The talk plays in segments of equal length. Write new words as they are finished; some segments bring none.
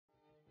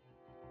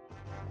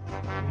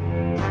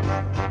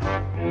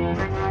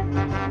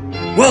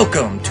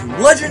Welcome to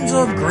Legends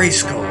of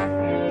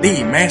Grayskull,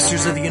 the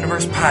Masters of the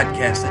Universe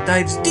podcast that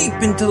dives deep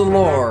into the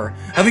lore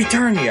of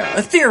Eternia,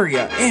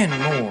 Etheria, and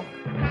more.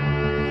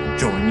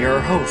 Join your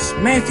hosts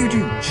Matthew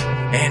Duch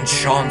and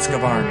Sean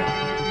Scavarna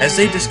as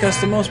they discuss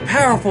the most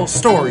powerful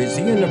stories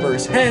the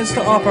universe has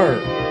to offer.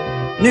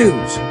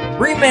 News,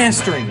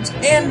 remasterings,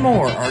 and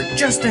more are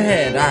just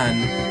ahead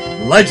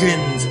on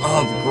Legends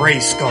of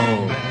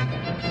Grayskull.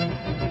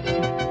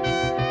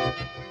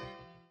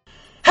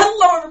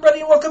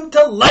 Welcome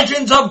to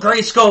Legends of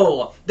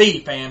Grayskull, the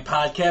fan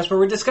podcast where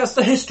we discuss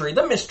the history,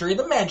 the mystery,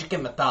 the magic,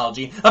 and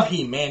mythology of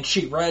He-Man,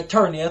 She-Ra,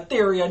 Eternia,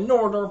 Etheria,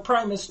 Nordor,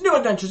 Primus, New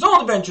Adventures,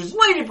 Old Adventures,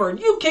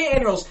 Ladybird, UK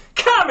Annuals,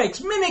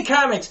 comics,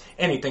 mini-comics,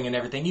 anything and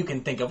everything you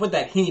can think of with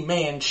that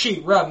He-Man,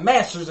 She-Ra,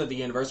 Masters of the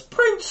Universe,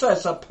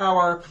 Princess of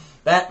Power,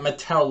 that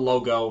Mattel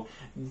logo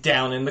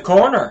down in the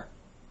corner.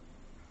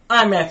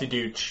 I'm Matthew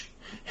Duch,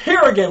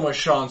 here again with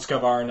Sean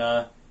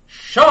Scavarna.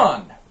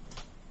 Sean,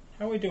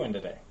 how are we doing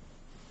today?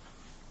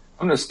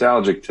 I'm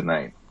nostalgic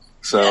tonight,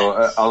 so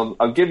yes.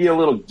 I'll give you a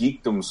little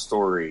geekdom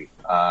story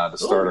to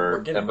start our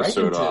we're getting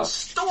episode right into off.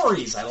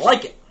 Stories, I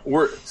like it.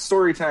 We're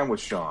story time with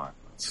Sean.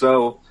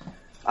 So,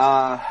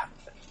 I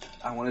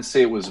want to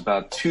say it was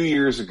about 2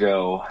 years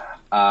ago.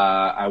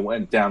 I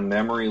went down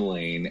memory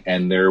lane,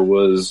 and there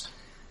was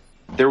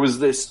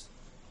this.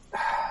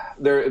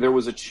 There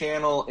was a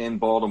channel in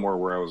Baltimore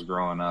where I was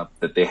growing up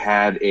that they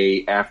had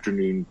a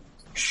afternoon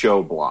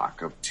show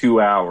block of 2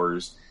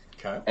 hours,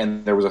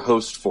 and there was a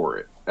host for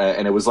it.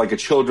 And it was like a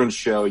children's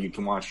show. You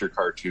can watch your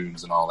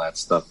cartoons and all that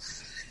stuff.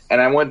 And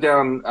I went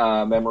down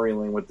memory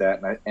lane with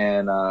that,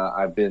 and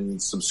I've been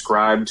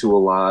subscribed to a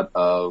lot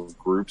of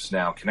groups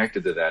now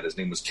connected to that. His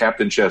name was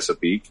Captain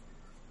Chesapeake,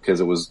 because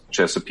it was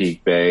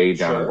Chesapeake Bay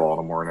down in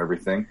Baltimore and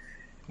everything.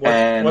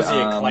 Was he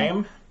a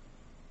clam?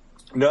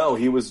 No,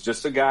 he was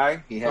just a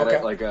guy. He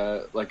had like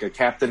a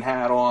captain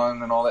hat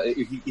on and all that.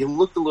 He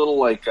looked a little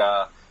like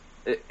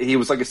he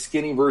was like a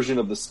skinny version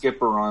of the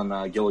skipper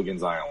on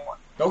Gilligan's Island.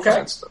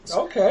 Okay.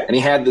 And he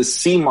had this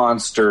sea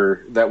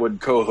monster that would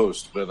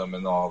co-host with him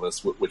and all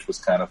this, which was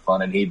kind of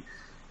fun. And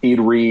he'd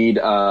read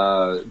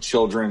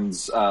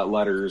children's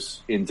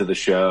letters into the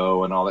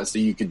show and all that, so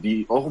you could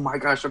be, oh my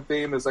gosh, I'm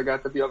famous! I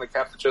got to be on the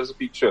Captain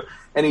Chesapeake show.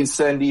 And he'd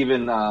send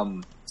even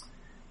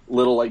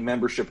little like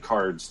membership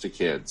cards to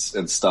kids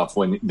and stuff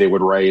when they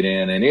would write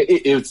in, and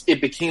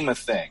it became a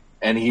thing.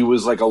 And he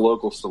was like a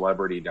local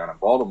celebrity down in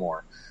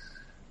Baltimore.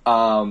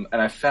 And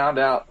I found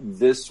out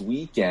this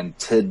weekend,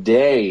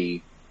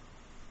 today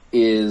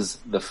is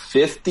the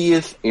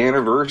 50th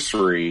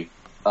anniversary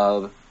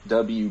of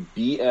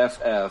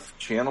WBFF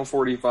Channel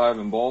 45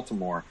 in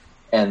Baltimore.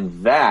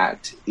 And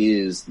that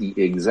is the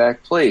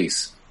exact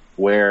place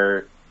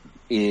where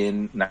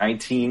in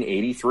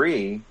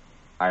 1983,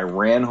 I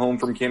ran home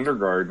from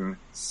kindergarten,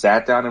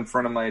 sat down in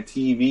front of my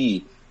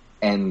TV,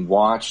 and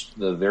watched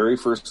the very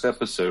first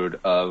episode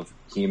of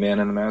He-Man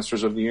and the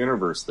Masters of the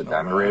Universe, the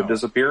Diamond Ray of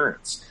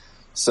Disappearance.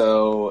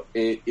 So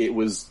it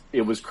was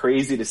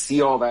crazy to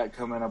see all that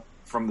coming up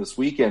from this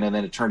weekend, and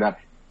then it turned out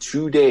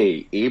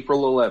today,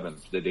 April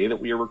 11th, the day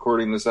that we are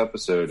recording this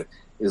episode,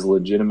 is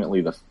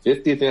legitimately the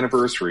 50th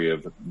anniversary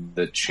of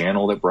the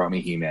channel that brought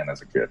me He-Man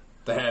as a kid.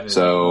 That is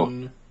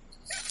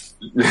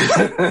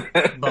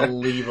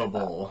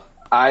unbelievable.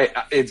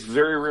 It's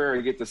very rare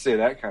I get to say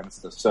that kind of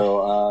stuff.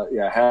 So,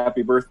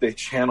 happy birthday,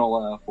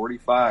 Channel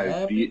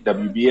 45,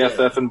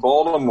 WBFF in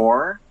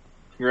Baltimore.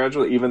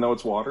 Congratulations, even though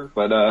it's water.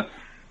 But,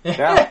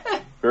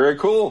 very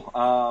cool.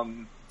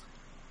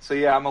 So,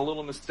 I'm a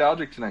little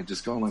nostalgic tonight,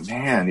 just going like,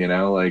 man,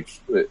 like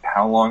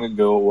how long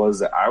ago it was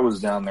that I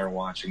was down there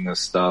watching this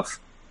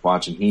stuff,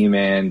 watching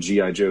He-Man,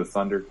 G.I. Joe,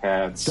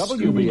 Thundercats,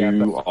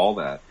 Scooby-Doo, all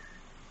that.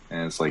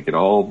 And it's like it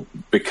all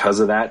because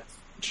of that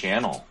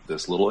channel,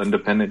 this little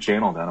independent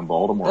channel down in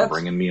Baltimore,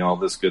 bringing me all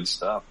this good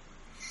stuff.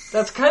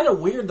 That's kind of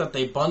weird that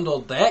they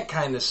bundled that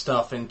kind of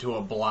stuff into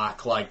a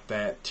block like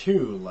that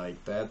too.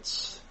 Like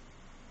that's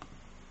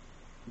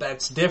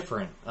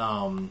different.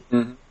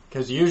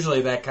 Because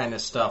usually that kind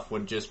of stuff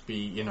would just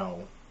be,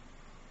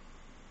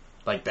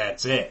 like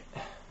that's it.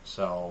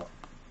 So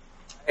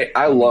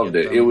I loved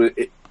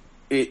it.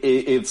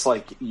 It's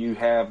like you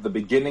have the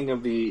beginning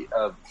of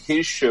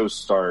his show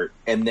start,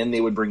 and then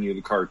they would bring you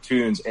the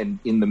cartoons, and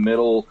in the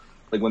middle,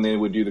 like when they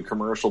would do the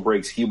commercial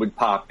breaks, he would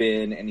pop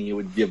in and he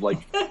would give like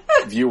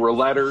viewer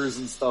letters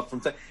and stuff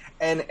from.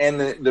 And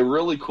the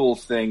really cool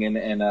thing,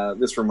 and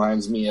this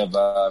reminds me of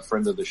a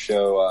friend of the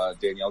show,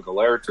 Danielle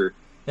Galerter.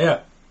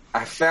 Yeah,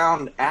 I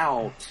found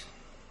out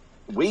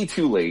way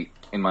too late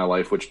in my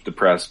life, which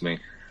depressed me.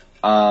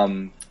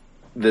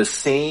 The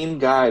same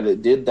guy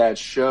that did that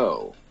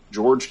show,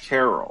 George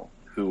Carroll,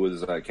 who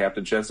was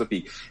Captain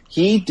Chesapeake,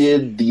 he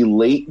did the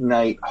late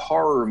night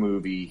horror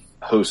movie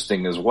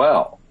hosting as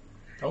well.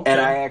 Okay. And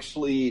I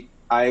actually,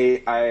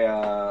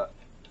 let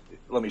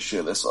me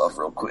show this off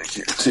real quick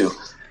here too.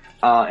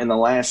 In the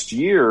last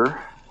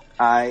year,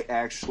 I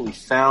actually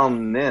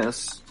found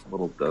this, a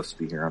little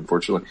dusty here,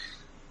 unfortunately.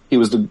 He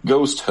was the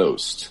ghost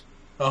host.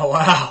 Oh,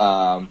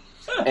 wow.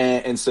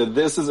 and so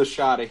this is a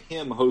shot of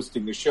him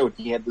hosting the show.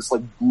 He had this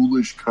like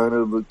ghoulish kind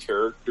of a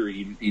character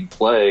he'd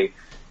play.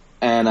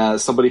 And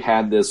somebody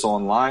had this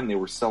online. They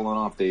were selling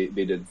off. They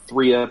did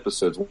 3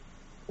 episodes,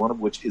 one of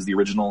which is the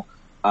original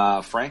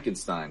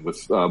Frankenstein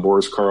with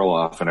Boris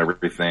Karloff and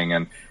everything.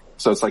 And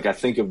so it's like I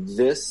think of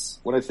this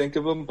when I think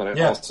of him, but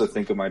I also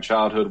think of my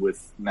childhood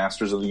with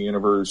Masters of the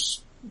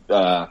Universe,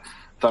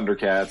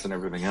 Thundercats, and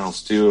everything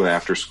else too.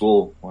 After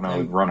school, when I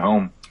would run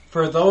home.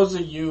 For those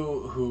of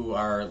you who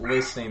are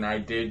listening, I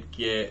did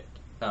get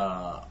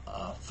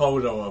a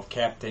photo of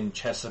Captain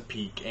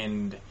Chesapeake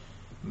and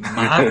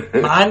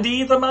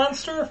Mondi the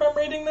Monster, if I'm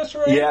reading this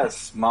right?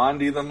 Yes,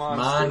 Mondi the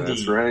Monster, Mondi.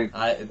 That's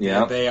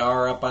right. They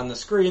are up on the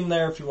screen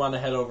there if you want to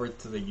head over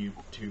to the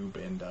YouTube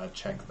and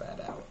check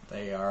that out.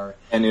 They are...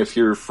 And if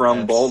you're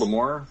from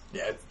Baltimore,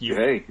 that's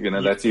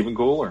even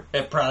cooler.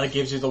 It probably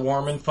gives you the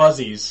warm and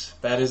fuzzies.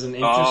 That is an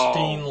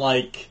interesting,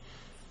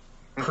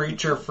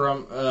 creature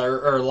from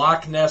or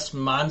Loch Ness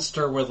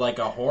monster with like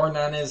a horn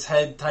on his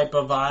head type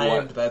of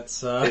vibe.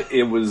 That's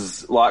it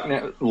was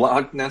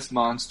Loch Ness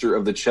monster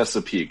of the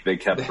Chesapeake. They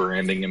kept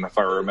branding him, if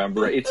I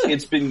remember.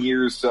 It's been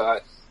years, so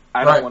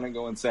I don't want to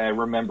go and say I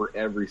remember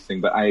everything,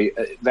 but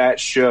that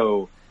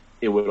show,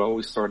 it would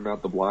always start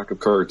out the block of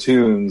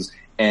cartoons,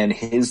 and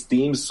his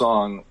theme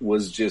song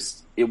was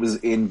it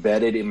was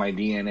embedded in my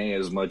DNA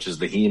as much as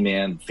the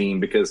He-Man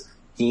theme, because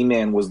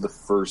He-Man was the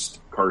first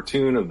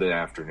cartoon of the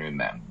afternoon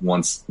then,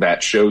 once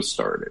that show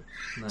started.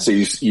 Nice. So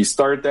you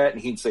start that,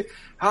 and he'd say,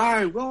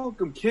 "Hi,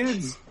 welcome,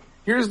 kids.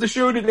 Here's the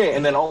show today."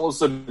 And then all of a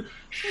sudden,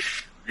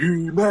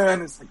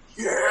 He-Man, it's like,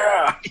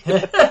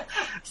 yeah!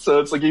 So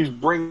it's like he's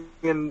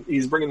bringing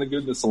the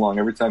goodness along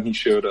every time he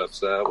showed up,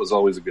 so that was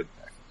always a good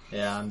thing.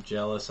 Yeah, I'm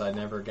jealous. I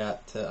never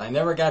got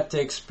to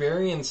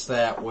experience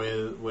that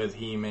with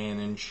He-Man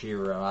and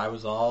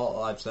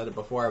She-Ra. I've said it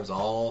before, I was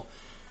all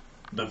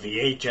the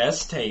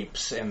VHS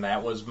tapes, and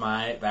that was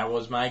my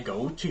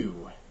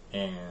go-to.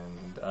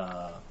 And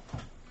I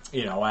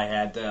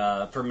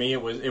had for me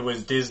it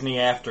was Disney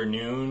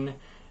Afternoon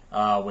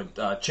with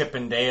Chip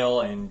and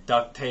Dale and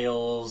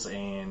DuckTales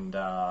and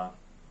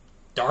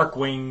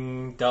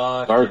Darkwing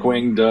Duck.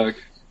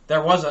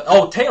 There was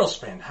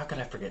Tailspin. How could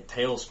I forget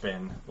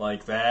Tailspin?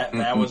 Like that.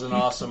 That was an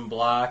awesome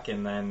block.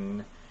 And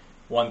then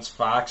once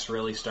Fox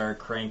really started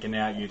cranking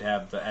out, you'd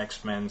have the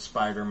X-Men,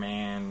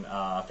 Spider-Man,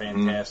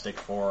 Fantastic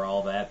Four,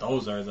 all that.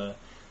 Those are the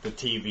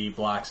TV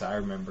blocks I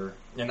remember.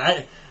 And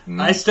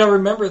I still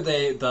remember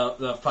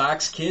the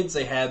Fox Kids,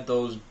 they had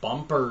those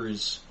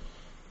bumpers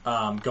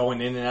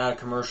going in and out of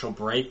commercial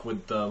break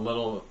with the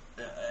little...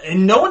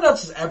 and no one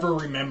else has ever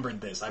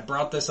remembered this. I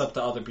brought this up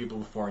to other people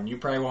before, and you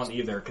probably won't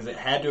either, because it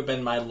had to have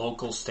been my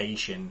local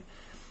station.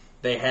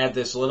 They had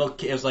this little...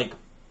 it was like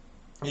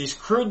these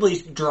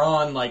crudely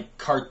drawn, like,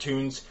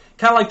 cartoons,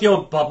 kind of like the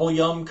old Bubble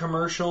Yum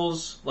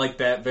commercials, like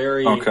that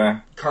very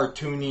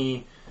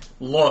cartoony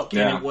look,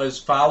 and it was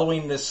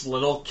following this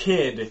little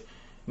kid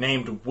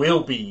named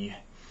Wilby,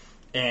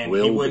 and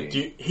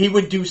he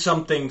would do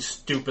something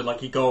stupid,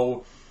 like he'd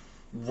go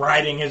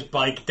riding his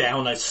bike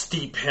down a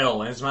steep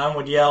hill, and his mom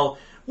would yell,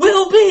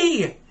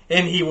 "Wilby!"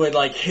 and he would,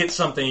 like, hit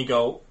something, he'd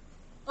go,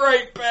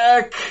 "Right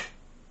back,"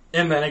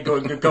 and then it'd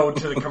go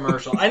to the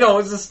commercial. I know,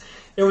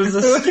 it was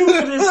the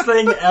stupidest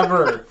thing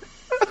ever.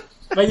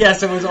 But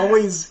yes, it was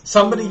always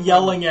somebody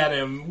yelling at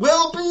him,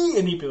 "Wilby!"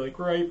 and he'd be like,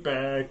 "Right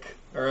back."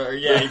 Or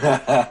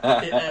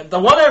the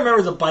one I remember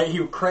was a bike. He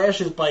would crash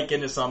his bike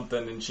into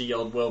something, and she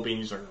yelled "Wilby,"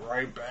 and he's like,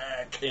 "Right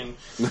back." And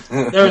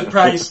there was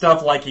probably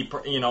stuff like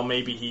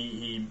maybe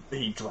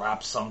he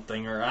dropped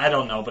something, or I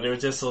don't know. But it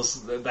was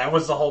just that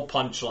was the whole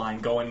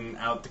punchline going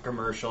out the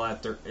commercial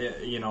after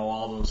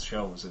all those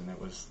shows, and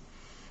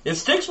it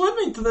sticks with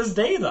me to this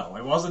day. Though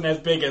it wasn't as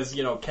big as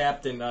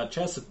Captain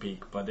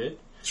Chesapeake, but it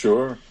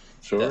sure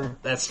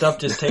that stuff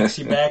just takes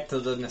you back to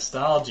the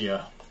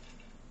nostalgia.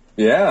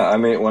 Yeah, I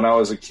mean, when I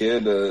was a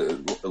kid,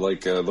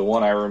 the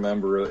one I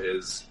remember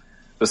is,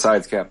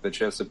 besides Captain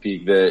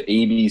Chesapeake, the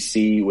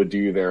ABC would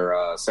do their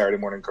Saturday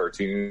morning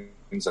cartoons,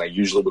 and I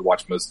usually would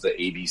watch most of the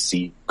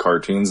ABC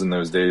cartoons in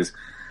those days,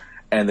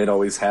 and they'd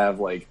always have,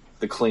 like,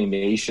 the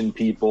claymation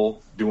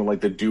people doing,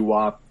 like, the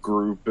doo-wop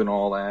group and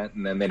all that,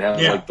 and then they'd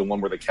have, like, the one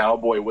where the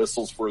cowboy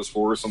whistles for his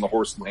horse and the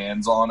horse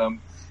lands on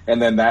him,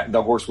 and then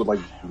the horse would, like,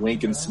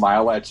 wink and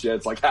smile at you.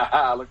 It's like,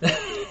 ha-ha, look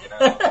at me,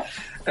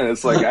 And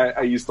it's like,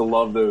 I used to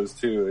love those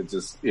too. It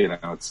just,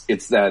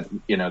 it's that,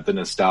 the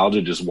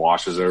nostalgia just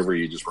washes over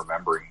you just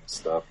remembering this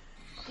stuff.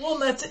 Well,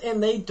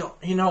 and they don't,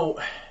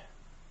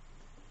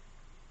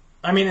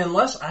 I mean,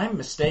 unless I'm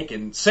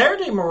mistaken,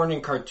 Saturday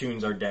morning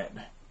cartoons are dead,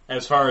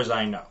 as far as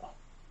I know.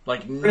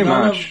 Like,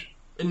 none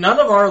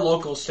of our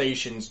local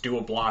stations do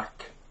a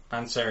block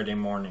on Saturday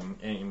morning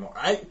anymore.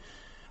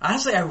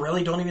 Honestly, I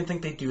really don't even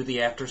think they do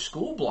the after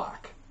school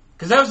block.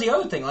 Because that was the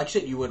other thing. Like I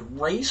said, you would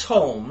race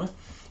home,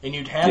 and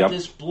you'd have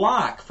this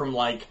block from,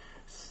 like,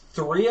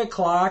 3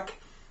 o'clock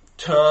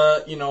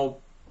to,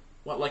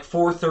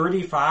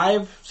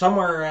 4:35?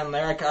 Somewhere around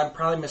there. I'm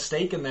probably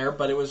mistaken there,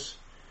 but it was...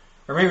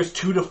 Or maybe it was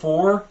 2 to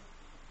 4.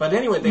 But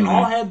anyway, they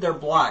all had their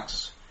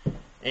blocks.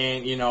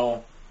 And,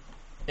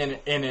 and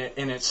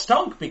it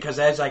stunk because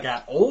as I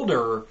got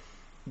older,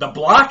 the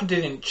block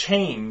didn't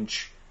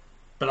change,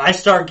 but I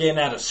started getting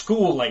out of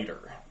school later.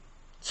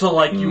 So,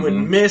 like, you would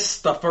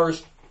miss the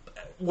first,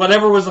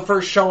 whatever was the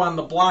first show on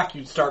the block,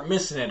 you'd start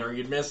missing it, or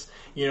you'd miss,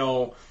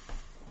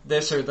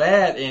 this or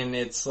that, and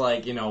it's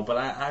like, but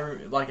I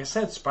like I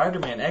said,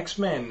 Spider-Man,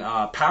 X-Men,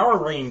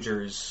 Power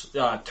Rangers,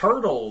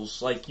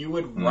 Turtles, like, you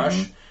would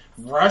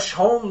rush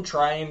home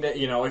trying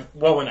to,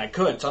 when I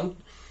could.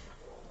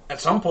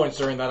 At some points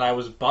during that, I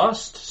was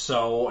bussed,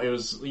 so it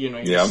was,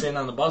 you're sitting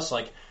on the bus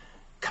like,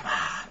 come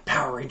on,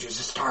 Power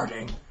Rangers is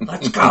starting.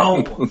 Let's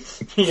go.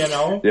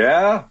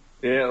 Yeah.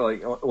 Yeah,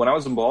 like, when I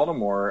was in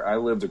Baltimore, I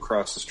lived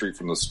across the street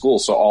from the school,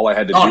 so all I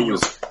had to do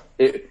was...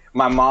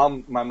 my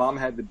mom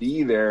had to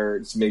be there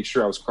to make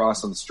sure I was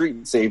crossing the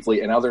street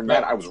safely, and other than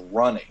that, I was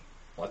running.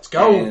 Let's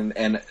go.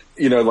 And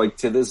like,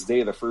 to this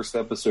day, the first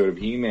episode of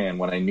He-Man,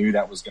 when I knew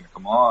that was going to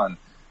come on,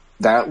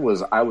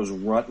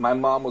 my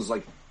mom was,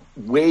 like,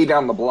 way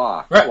down the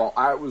block while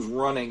I was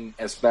running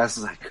as fast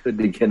as I could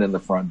to get in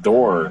the front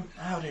door.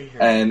 Out of here.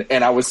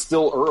 And I was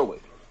still early.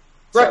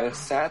 So I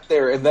sat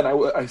there, and then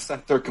I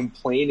sat there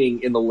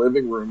complaining in the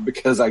living room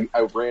because I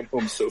ran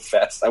home so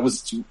fast. I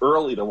was too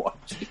early to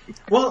watch it.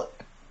 Well,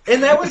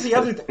 and that was the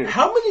other thing.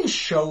 How many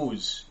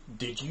shows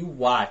did you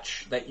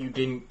watch that you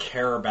didn't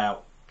care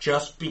about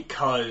just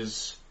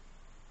because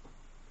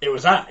it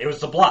was on? It was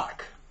the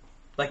block.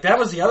 Like, that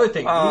was the other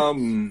thing.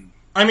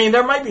 I mean,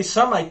 there might be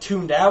some I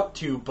tuned out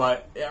to,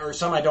 or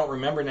some I don't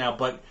remember now,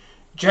 but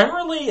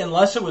generally,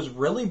 unless it was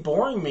really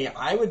boring me,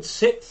 I would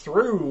sit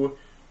through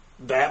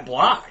that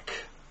block.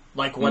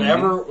 Like,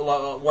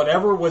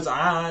 whatever was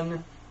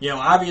on,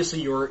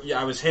 obviously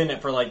I was hitting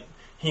it for, like,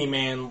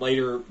 He-Man,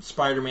 later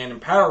Spider-Man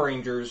and Power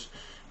Rangers,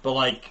 but,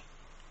 like,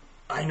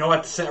 I know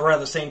around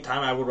the same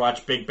time I would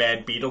watch Big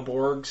Bad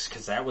Beetleborgs,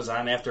 because that was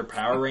on after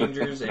Power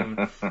Rangers,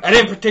 and I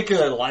didn't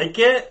particularly like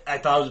it. I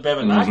thought it was a bit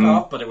of a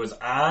knockoff, but it was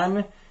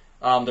on.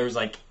 There was,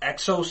 like,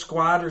 Exo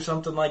Squad or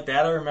something like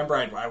that. I remember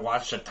I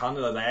watched a ton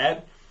of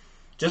that,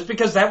 just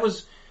because that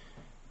was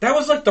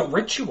like the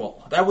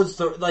ritual. That was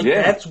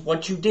that's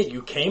what you did.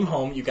 You came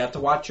home, you got to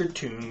watch your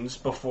tunes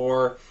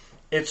before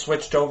it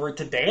switched over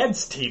to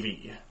Dad's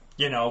TV.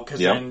 Because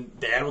then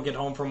Dad would get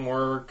home from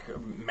work,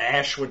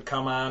 MASH would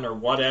come on or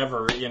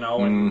whatever,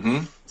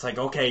 and it's like,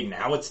 okay,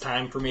 now it's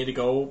time for me to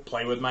go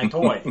play with my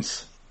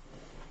toys.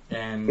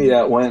 And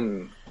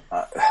when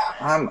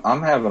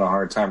I'm having a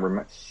hard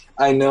time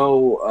I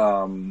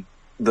know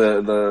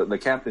the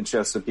Captain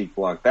Chesapeake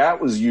block,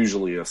 that was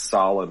usually a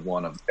solid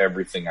one of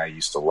everything I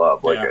used to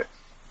love. Like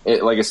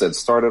like I said,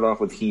 started off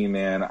with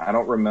He-Man. I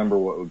don't remember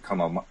what would come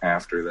up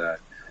after that,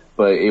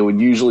 but it would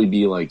usually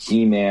be like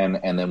He-Man,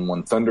 and then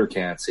when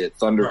Thundercats hit,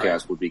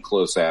 Thundercats would be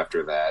close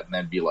after that, and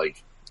then be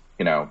like,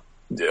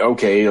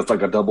 okay, it's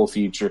like a double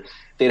feature.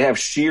 They'd have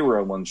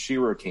She-Ra when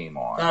She-Ra came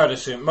on. I would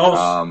assume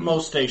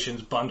most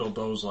stations bundled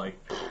those, like,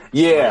 right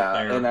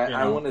there, and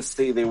I want to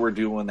say they were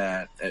doing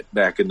that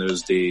back in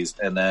those days.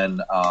 And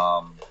then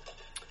let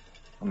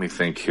me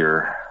think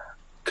here,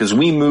 because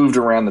we moved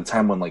around the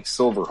time when, like,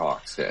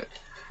 Silverhawks hit.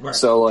 Right.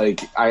 So,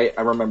 like, I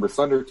remember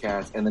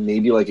Thundercats, and then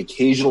maybe, like,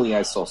 occasionally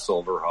I saw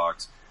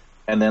Silverhawks,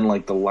 and then,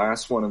 like, the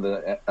last one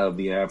of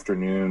the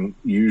afternoon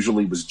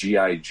usually was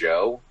G.I.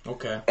 Joe.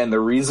 Okay. And the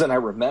reason I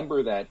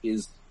remember that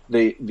is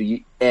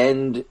the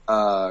end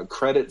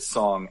credit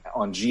song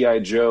on G.I.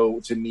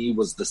 Joe, to me,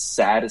 was the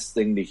saddest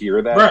thing to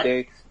hear that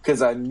day,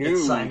 because I knew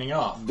signing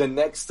off. The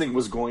next thing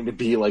was going to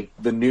be, like,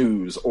 the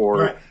news,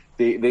 or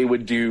they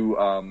would do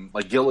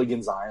like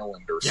Gilligan's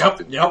Island or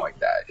something like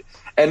that.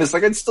 And it's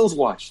like, I'd still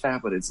watch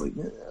that, but it's like,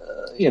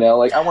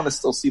 like, I want to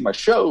still see my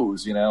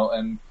shows,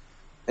 and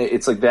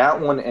it's like that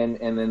one, and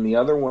then the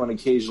other one,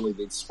 occasionally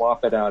they'd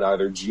swap it out,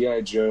 either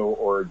G.I. Joe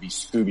or it'd be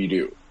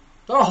Scooby-Doo.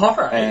 Oh, all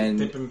right. And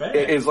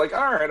it's like,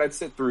 all right, I'd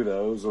sit through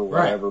those or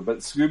whatever, but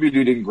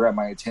Scooby-Doo didn't grab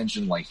my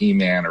attention like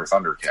He-Man or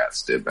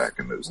Thundercats did back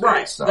in those days.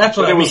 Right, so. That's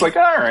what I mean. It was like,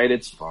 all right,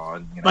 it's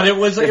fun. But it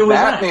was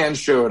Batman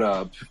showed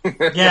up.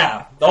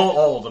 Yeah.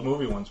 The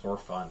movie ones were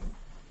fun.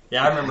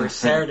 Yeah, I remember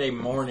Saturday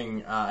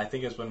morning, I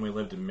think it's when we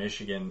lived in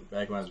Michigan,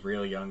 back when I was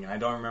really young. I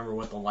don't remember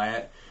what the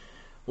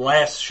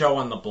last show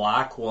on the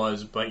block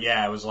was, but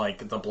yeah, it was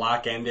like the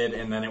block ended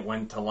and then it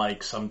went to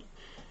like one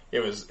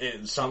of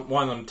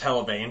them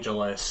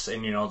televangelists,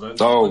 and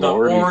the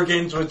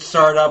organs would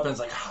start up, and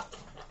it's like,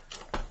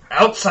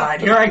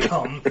 outside, here I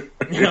come. The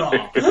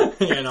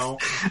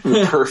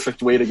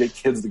perfect way to get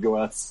kids to go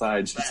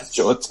outside, just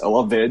show a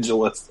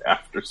televangelist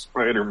after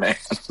Spider-Man.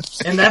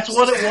 And that's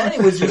what it was.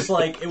 It was just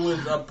like, it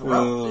was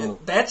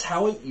abrupt. That's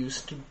how it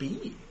used to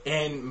be.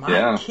 And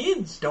my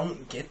kids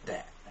don't get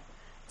that.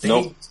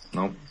 Nope.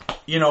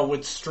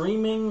 With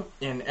streaming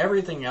and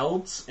everything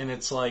else, and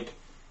it's like,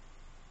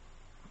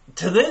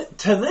 to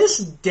this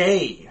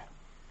day,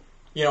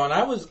 and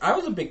I was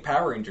a big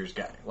Power Rangers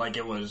guy. Like,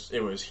 it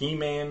was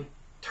He-Man,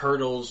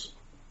 Turtles,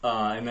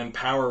 and then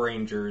Power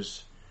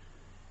Rangers,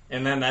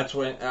 And then that's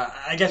when,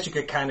 I guess you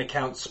could kind of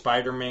count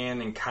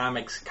Spider-Man and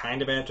comics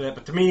kind of after that.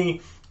 But to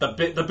me,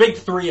 the big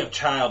three of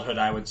childhood,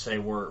 I would say,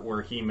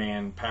 were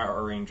He-Man,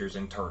 Power Rangers,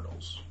 and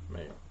Turtles.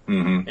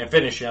 Mm-hmm. And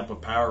finishing up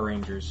with Power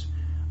Rangers.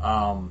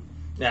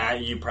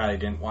 You probably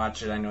didn't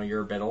watch it. I know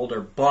you're a bit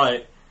older,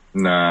 but...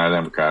 Nah, I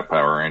never caught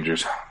Power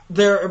Rangers.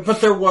 There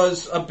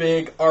was a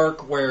big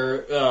arc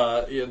where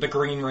the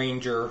Green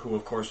Ranger, who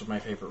of course was my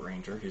favorite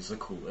Ranger, he's the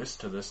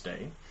coolest to this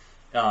day.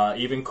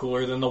 Even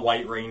cooler than the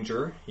White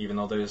Ranger, even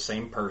though they're the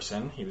same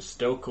person. He was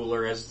still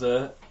cooler as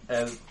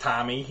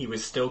Tommy. He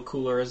was still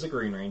cooler as the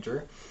Green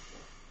Ranger.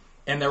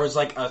 And there was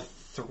like a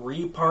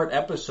 3-part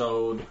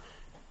episode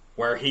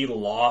where he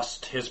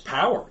lost his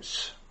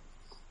powers.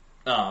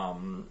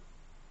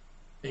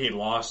 He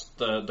lost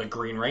the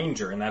Green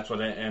Ranger, and that's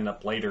what ended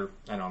up later.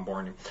 I know I'm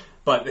boring you,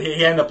 but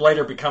he ended up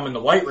later becoming the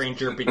White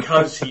Ranger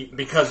because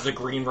the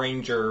Green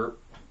Ranger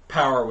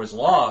power was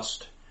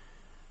lost.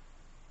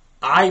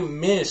 I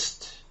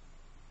missed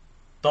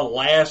the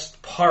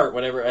last part,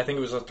 whatever, I think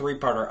it was a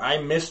 3-parter. I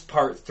missed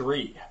part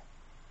 3.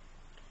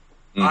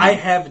 Mm-hmm. I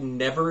have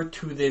never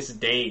to this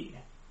day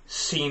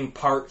seen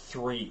part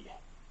 3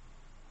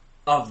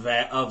 of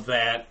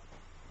that,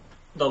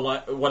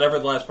 whatever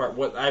the last part,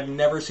 I've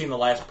never seen the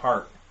last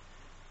part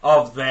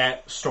of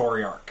that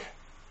story arc.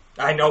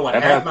 I know what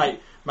happened.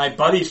 My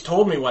buddies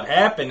told me what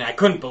happened. I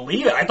couldn't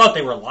believe it. I thought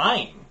they were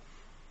lying.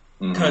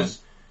 Because,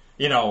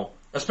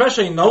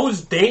 especially in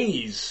those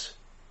days,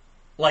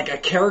 like a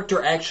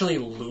character actually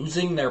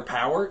losing their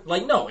power,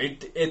 like no,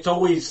 it's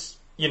always,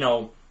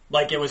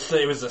 like it was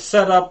a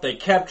setup. They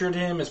captured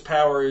him, his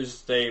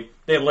powers. They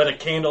lit a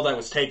candle that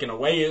was taking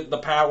away the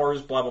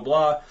powers. Blah blah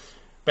blah.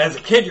 But as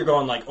a kid, you're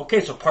going like, okay,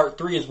 so part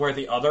 3 is where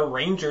the other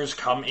Rangers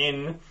come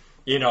in,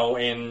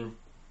 and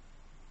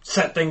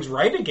set things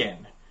right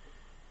again.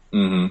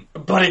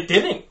 Mm-hmm. But it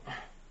didn't.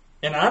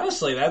 And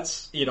honestly,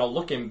 that's,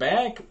 looking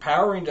back,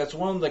 Power Rangers, that's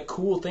one of the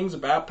cool things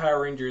about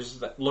Power Rangers,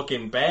 that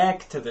looking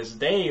back to this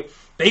day,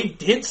 they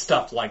did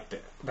stuff like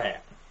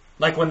that.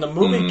 Like when the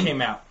movie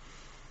came out,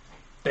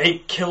 they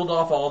killed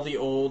off all the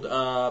old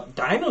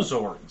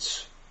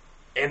dinosaurs.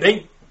 And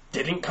they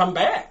didn't come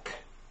back.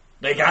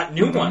 They got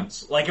new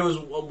ones. Like, it was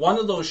one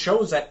of those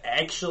shows that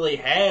actually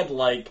had,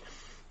 like,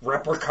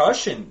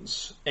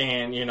 repercussions.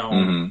 And,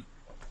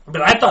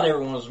 but I thought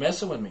everyone was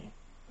messing with me.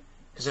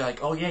 Because they're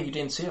like, oh, yeah, you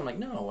didn't see it. I'm like,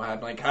 no.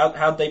 I'm like,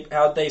 how'd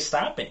they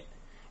stop it?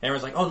 And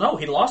everyone's like, oh, no,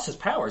 he lost his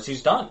powers.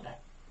 He's done.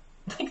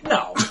 I'm like,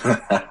 no.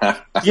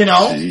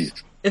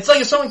 Jeez. It's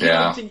like if someone came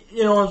up to,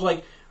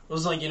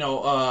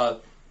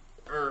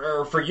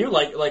 or for you,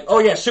 like, oh,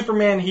 yeah,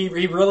 Superman, he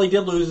really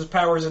did lose his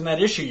powers in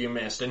that issue you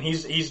missed, and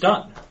he's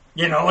done.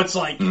 It's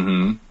like,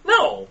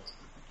 no,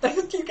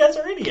 you guys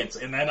are idiots.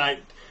 And then I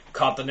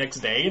caught the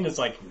next day, and it's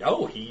like,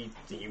 no, he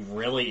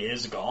really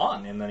is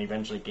gone. And then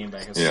eventually came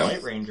back as a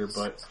White Ranger,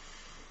 but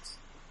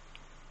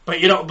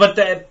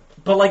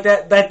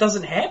that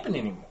doesn't happen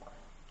anymore.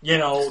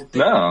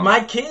 No.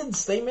 My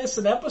kids, they miss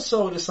an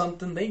episode of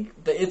something.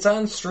 It's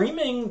on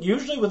streaming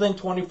usually within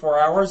 24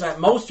 hours. At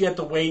most, you have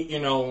to wait,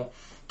 till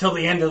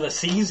the end of the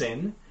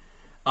season.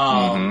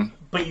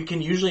 But you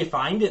can usually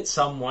find it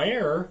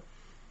somewhere.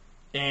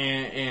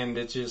 And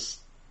it's just,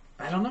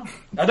 I don't know.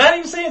 I'm not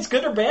even saying it's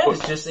good or bad.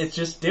 It's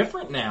just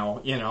different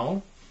now,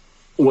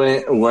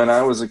 When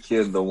I was a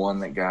kid, the one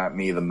that got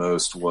me the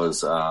most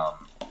was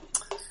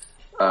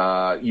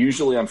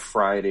usually on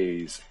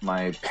Fridays.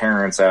 My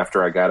parents,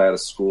 after I got out of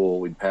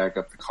school, we'd pack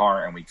up the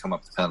car and we'd come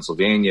up to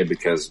Pennsylvania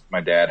because my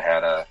dad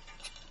had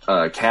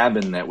a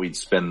cabin that we'd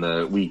spend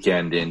the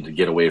weekend in to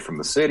get away from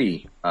the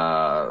city,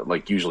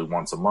 like usually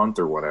once a month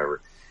or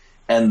whatever.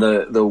 And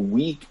the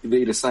week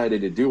they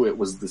decided to do it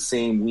was the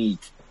same week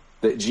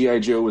that G.I.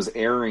 Joe was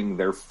airing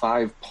their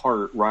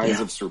 5-part Rise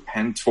of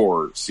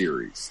Serpentor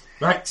series.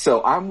 Right.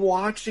 So I'm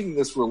watching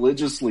this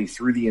religiously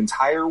through the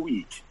entire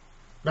week.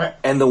 Right.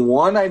 And the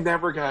one I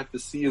never got to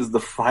see is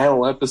the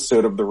final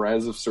episode of the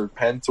Rise of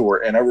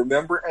Serpentor. And I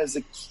remember as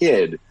a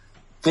kid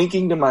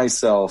thinking to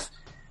myself,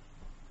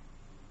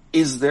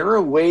 is there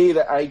a way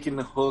that I can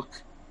hook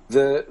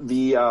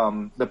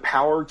the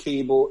power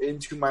cable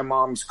into my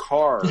mom's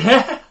car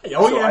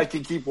I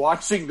can keep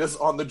watching this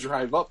on the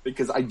drive up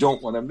because I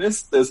don't want to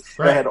miss this.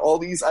 Right. I had all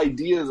these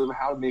ideas of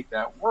how to make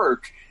that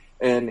work,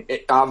 and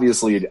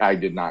obviously I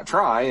did not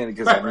try, and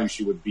because I knew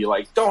she would be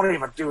like, "Don't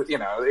even do it,"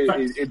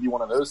 it'd be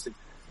one of those things.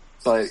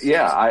 But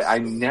yeah, I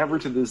never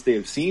to this day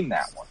have seen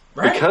that one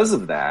because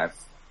of that.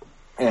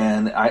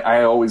 And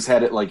I always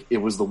had it like it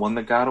was the one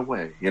that got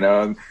away,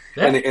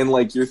 and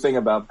like your thing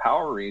about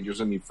Power Rangers.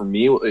 I mean, for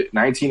me,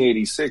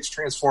 1986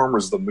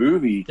 Transformers the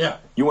movie. Yeah,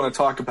 you want to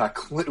talk about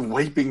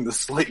wiping the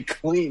slate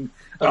clean?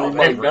 I mean,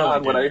 my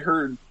God, when I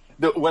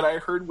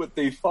heard what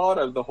they thought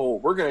of the whole,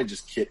 we're gonna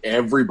just get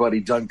everybody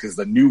done because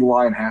the new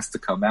line has to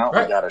come out.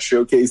 We got to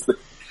showcase the.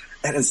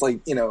 And it's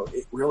like,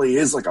 it really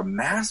is like a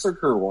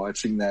massacre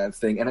watching that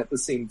thing. And at the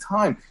same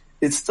time,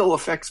 it still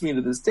affects me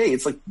to this day.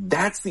 It's like,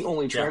 that's the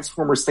only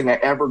Transformers thing I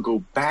ever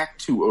go back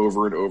to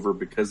over and over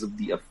because of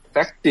the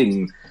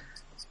affecting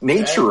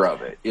nature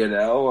of it,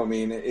 I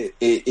mean,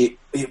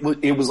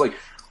 it was like,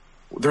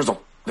 there's a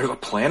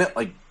planet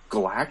like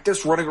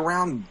Galactus running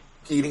around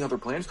eating other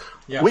planets.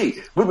 Yeah. Wait.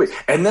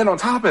 And then on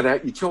top of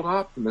that, you killed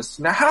Optimus.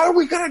 Now how are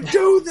we going to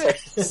do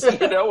this?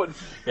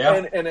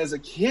 And as a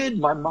kid,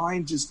 my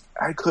mind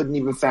I couldn't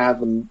even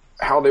fathom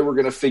how they were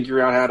going to figure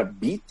out how to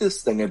beat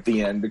this thing at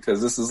the end,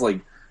 because this is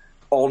like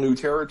all new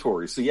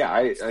territory. So yeah,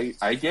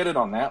 I get it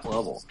on that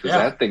level, because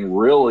that thing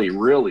really,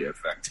 really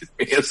affected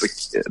me as a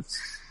kid.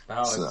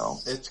 No,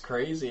 it's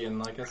crazy, and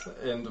like I said,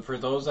 and for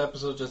those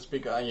episodes, just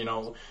because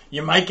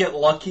you might get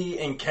lucky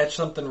and catch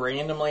something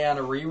randomly on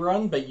a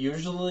rerun, but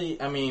usually,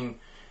 I mean,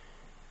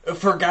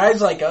 for guys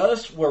like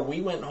us, where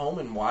we went home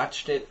and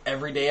watched it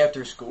every day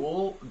after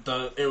school,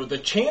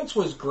 the chance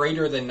was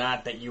greater than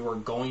not that you were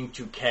going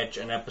to catch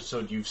an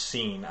episode you've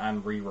seen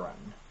on rerun.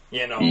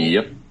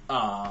 Yep.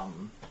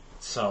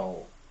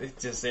 So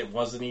it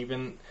wasn't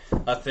even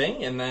a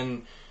thing, and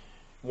then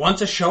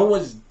once a show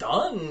was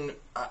done,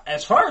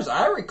 as far as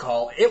I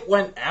recall, it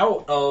went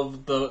out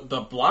of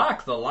the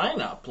block, the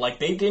lineup. Like,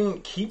 they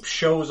didn't keep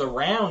shows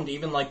around,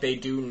 even like they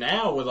do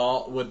now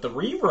with the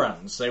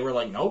reruns. They were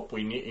like, nope,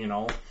 we need,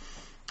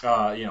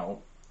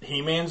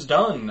 He-Man's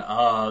done.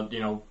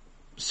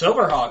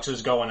 Silverhawks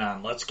is going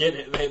on. Let's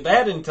get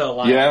that into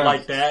lineup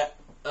like that.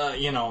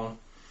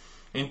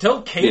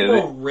 Until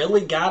cable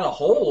really got a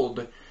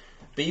hold,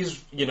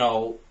 these,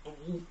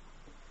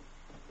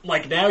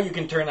 like now you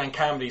can turn on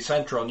Comedy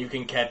Central and you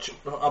can catch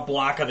a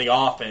block of The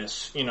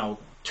Office, 2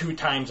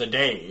 times a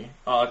day.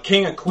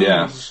 King of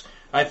Queens,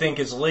 I think,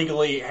 has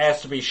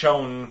to be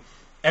shown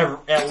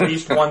at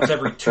least once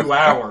every 2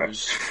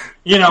 hours.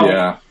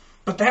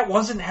 But that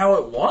wasn't how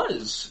it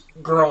was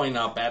growing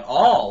up at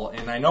all.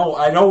 And I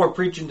know we're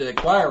preaching to the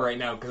choir right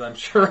now, because I'm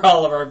sure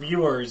all of our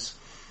viewers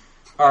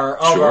are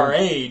of our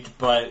age,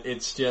 but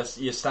it's just,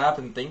 you stop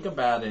and think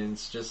about it, and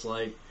it's just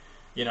like,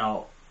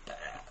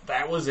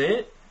 that was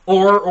it.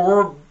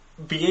 Or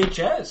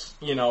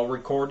VHS,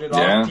 recorded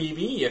off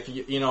TV. If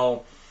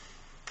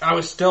I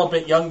was still a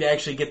bit young to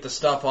actually get the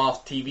stuff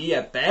off TV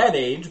at that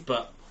age,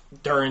 but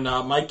during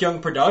Mike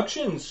Young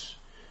Productions,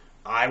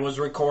 I was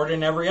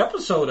recording every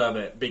episode of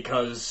it,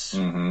 because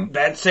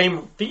that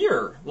same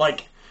fear.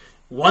 Like,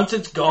 once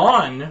it's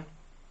gone,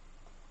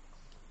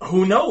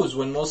 who knows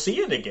when we'll see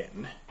it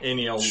again? And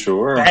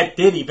that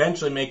did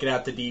eventually make it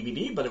out to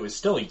DVD, but it was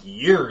still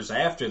years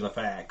after the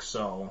fact.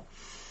 So.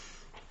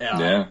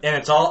 And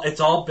it's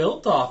all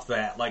built off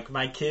that. Like,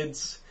 my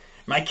kids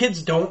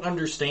don't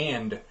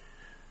understand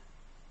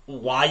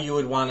why you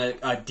would want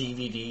a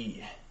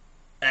DVD.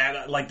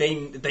 And like,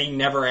 they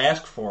never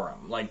ask for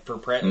them, like for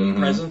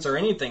presents or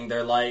anything.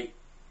 They're like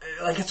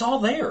it's all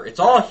there. It's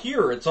all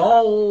here. It's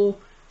all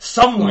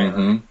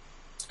somewhere.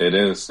 It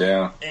is,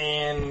 yeah.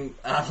 And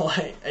I'm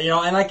like,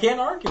 and I can't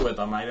argue with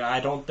them. I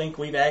don't think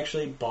we've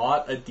actually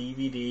bought a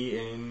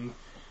DVD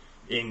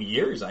in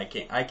years. I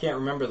can't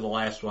remember the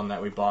last one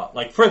that we bought.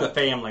 Like, for the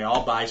family,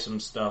 I'll buy some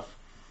stuff,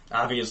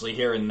 obviously,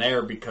 here and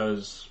there,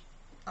 because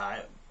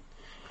I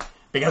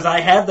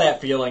have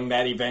that feeling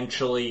that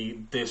eventually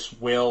this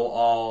will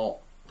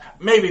all,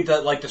 maybe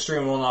the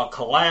stream will not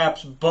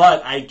collapse,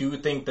 but I do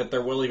think that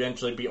there will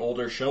eventually be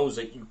older shows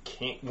that you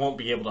won't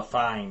be able to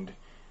find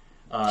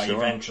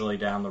eventually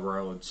down the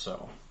road.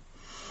 So.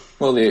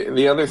 Well,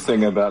 the other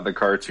thing about the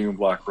cartoon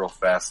block, real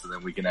fast, and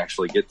then we can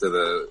actually get to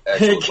the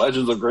actual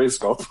Legends of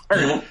Grayskull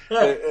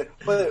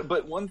part.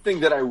 But one thing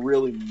that I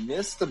really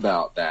missed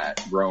about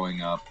that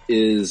growing up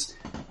is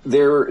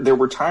there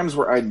were times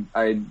where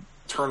I'd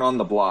turn on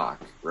the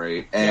block,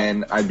 right,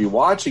 and I'd be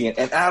watching it,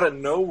 and out of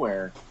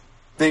nowhere,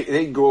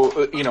 they'd go,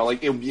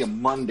 like, it would be a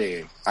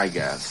Monday, I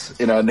guess,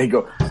 and they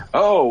go,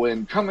 oh,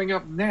 and coming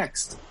up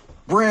next,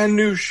 brand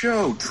new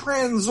show,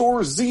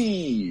 Transor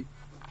Z.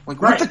 Like,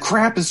 what the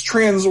crap is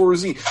Transor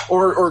Z?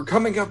 Or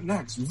coming up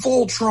next,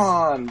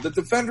 Voltron, the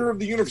Defender of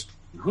the Universe.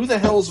 Who the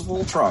hell is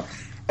Voltron?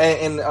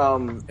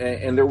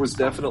 And there was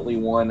definitely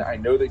one. I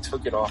know they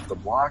took it off the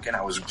block, and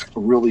I was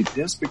really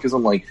pissed, because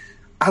I'm like,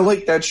 I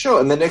like that show.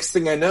 And the next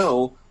thing I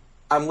know,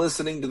 I'm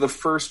listening to the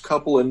first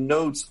couple of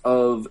notes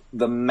of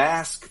the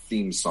Mask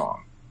theme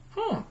song.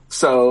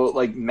 So,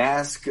 like,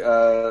 Mask,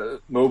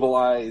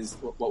 Mobilize,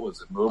 what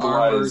was it?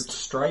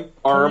 Mobilized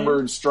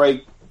Armored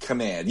Strike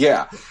Command.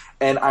 Yeah.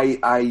 And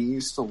I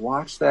used to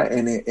watch that,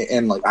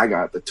 and like, I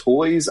got the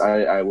toys.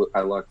 I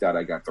lucked out.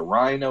 I got the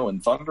Rhino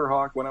and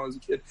Thunderhawk when I was a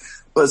kid.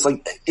 But it's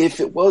like, if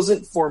it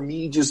wasn't for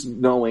me just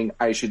knowing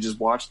I should just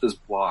watch this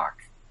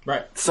block,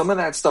 right, some of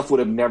that stuff would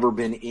have never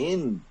been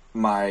in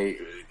my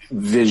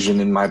vision,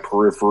 in my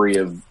periphery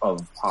of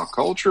pop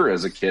culture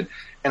as a kid.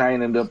 And I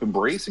ended up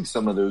embracing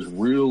some of those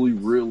really,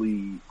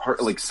 really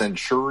hard, like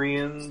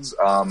Centurions.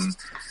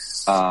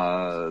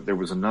 There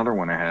was another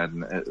one I had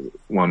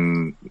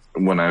when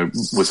I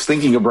was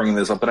thinking of bringing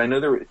this up, but I know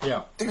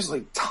there's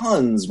like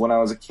tons when I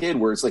was a kid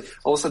where it's like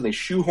all of a sudden they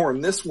shoehorn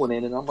this one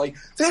in, and I'm like,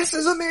 this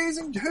is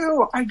amazing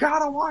too. I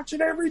gotta watch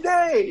it every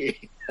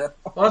day.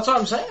 Well, that's what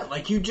I'm saying.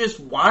 Like, you just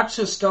watch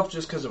this stuff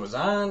just because it was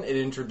on, it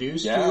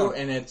introduced you,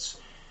 and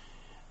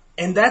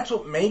that's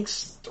what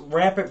makes,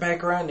 wrap it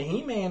back around to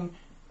He-Man,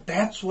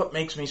 that's what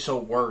makes me so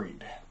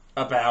worried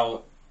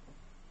about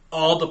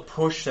all the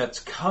push that's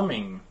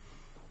coming,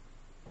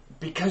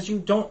 because you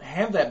don't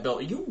have that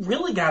built. You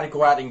really got to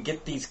go out and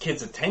get these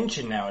kids'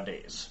 attention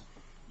nowadays.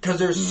 Because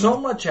there's so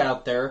much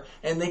out there,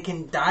 and they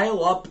can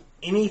dial up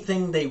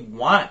anything they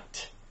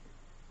want.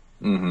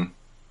 Mm-hmm.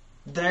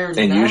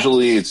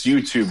 Usually it's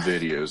YouTube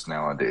videos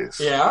nowadays.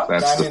 Yeah,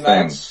 that's the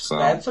thing.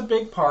 That's a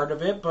big part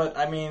of it. But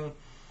I mean,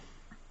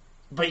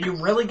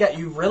 you really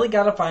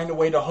got to find a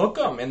way to hook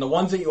them. And the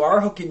ones that you are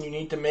hooking, you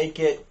need to make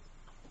it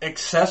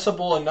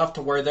accessible enough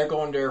to where they're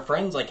going to their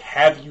friends. Like,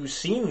 have you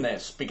seen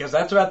this? Because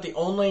that's about the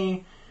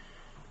only.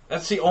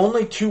 That's the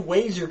only two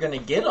ways you're going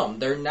to get them.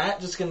 They're not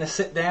just going to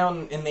sit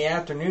down in the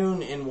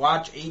afternoon and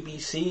watch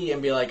ABC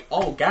and be like,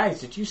 "Oh,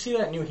 guys, did you see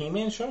that new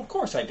He-Man show?" Of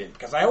course I did,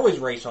 because I always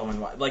race home and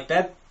watch. Like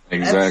that.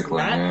 Exactly.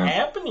 That's not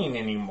happening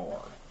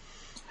anymore.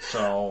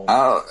 So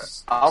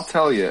I'll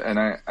tell you, and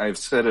I've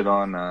said it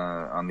on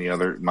my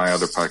other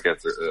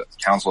podcast,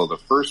 Council of the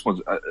First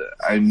Ones.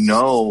 I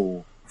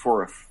know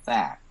for a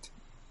fact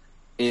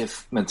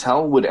if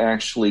Mattel would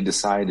actually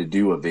decide to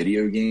do a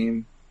video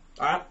game.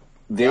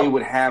 They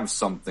would have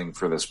something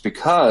for this,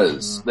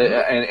 because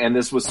and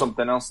this was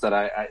something else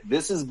that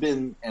this has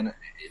been, and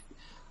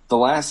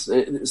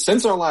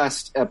since our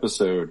last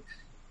episode,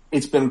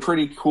 it's been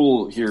pretty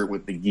cool here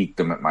with the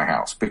geekdom at my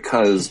house,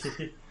 because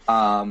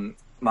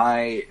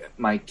my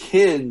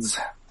kids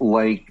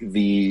like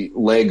the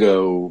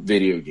Lego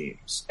video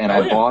games, and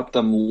I bought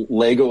them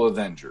Lego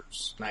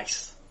Avengers.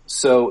 Nice.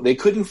 So they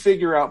couldn't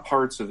figure out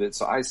parts of it,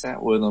 so I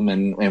sat with them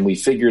and we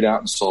figured out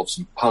and solved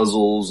some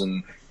puzzles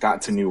and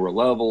got to newer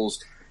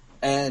levels.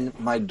 And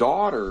my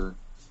daughter,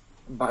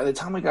 by the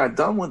time I got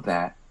done with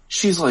that,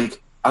 she's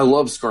like, "I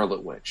love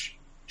Scarlet Witch.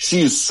 She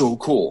is so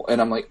cool."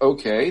 And I'm like,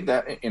 "Okay,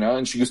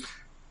 and she goes,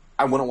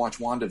 "I want to watch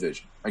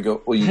WandaVision." I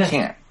go, "Well, you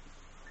can't."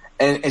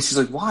 And she's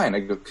like, "Why?" And I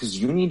go, "Because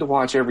you need to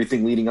watch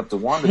everything leading up to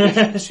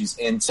WandaVision."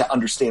 And to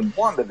understand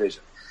WandaVision.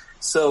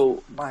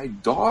 So my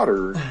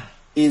daughter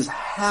is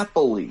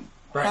happily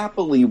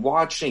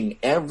watching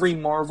every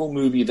Marvel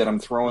movie that I'm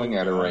throwing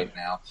at her right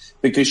now,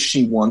 because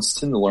she wants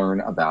to learn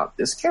about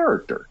this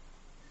character.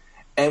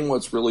 And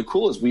what's really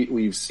cool is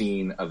we've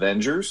seen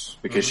Avengers,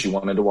 because she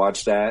wanted to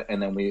watch that,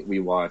 and then we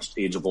watched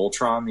Age of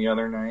Ultron the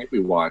other night. We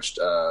watched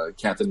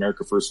Captain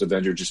America: First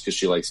Avenger just because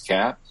she likes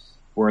Cap.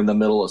 We're in the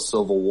middle of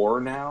Civil War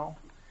now,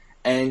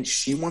 and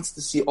she wants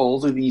to see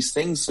all of these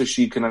things so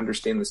she can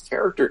understand this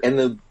character.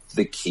 And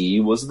the key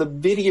was the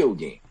video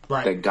game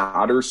that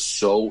got her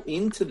so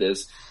into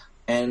this.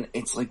 And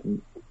it's like,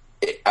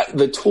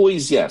 the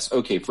toys, yes,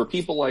 okay, for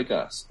people like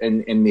us,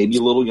 and maybe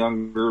a little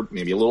younger,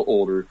 maybe a little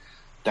older,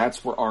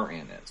 that's where our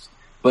in is.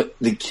 But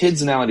the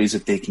kids nowadays,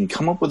 if they can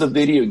come up with a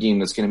video game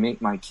that's going to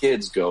make my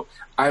kids go,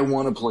 "I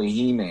want to play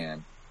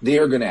He-Man," they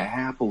are going to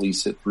happily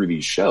sit through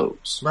these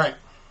shows. Right.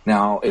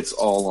 Now, it's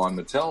all on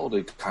Mattel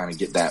to kind of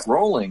get that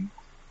rolling.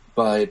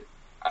 But,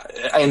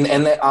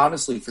 and that,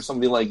 honestly, for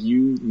somebody like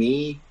you,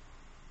 me,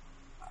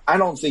 I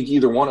don't think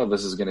either one of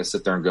us is going to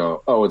sit there and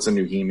go, "Oh, it's a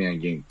new He-Man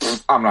game.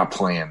 I'm not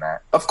playing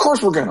that." Of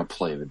course we're going to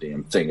play the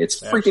damn thing.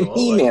 It's freaking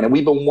He-Man, and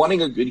we've been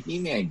wanting a good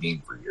He-Man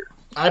game for years.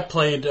 I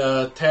played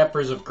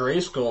Tappers of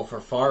Grayskull for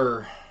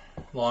far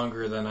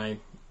longer than I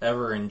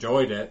ever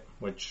enjoyed it,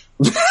 which...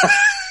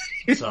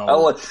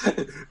 So.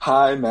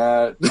 Hi,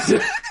 Matt.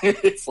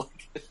 It's like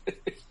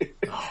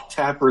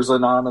Tappers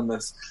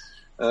Anonymous.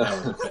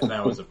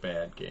 That was a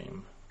bad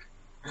game.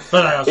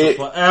 But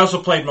I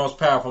also played Most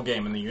Powerful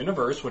Game in the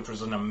Universe, which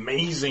was an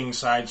amazing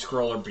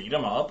side-scroller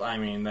beat-em-up. I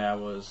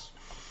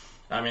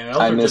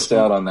missed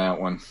out on that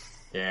one.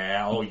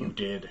 Yeah, you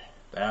did.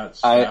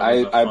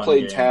 I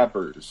played game.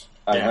 Tappers.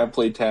 I have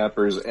played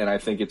Tappers, and I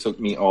think it took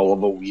me all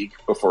of a week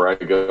before I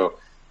go.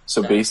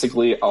 So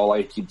basically, all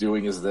I keep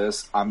doing is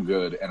this. I'm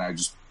good, and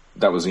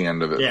that was the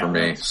end of it for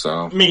me.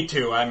 So me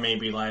too. I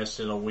maybe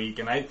lasted a week,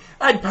 and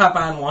I'd pop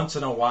on once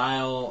in a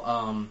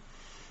while.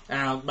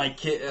 My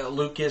kid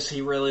Lucas,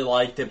 he really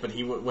liked it, but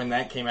when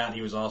that came out,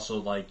 he was also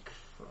like,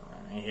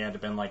 he had to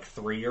been like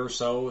 3 or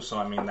so. So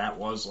I mean, that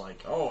was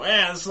like, "Oh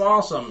yeah, this is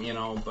awesome,"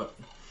 But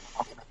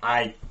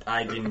I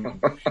didn't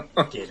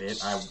get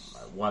it.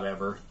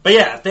 Whatever. But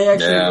yeah, they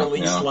actually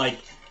released like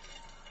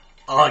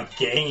a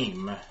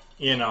game.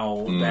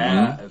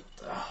 That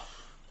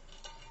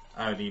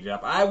I would eat it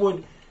up. I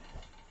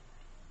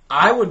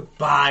would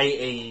buy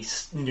a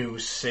new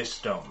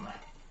system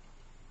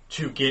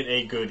to get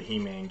a good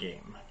He-Man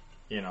game.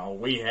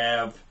 We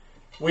have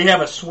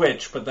a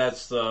Switch, but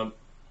that's the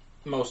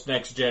most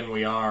next gen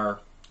we are.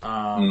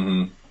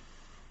 And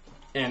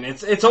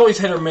it's always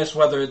hit or miss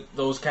whether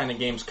those kind of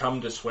games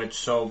come to Switch.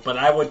 So, but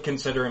I would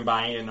consider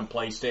buying a new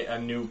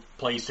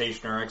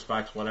PlayStation or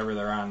Xbox, whatever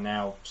they're on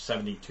now,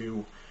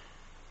 72,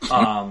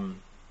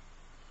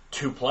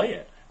 to play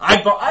it.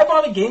 I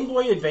bought a Game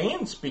Boy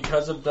Advance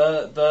because of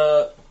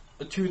the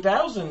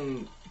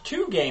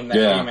 2002 game that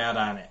came out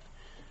on it.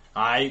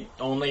 I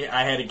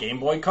had a Game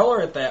Boy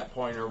Color at that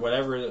point, or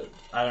whatever.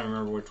 I don't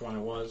remember which one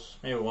it was.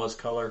 Maybe it was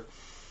Color.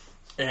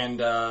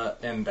 And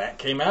that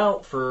came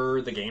out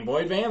for the Game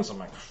Boy Advance. I'm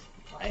like,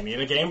 I need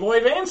a Game Boy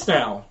Advance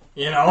now.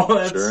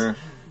 That's, Sure.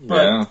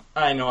 But Yeah.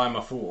 I know I'm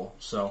a fool,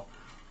 so.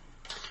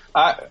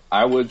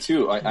 I would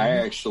too.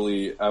 I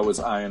was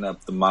eyeing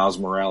up the Miles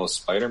Morales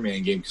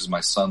Spider-Man game because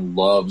my son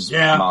loves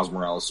Miles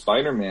Morales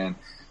Spider-Man,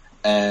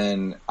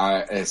 and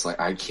it's like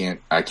I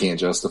can't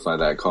justify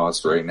that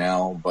cost right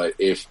now. But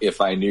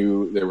if I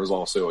knew there was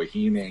also a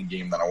He-Man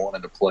game that I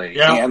wanted to play,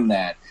 and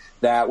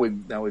that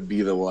would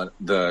be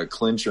the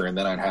clincher, and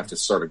then I'd have to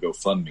start a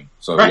GoFundMe.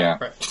 So right.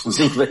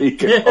 There you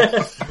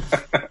go.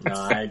 No,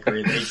 I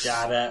agree. They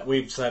gotta.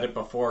 We've said it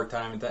before.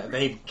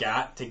 They've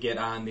got to get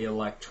on the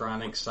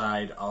electronic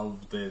side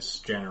of this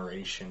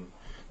generation.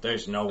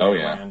 There's no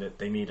way around it.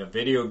 They need a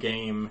video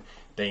game.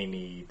 They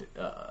need,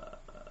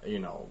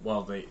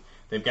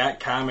 they've got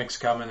comics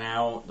coming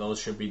out. Those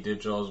should be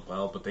digital as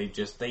well. But they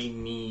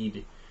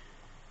need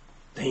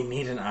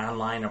an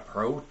online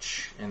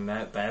approach, and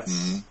that's.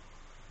 Mm-hmm.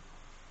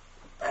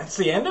 That's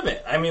the end of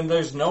it. I mean,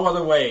 there's no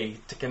other way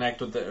to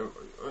connect with it.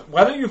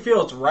 Whether you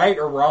feel it's right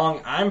or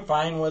wrong, I'm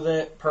fine with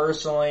it.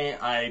 Personally,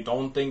 I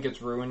don't think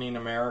it's ruining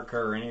America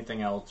or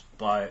anything else,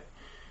 but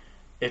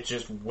it's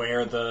just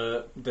where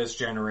this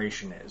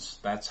generation is.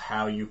 That's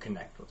how you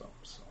connect with them.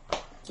 So.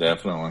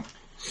 Definitely.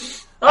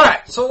 All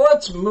right, so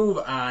let's move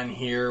on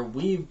here.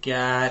 We've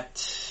got...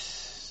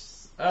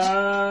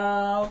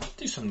 let's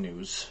do some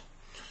news.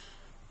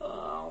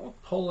 We'll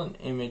pull an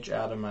image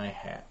out of my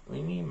hat.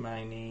 Weenie,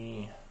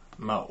 miny...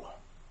 Mo.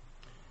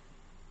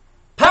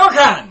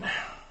 PowerCon!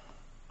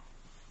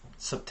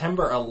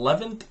 September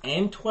 11th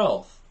and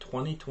 12th,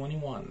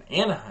 2021.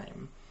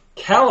 Anaheim,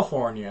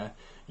 California,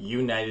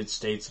 United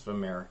States of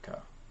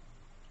America.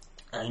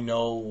 I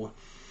know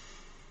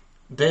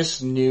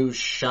this news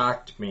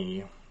shocked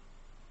me.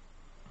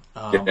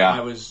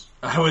 I was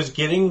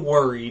getting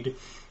worried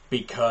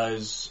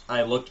because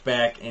I looked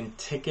back and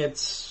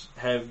tickets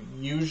have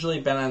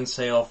usually been on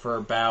sale for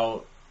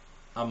about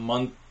a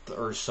month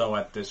or so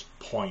at this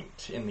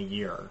point in the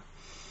year.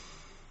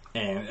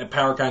 And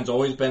PowerCon's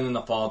always been in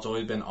the fall. It's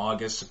always been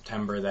August,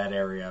 September, that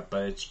area.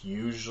 But it's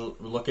usually,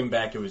 looking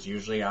back, it was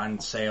usually on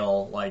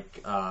sale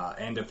like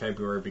end of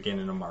February,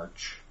 beginning of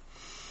March.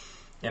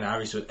 And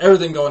obviously with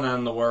everything going on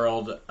in the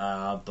world,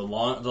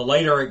 the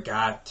later it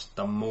got,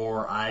 the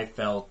more I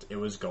felt it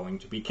was going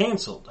to be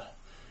canceled.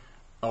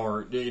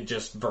 Or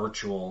just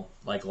virtual,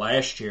 like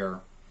last year.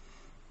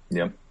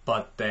 Yep.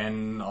 But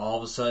then all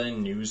of a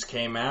sudden news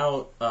came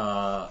out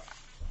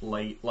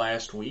late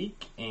last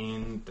week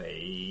and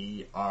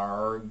they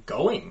are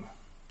going.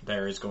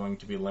 There is going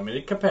to be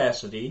limited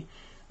capacity.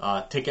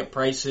 Ticket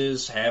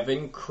prices have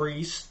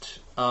increased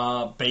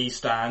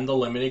based on the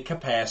limited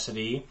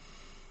capacity.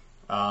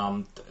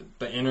 The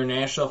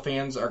international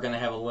fans are going to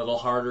have a little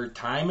harder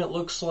time, it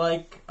looks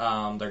like.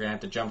 They're going to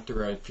have to jump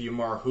through a few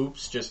more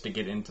hoops just to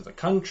get into the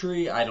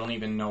country. I don't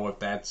even know if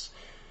that's,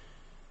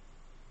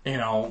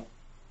 it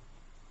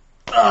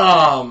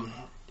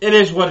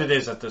is what it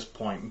is at this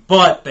point.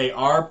 But they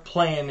are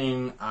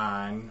planning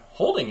on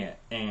holding it.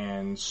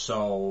 And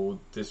so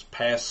this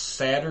past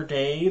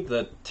Saturday,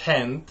 the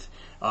 10th,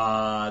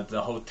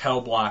 the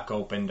hotel block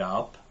opened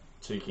up.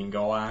 So you can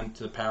go on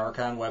to the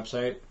PowerCon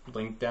website,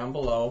 link down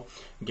below,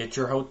 get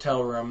your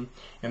hotel room.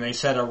 And they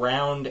said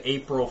around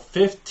April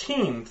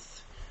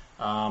 15th,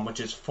 which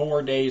is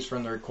 4 days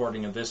from the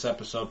recording of this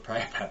episode,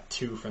 probably about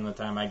 2 from the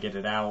time I get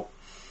it out,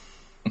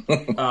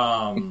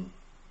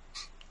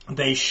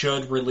 they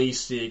should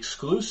release the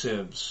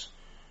exclusives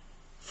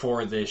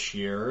for this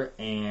year,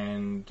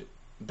 and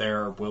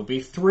there will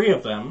be 3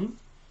 of them.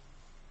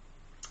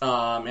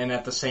 And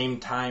at the same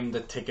time,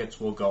 the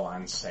tickets will go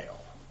on sale.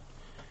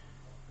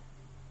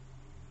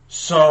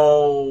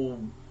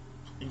 So,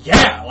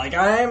 yeah, like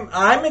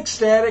I'm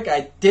ecstatic.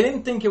 I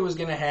didn't think it was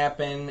going to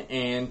happen,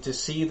 and to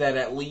see that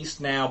at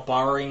least now,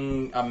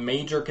 barring a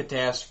major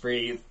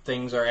catastrophe,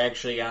 things are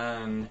actually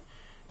on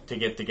to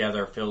get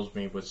together fills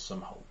me with some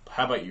hope.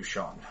 How about you,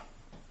 Sean?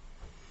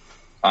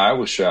 I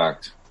was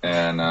shocked,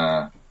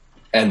 and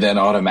then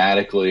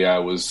automatically I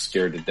was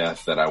scared to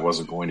death that I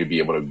wasn't going to be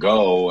able to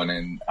go, and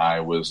then I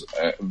was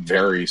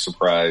very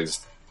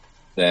surprised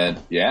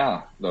that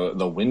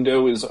the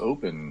window is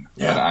open.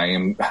 Yeah.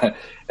 And I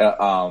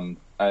am,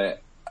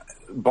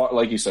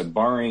 like you said,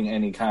 barring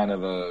any kind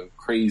of a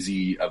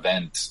crazy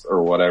event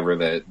or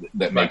whatever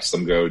that makes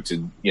them go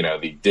to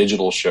the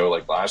digital show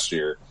like last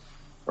year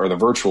or the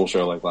virtual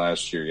show like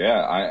last year.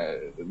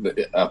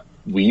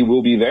 We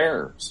will be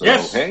there. So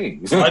yes. Hey,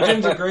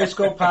 Legends of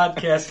Grayskull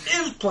podcast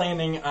is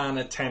planning on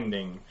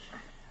attending.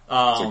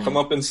 So come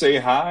up and say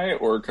hi,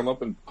 or come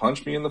up and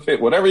punch me in the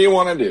face. Whatever you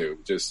want to do,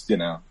 just do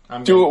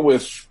it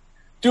with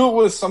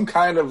some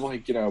kind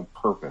of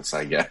purpose.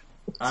 I guess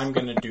I'm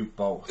going to do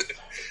both.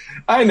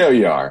 I know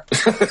you are,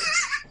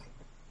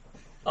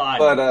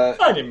 I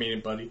didn't mean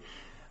it, buddy.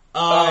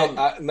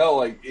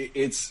 No,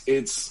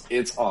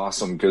 it's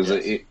awesome because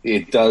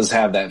it does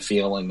have that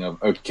feeling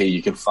of okay,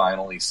 you can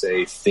finally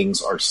say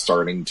things are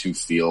starting to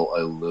feel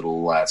a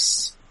little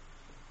less.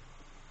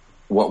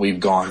 What we've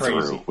gone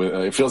through.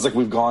 It feels like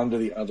we've gone to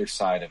the other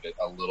side of it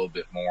a little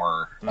bit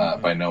more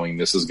by knowing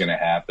this is going to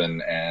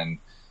happen. And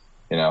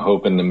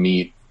hoping to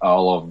meet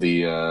all of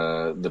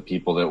the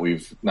people that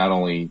we've not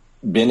only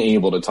been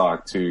able to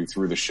talk to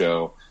through the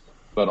show,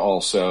 but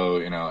also,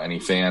 any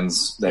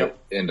fans that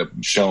end up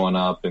showing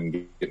up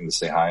and getting to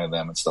say hi to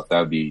them and stuff.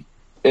 That'd be,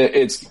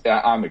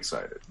 I'm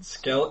excited.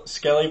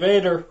 Skelly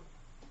Vader.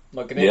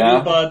 Looking at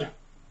you, bud.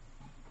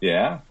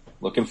 Yeah.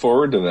 Looking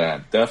forward to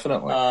that.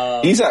 Definitely.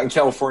 He's out in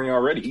California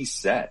already. He's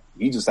set.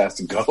 He just has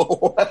to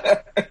go.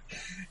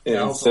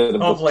 Instead of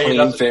the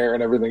plane fare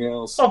and everything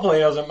else. Hopefully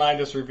he doesn't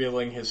mind us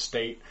revealing his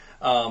state.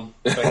 But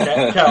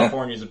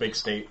California's a big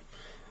state.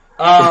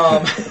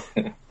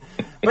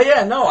 But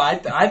yeah, no,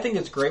 I think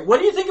it's great. What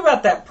do you think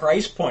about that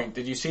price point?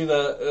 Did you see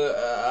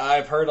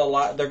I've heard a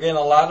lot, they're getting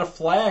a lot of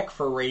flack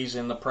for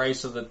raising the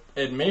price of the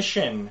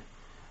admission.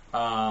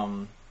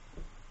 What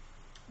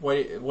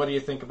do you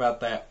think about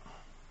that?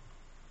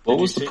 What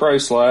was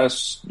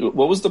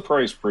the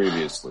price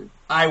previously?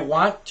 I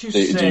want to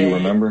say. Do you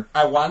remember?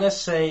 I want to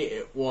say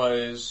it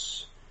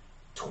was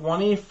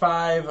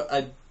 $25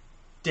 a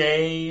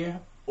day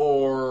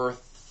or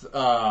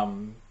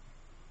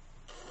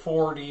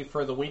 $40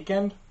 for the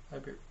weekend.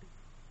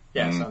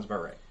 Yeah, sounds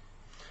about right.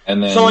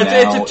 And then so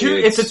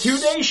it's a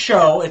 2-day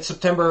show. It's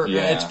September.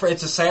 Yeah.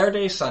 It's a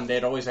Saturday, Sunday.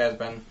 It always has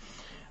been.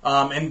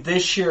 And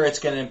this year it's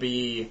going to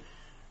be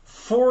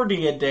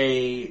 $40 a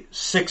day,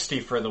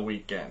 $60 for the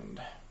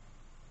weekend.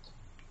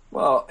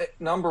 Well,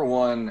 number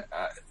one,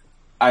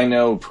 I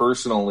know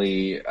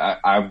personally,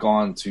 I've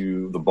gone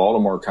to the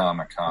Baltimore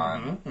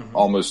Comic-Con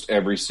almost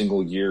every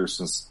single year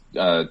since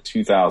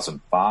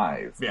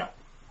 2005. Yeah.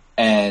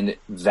 And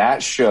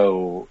that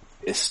show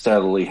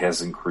steadily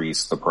has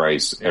increased the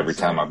price every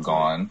time I've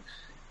gone.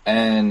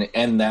 And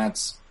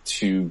that's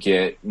to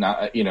get,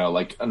 not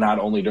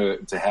only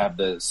to have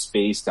the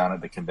space down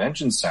at the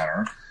convention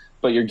center,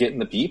 but you're getting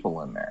the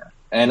people in there.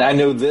 And I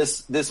know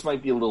this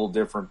might be a little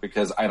different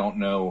because I don't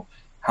know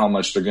how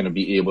much they're going to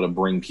be able to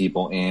bring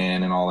people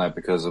in and all that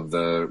because of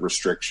the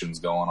restrictions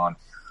going on.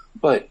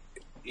 But,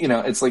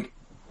 it's like,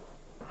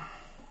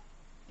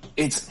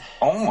 it's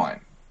on.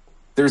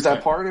 There's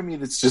that part of me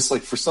that's just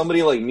like, for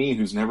somebody like me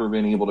who's never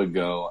been able to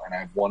go, and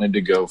I've wanted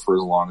to go for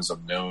as long as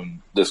I've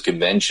known this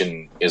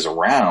convention is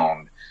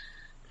around,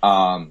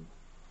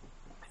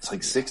 it's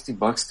like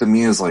 $60 to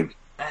me is like,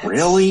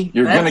 really?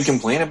 You're going to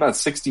complain about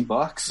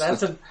 $60?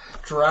 That's a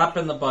drop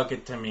in the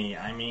bucket to me.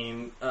 I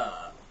mean,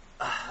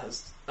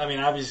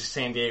 obviously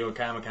San Diego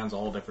Comic-Con's a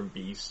whole different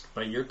beast,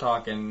 but you're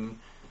talking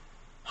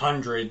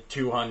 100,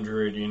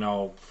 200,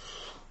 Yeah,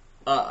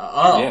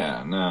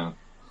 no.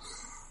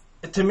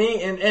 To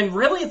me, and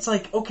really it's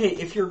like, okay,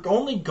 if you're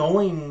only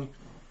going,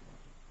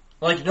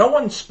 like, no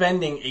one's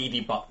spending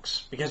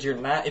 $80 because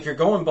if you're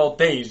going both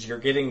days, you're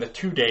getting the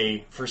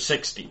 2-day for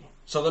 $60.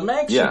 So the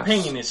max you're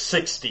paying is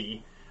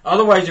 $60.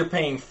 Otherwise you're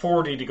paying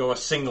 $40 to go a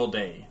single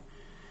day.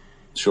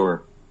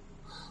 Sure.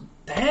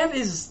 That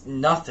is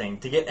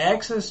nothing to get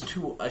access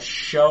to a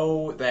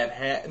show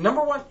that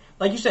number one,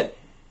 like you said,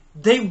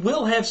 they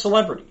will have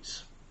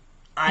celebrities.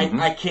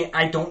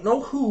 I don't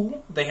know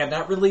who. They have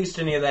not released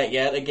any of that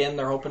yet. Again,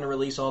 they're hoping to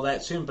release all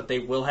that soon, but they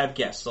will have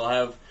guests. They'll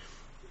have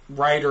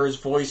writers,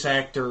 voice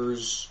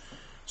actors,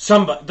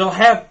 they'll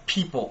have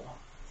people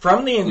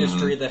from the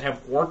industry that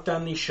have worked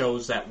on these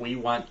shows that we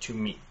want to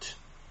meet.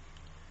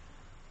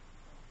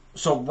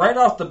 So right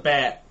off the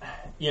bat,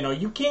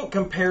 you can't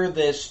compare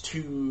this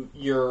to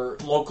your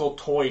local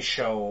toy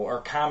show or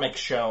comic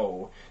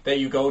show that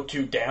you go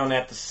to down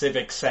at the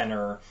Civic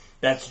Center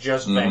that's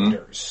just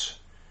vendors.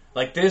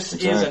 Like, this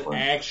is an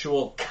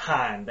actual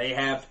con. They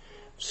have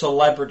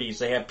celebrities,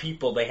 they have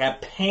people, they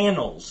have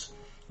panels,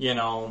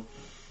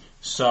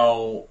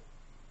 So,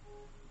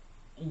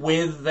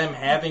 with them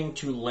having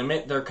to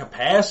limit their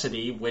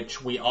capacity,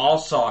 which we all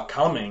saw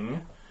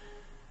coming,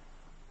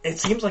 it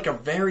seems like a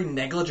very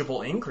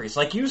negligible increase.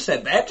 Like you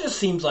said, that just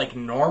seems like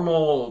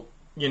normal,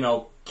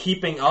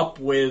 keeping up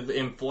with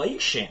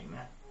inflation.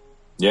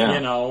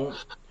 Yeah.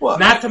 Well,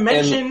 not to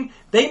mention,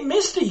 they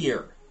missed a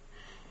year.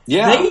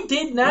 Yeah. They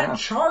did not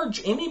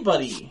charge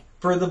anybody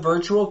for the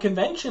virtual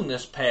convention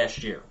this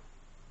past year.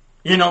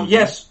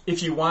 Yes,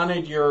 if you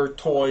wanted your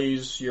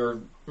toys,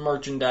 your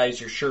merchandise,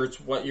 your shirts,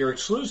 your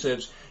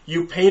exclusives,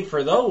 you paid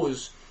for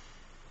those,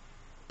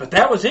 but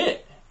that was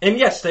it. And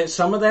yes,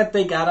 some of that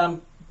they got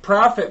on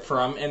profit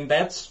from, and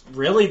that's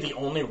really the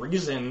only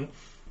reason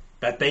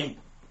that they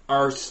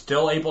are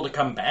still able to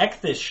come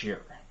back this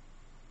year.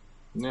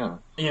 Yeah.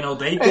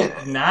 They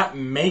did not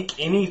make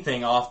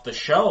anything off the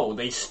show.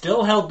 They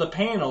still held the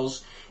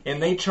panels,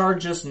 and they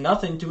charged us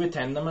nothing to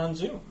attend them on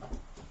Zoom.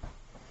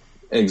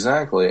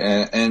 Exactly.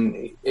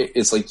 And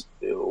it's like,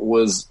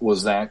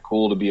 was that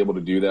cool to be able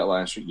to do that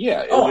last year?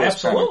 Yeah. It was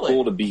absolutely. Kind of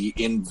cool to be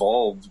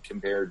involved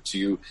compared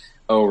to,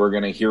 we're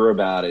going to hear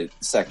about it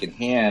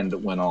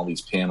secondhand when all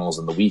these panels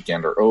in the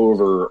weekend are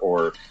over,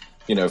 or,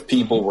 if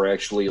people were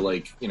actually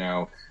like,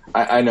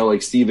 I know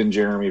like Steve and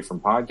Jeremy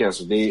from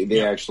Podcasters,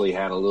 they actually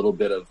had a little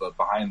bit of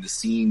behind the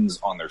scenes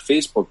on their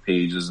Facebook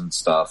pages and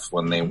stuff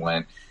when they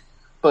went.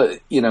 But,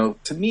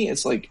 to me,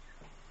 it's like,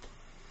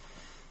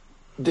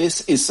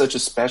 this is such a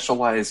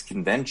specialized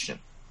convention.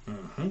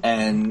 Mm-hmm.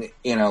 And,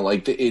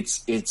 like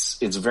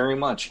it's very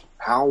much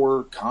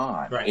Power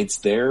Con. Right. It's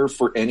there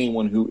for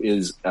anyone who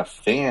is a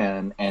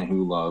fan and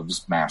who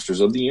loves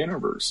Masters of the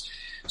Universe.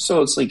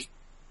 So it's like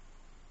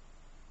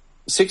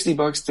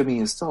 $60 to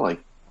me is still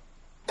like,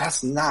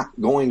 that's not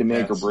going to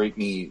make or break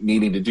me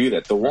needing to do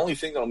that. The only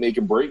thing that'll make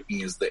or break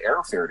me is the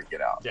airfare to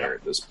get out there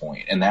at this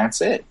point. And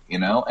that's it,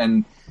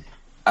 and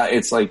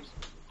it's like,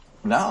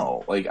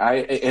 no, like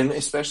and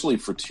especially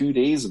for 2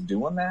 days of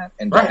doing that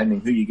and depending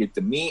who you get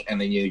to meet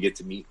and then you get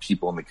to meet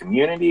people in the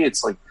community,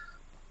 it's like,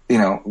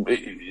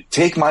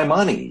 take my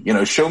money,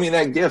 show me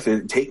that gift,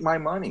 take my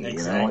money,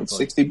 exactly. It's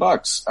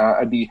 $60.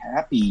 I'd be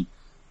happy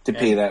to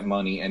pay that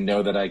money and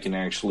know that I can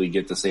actually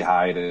get to say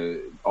hi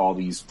to all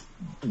these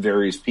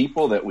various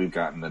people that we've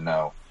gotten to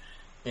know.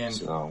 And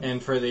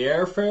for the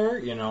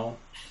airfare,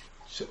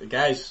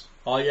 guys,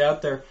 all you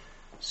out there,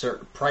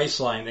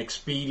 Priceline,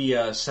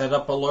 Expedia, set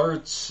up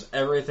alerts,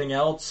 everything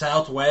else,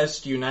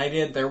 Southwest,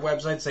 United, their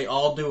websites, they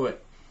all do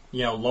it.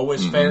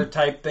 Lowest fare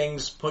type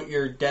things, put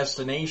your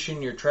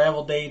destination, your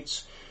travel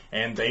dates,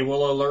 and they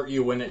will alert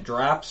you when it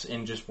drops,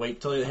 and just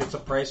wait till it hits a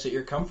price that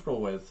you're comfortable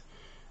with.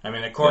 I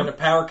mean, according to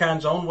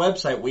PowerCon's own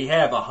website, we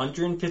have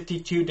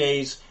 152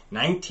 days,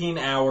 19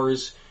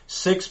 hours,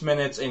 6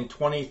 minutes, and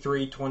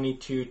 23,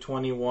 22,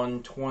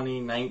 21,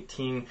 20,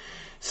 19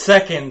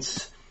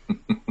 seconds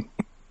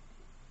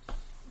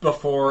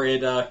before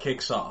it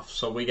kicks off.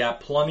 So you got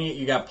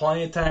plenty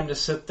of time to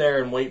sit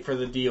there and wait for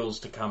the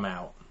deals to come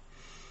out.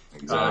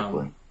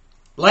 Exactly.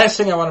 Last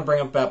thing I want to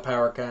bring up about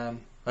PowerCon,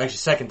 actually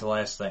second to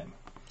last thing.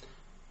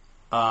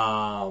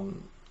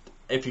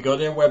 If you go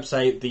to their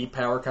website,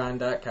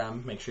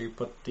 thepowercon.com, make sure you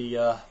put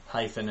the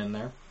hyphen in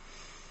there.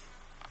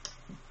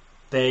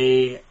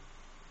 They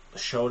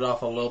showed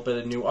off a little bit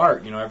of new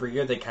art. Every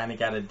year they kind of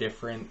got a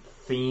different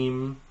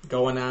theme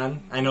going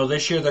on. I know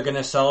this year they're going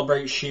to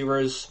celebrate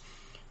She-Ra's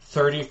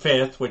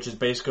 35th, which is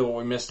basically what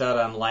we missed out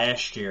on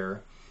last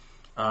year.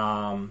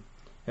 And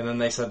then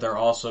they said they're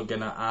also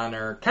going to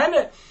honor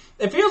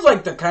it feels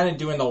like they're kind of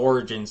doing the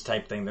Origins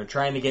type thing. They're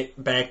trying to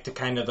get back to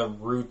kind of the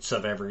roots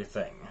of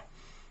everything.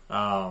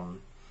 And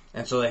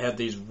so they had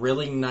these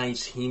really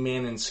nice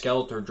He-Man and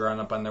Skeletor drawn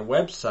up on their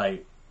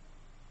website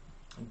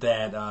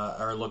that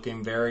are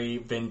looking very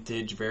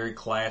vintage, very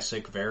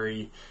classic,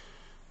 very,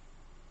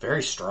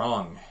 very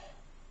strong.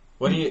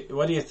 What do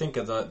you think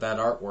of that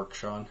artwork,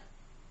 Sean?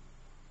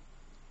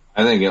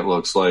 I think it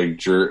looks like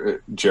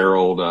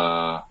Gerald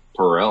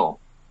Perel.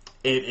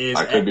 It is.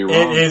 I could be wrong.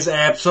 It is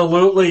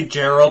absolutely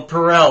Gerald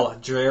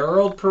Perel.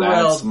 Gerald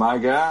Perel. That's my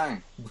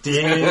guy.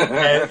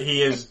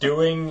 He is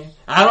doing.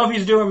 I don't know if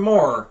he's doing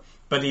more,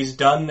 but he's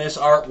done this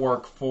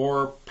artwork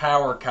for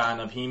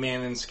PowerCon of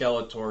He-Man and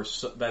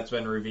Skeletor that's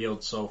been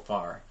revealed so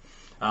far.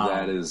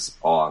 That is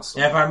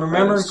awesome. If I'm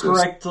remembering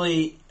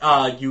correctly,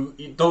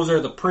 those are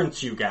the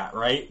prints you got,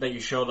 right? That you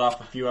showed off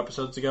a few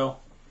episodes ago.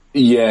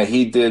 Yeah,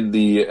 he did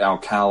the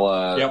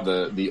Alcala,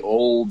 the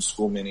old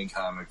school mini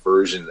comic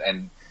versions,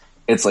 and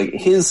it's like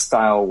his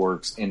style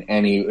works in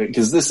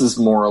because this is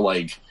more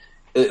like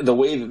the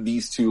way that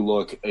these two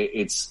look.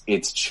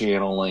 It's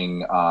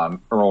channeling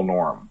Earl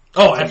Norm.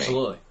 Oh,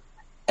 absolutely.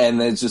 And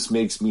that just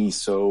makes me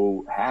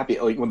so happy.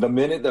 Like when the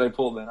minute that I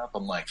pulled that up,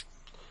 I'm like,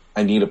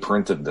 I need a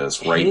print of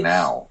this right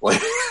now.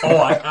 Like,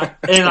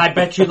 and I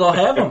bet you they'll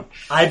have them.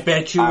 I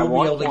bet you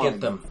will be able to get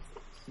them.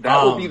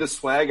 That would be the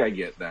swag I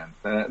get then.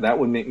 That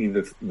would make me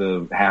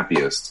the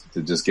happiest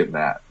to just get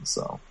that.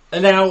 So.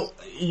 And now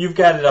you've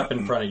got it up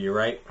in front of you,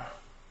 right?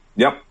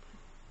 Yep.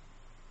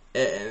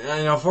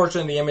 And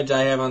unfortunately, the image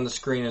I have on the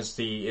screen is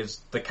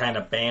the kind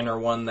of banner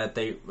one that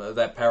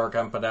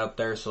PowerCon put out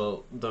there,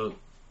 so the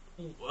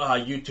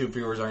YouTube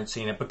viewers aren't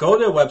seeing it. But go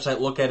to the website,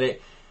 look at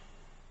it.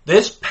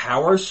 This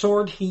power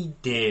sword he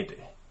did,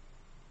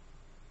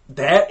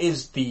 that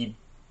is the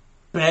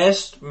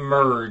best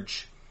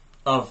merge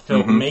of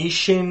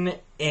Filmation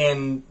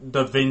and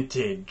the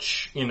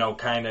vintage,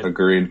 kind of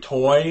Agreed.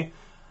 Toy.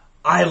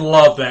 I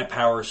love that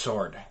power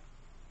sword.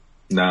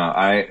 No,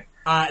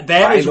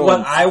 that is what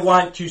I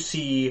want to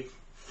see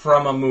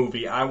from a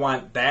movie. I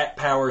want that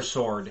power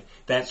sword.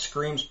 That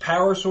screams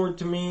power sword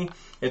to me.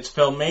 It's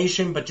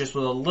Filmation, but just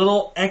with a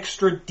little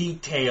extra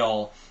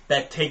detail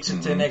that takes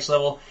it to the next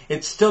level.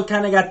 It's still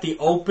kind of got the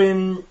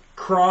open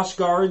cross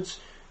guards,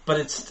 but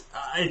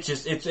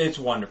it's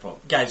wonderful.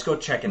 Guys, go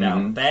check it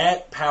out.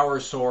 That power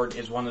sword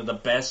is one of the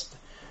best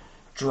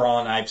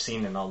drawn I've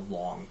seen in a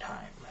long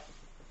time.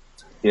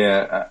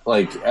 Yeah,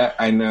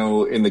 I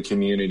know in the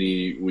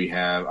community we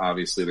have,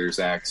 obviously there's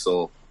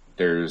Axel,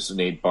 there's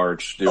Nate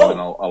Barch doing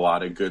a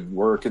lot of good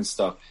work and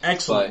stuff.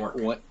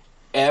 Excellent work.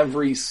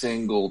 Every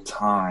single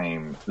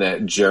time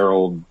that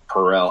Gerald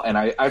Perel, and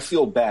I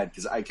feel bad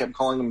because I kept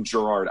calling him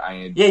Gerard.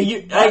 I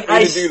do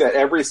that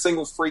every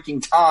single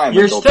freaking time.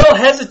 You're still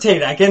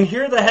hesitating. I can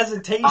hear the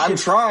hesitation. I'm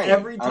trying.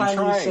 Every time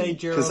you say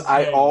Gerald. Because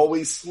I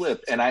always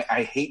slip, and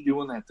I hate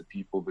doing that to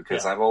people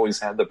because I've always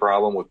had the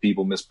problem with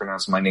people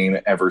mispronouncing my name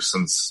ever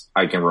since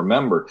I can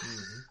remember.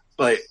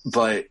 But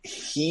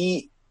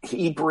he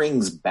he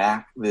brings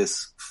back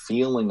this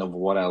feeling of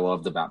what I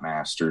loved about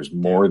Masters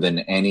more than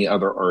any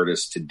other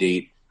artist to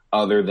date,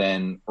 other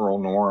than Earl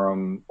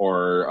Norem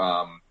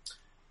or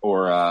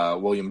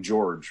William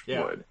George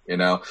would, you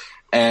know.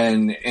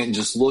 And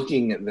just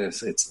looking at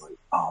this, it's like,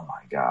 oh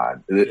my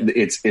God,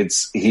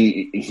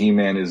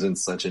 He-Man is in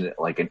such an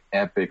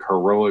epic,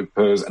 heroic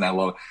pose, and I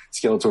love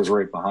Skeletor's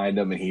right behind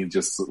him, and he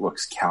just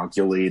looks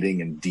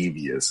calculating and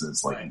devious, and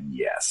it's like,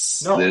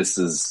 yes, this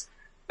is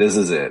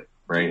it.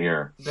 Right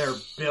here. They're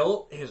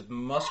built, his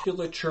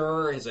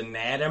musculature, his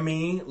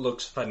anatomy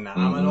looks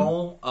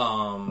phenomenal.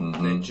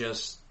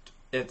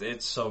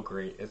 It's so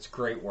great. It's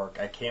great work.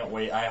 I can't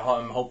wait.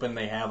 I'm hoping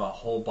they have a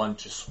whole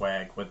bunch of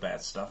swag with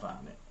that stuff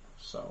on it.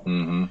 So,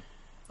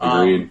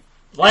 Agreed.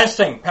 Last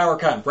thing,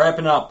 PowerCon,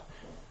 wrapping up.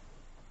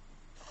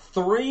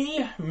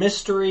 3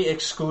 mystery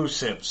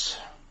exclusives.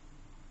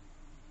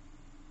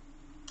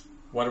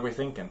 What are we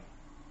thinking?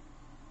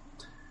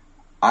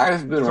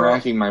 I've been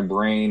racking my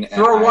brain.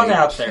 Throw one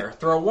out there.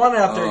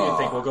 You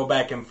think we'll go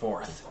back and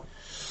forth.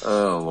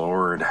 Oh,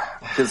 Lord.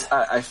 Because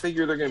I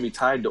figure they're going to be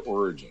tied to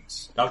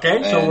Origins.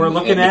 Okay, so we're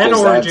looking at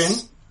Origin.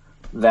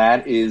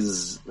 That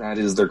is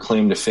their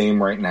claim to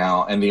fame right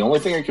now. And the only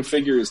thing I can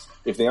figure is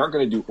if they aren't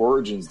going to do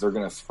Origins, they're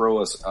going to throw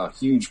us a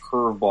huge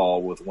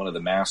curveball with one of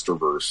the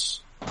Masterverse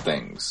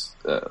things,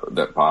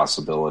 that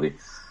possibility.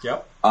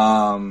 Yep.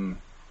 So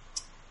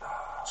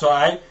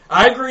I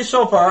agree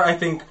so far. I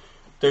think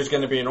there's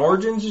going to be an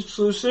Origins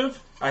exclusive.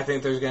 I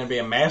think there's going to be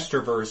a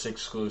Masterverse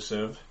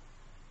exclusive.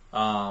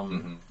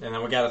 And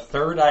then we got a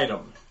third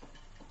item.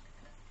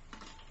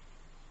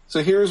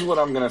 So here's what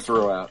I'm going to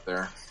throw out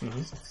there.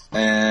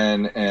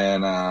 And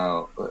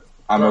I'm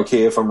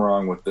okay if I'm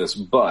wrong with this,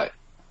 but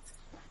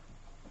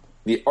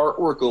the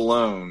artwork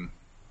alone,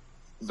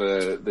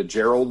 the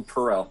Gerald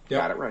Perel,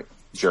 got it right.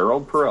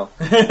 Gerald Perel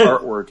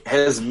artwork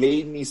has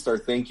made me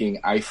start thinking,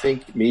 I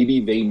think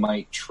maybe they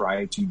might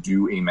try to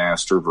do a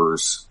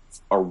Masterverse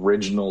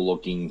original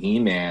looking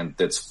He-Man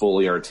that's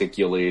fully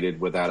articulated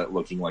without it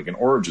looking like an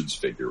Origins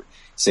figure.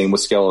 Same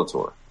with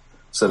Skeletor.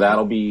 So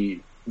that'll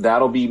be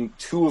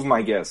 2 of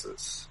my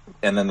guesses.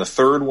 And then the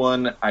third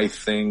one, I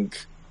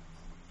think.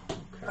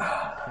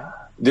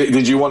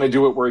 Did you want to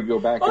do it where you go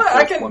back and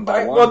forth one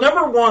by one? Well,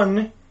 number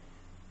one,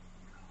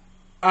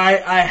 I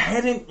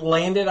hadn't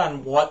landed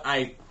on what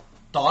I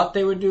thought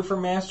they would do for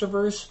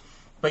Masterverse,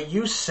 but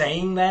you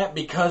saying that,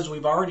 because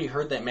we've already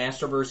heard that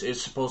Masterverse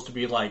is supposed to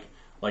be like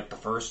the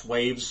first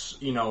wave's,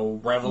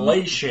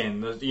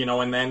 revelation,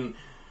 and then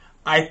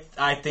I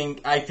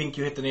think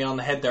you hit the nail on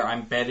the head there.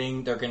 I'm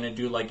betting they're going to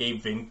do like a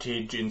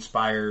vintage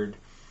inspired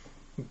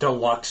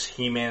deluxe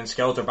He-Man and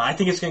Skeletor, but I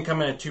think it's going to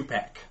come in a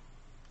 2-pack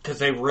because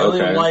they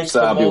really like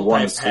the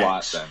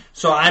multi-packs.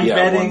 So I'm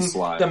betting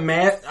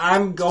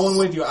I'm going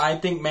with you. I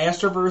think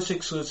Masterverse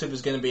exclusive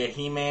is going to be a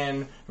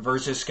He-Man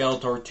versus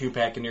Skeletor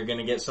 2-pack, and you're going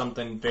to get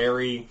something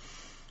very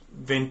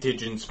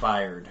vintage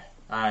inspired.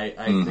 I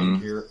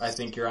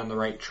think you're on the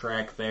right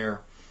track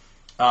there.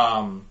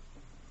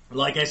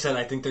 Like I said,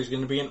 I think there's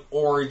going to be an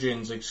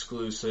Origins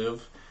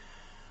exclusive.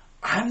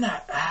 I'm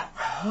not.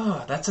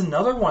 That's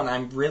another one. I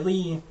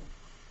really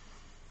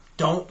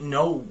don't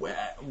know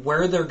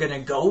where they're going to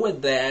go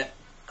with that.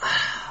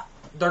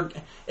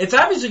 It's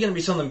obviously going to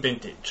be something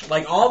vintage.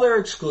 Like all their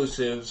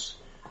exclusives,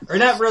 or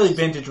not really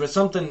vintage, but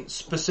something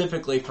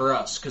specifically for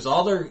us. Because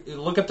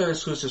look at their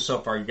exclusives so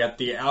far. You got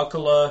the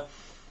Alcala,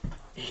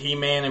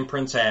 He-Man, and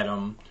Prince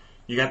Adam.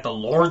 You got the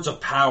Lords of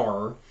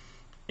Power,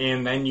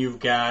 and then you've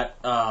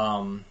got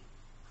the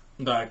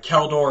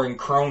Keldor and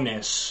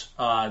Cronus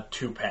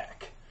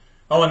 2-pack.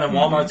 Oh, and then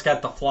Walmart's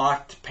got the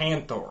Flocked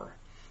Panther.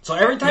 So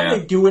every time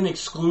they do an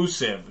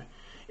exclusive,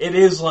 it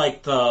is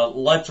like the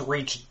let's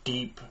reach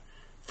deep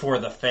for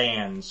the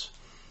fans.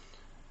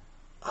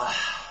 I'm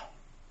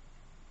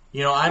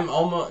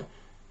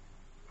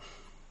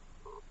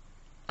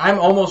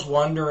almost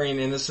wondering,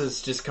 and this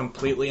is just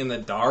completely in the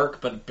dark,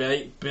 but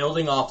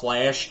building off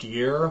last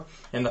year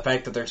and the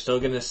fact that they're still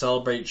going to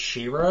celebrate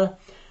She-Ra,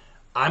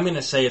 I'm going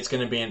to say it's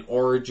going to be an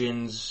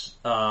Origins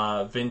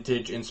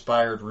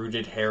vintage-inspired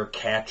rooted hair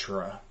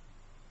Catra.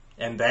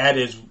 And that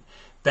is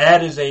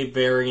a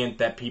variant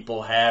that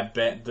people have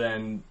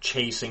been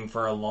chasing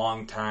for a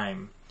long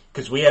time.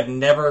 Because we have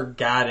never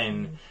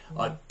gotten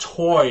a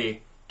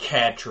toy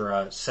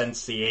Catra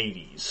since the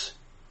 80s.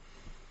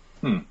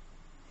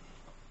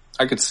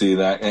 I could see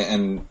that,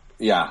 and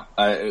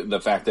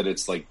the fact that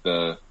it's like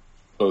the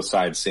both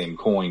sides same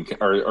coin,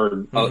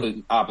 or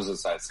opposite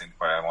sides same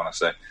coin. I want to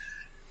say,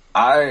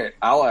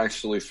 I'll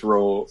actually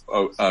throw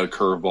a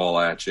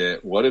curveball at you.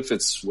 What if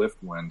it's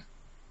Swiftwind?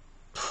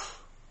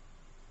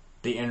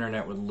 The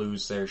internet would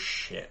lose their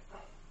shit.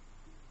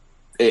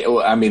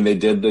 They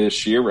did the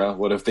She-Ra.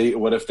 What if they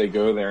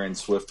go there and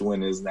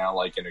Swiftwind is now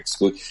like an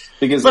exclusive?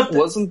 Because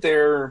wasn't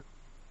there?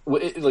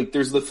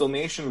 There's the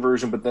Filmation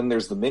version, but then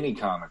there's the mini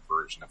comic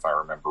version, if I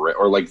remember right,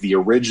 or like the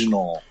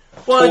original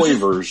toy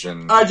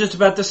version. I was just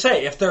about to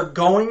say, if they're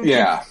going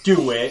to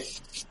do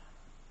it,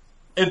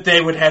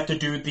 they would have to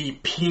do the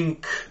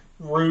pink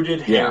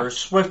rooted hair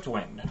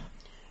Swiftwind.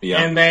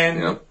 Yeah. And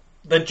then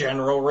the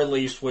general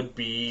release would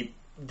be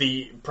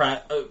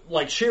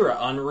like She-Ra,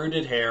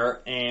 unrooted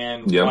hair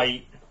and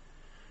white,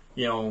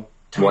 to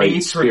white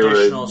me,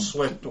 traditional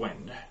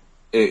Swiftwind.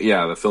 The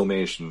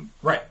Filmation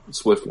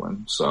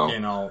Swiftwind.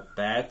 So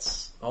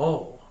that's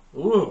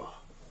ooh.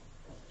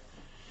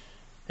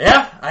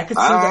 Yeah, I could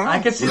see that. I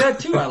could see that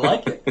too. I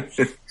like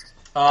it.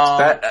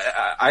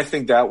 I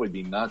think that would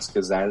be nuts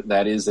because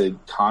that is a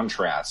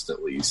contrast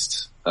at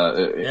least.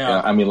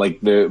 I mean,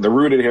 like the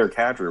rooted hair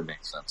Cadra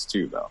makes sense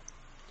too, though.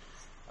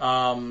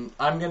 I'm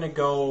gonna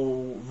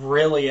go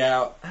really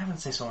out. I wouldn't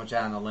say so much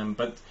out on a limb,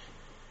 but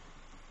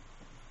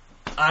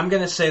I'm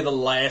gonna say the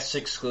last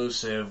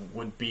exclusive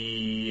would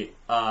be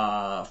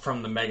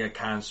from the Mega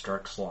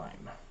Constructs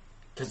line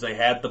because they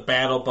had the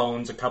Battle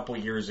Bones a couple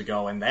years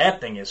ago, and that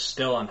thing is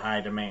still in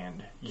high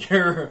demand.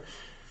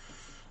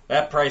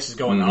 That price is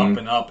going up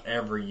and up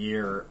every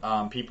year.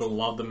 People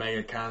love the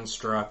Mega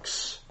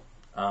Constructs,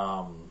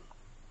 and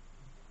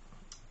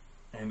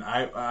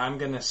I'm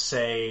gonna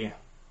say.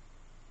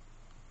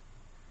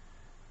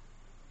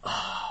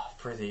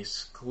 For the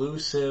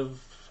exclusive,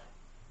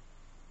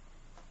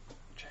 I'm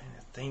trying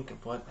to think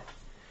of what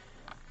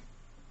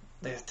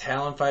the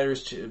Talon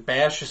Fighters,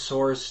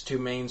 Bashosaurus, too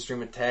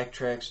mainstream, Attack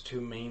Tracks, too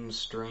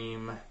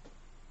mainstream.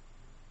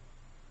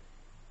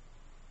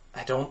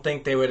 I don't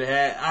think they would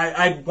have.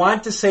 I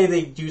want to say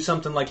they do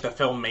something like the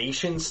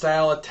Filmation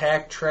style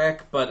Attack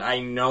Track, but I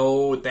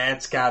know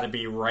that's got to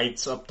be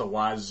rights up the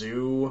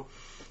wazoo,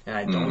 and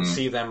I don't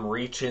see them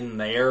reaching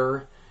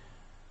there.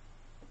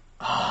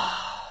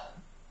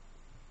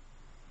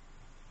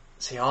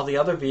 See, all the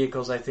other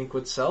vehicles I think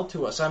would sell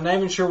to us. I'm not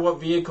even sure what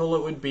vehicle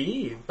it would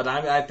be, but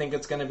I think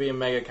it's going to be a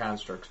Mega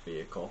Constructs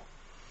vehicle.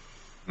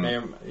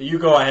 You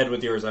go ahead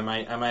with yours. I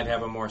might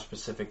have a more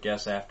specific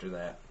guess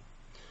after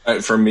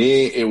that. For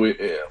me, it would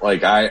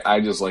I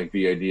just like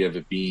the idea of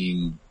it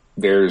being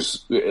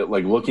there's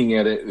like looking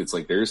at it. It's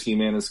like there's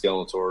He-Man and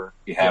Skeletor.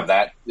 You have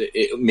that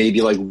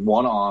maybe like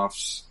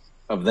one-offs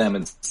of them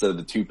instead of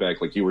the two-pack,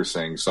 like you were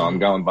saying. So I'm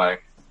going by.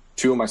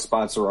 Two of my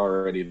spots are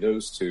already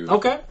those two.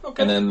 Okay.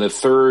 And then the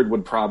third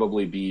would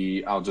probably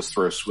be, I'll just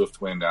throw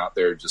Swiftwind out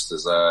there just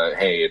as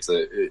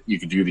you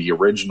could do the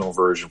original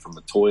version from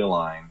the toy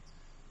line,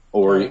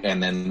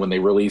 and then when they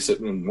release it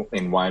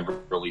in wide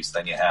release,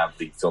 then you have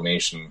the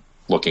Filmation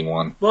looking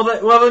one. Well,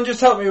 then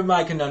just help me with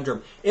my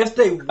conundrum. If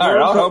they were,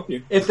 I'll help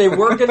you. If they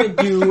were going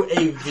to do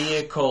a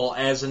vehicle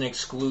as an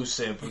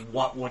exclusive,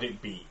 what would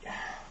it be?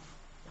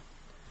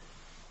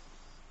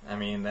 I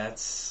mean,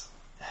 that's...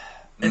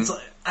 It's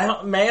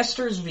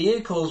Masters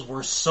vehicles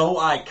were so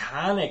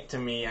iconic to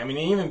me. I mean,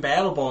 even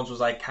Battle Bones was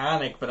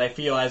iconic, but I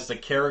feel as the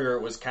carrier,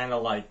 it was kind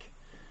of like,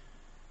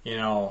 it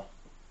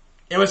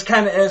was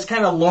kind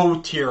of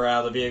low tier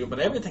out of the vehicle. But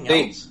everything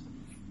else,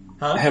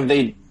 have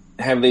they?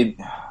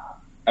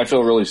 I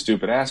feel really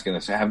stupid asking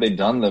this. Have they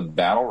done the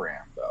Battle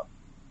Ram though?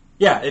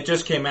 Yeah, it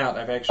just came out.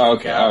 I've actually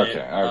got it.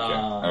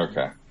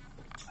 Okay.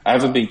 I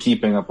haven't been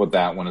keeping up with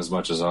that one as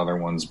much as other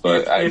ones,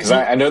 but because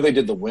I know they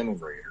did the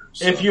Wind Raiders.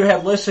 So. If you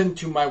have listened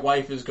to My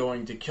Wife Is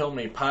Going to Kill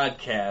Me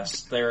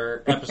podcast,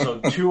 their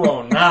episode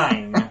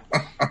 209,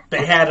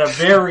 they had a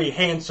very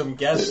handsome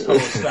guest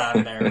host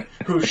on there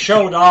who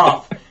showed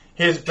off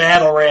his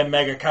Battle Ram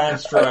Mega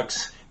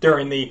Constructs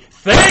during the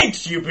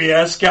Thanks,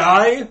 UPS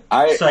Guy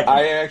segment.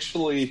 I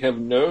actually have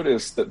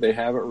noticed that they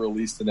haven't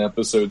released an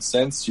episode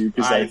since you,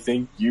 because I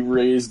think you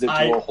raised it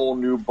to a whole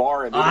new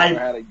bar and they don't know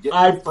how to get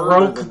I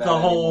broke the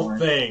whole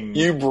thing.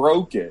 You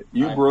broke it.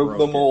 You broke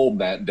the mold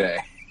that day.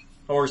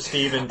 Or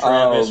Steve and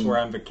Travis were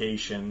on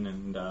vacation,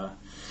 and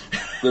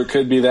there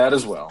could be that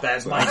as well.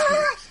 That might be.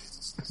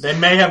 They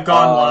may have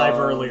gone live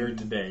earlier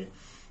today.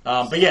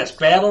 But yes,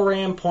 Battle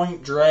Ram,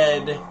 Point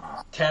Dread,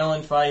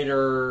 Talon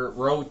Fighter,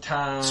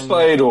 Roton.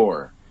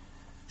 Spydor.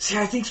 See,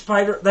 I think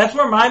Spider... That's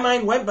where my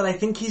mind went, but I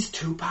think he's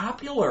too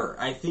popular.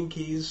 I think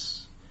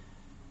he's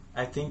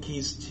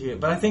too...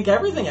 But I think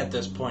everything at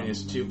this point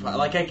is too...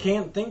 Like, I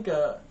can't think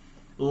of...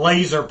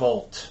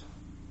 Laserbolt.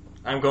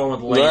 I'm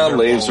going with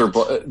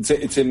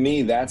Laserbolt. To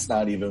me, that's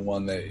not even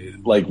one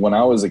that... Like, when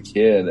I was a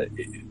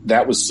kid,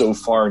 that was so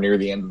far near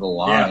the end of the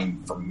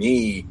line for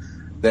me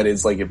that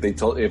it's like, if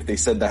they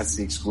said that's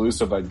the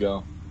exclusive, I'd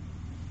go...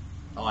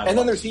 and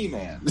then there's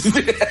He-Man.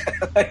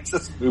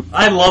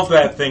 I love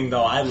that thing,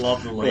 though. I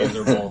love the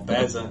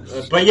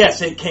Laserbolt. But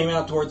yes, it came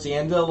out towards the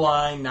end of the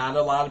line. Not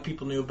a lot of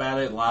people knew about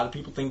it. A lot of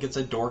people think it's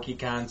a dorky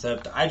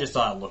concept. I just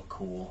thought it looked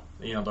cool.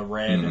 The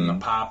red and the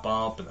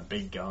pop-up and the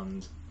big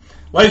guns.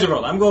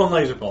 Laserbolt. I'm going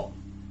Laserbolt.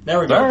 There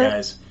we go,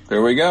 guys.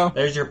 There we go.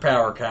 There's your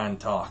PowerCon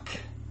talk.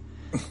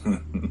 Let's see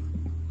what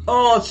we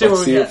got.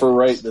 Let's see it for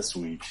right this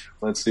week.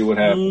 Let's see what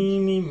happens.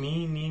 Meeny,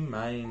 meeny,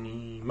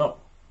 miny, mo.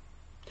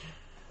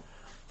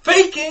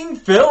 Faking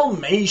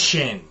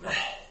Filmation.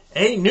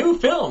 A new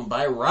film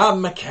by Rob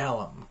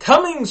McCallum.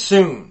 Coming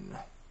soon.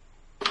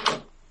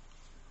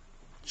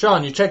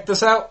 Sean, you checked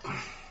this out?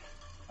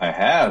 I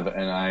have,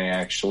 and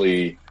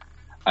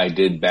I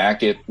did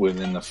back it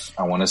within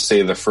I want to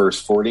say the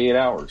first 48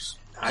 hours.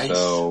 Nice.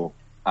 So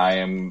I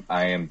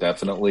am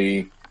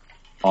definitely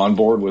on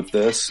board with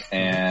this,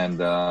 and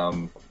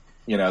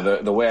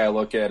the way I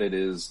look at it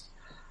is,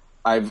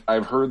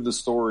 I've heard the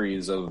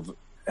stories of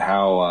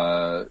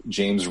how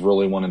James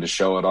really wanted to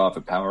show it off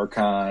at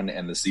PowerCon,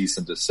 and the cease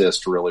and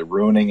desist really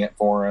ruining it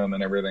for him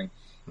and everything.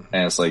 Mm-hmm.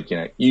 And it's like,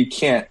 you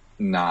can't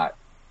not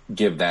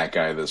give that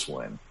guy this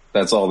win.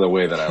 That's all the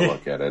way that I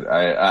look at it.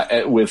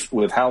 I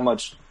with how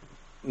much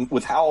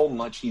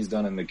he's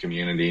done in the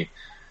community,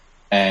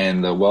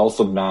 and the wealth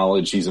of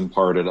knowledge he's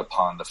imparted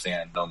upon the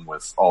fandom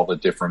with all the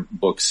different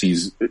books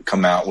he's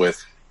come out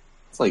with.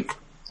 It's like,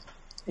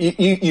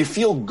 you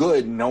feel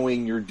good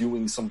knowing you're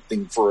doing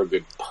something for a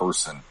good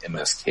person in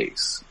this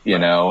case,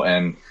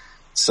 and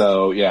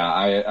so, yeah,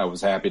 I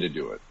was happy to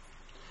do it.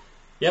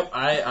 Yep.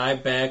 I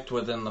backed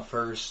within the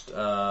first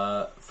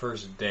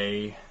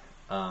day.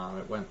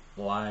 It went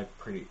live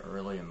pretty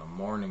early in the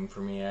morning for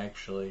me,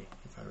 actually,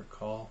 if I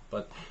recall,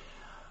 but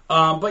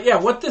yeah,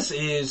 what this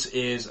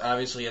is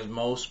obviously, as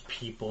most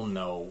people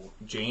know,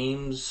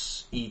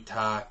 James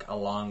Eatock,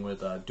 along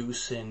with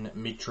Dusan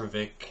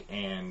Mitrovic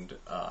and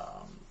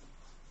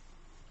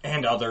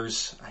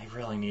others, I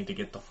really need to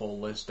get the full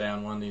list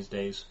down one of these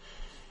days,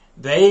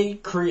 they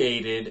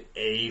created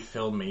a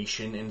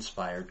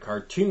Filmation-inspired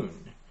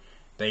cartoon.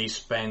 They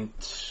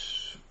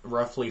spent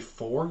roughly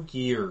 4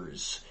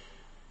 years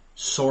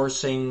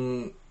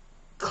sourcing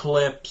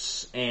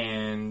clips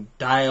and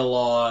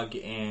dialogue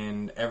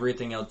and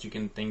everything else you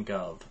can think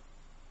of,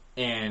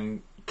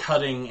 and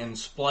cutting and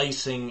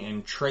splicing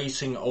and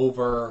tracing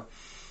over,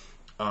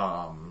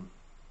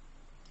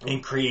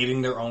 and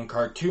creating their own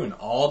cartoon.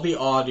 All the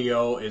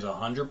audio is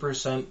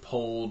 100%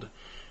 pulled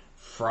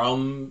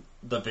from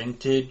the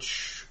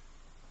vintage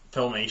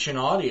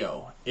Filmation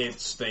audio.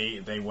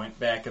 They went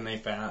back and they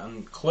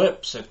found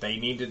clips. If they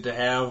needed to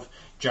have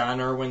John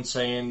Irwin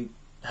saying,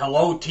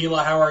 "Hello,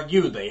 Tila, how are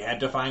you?" they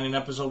had to find an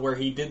episode where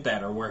he did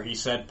that, or where he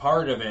said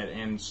part of it.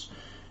 And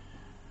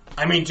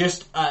I mean,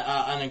 just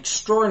an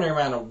extraordinary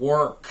amount of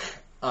work.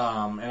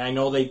 And I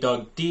know they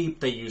dug deep.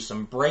 They used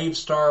some Brave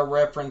Star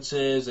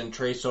references and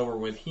traced over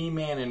with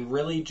He-Man, and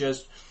really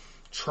just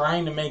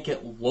trying to make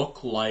it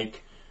look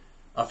like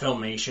a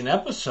Filmation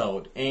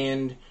episode.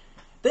 And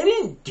they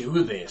didn't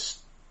do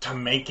this to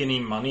make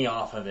any money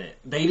off of it.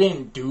 They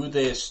didn't do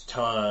this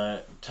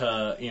to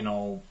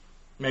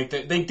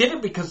they did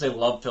it because they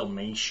love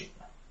Filmation.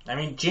 I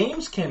mean,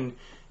 James can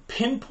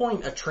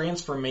pinpoint a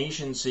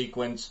transformation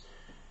sequence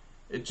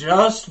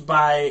just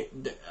by,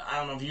 I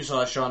don't know if you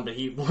saw it, Sean, but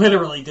he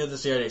literally did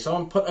this the other day.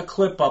 Someone put a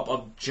clip up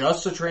of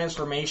just the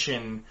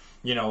transformation,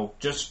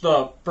 just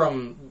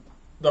from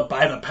the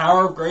by the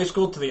power of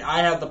Grayskull to the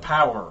I have the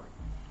power.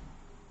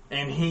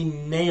 And he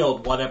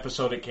nailed what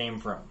episode it came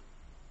from.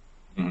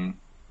 Mm-hmm.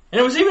 And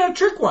it was even a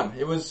trick one.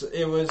 It was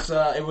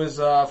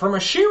from a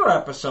She-Ra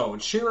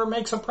episode. She-Ra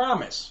makes a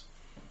promise,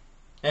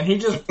 and he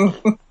just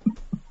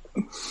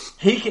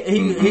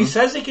he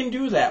says he can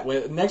do that.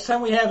 Next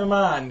time we have him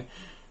on,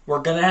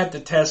 we're gonna have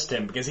to test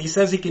him, because he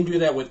says he can do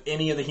that with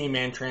any of the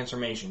He-Man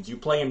transformations. You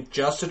play him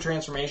just the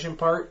transformation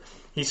part.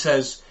 He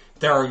says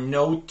there are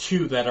no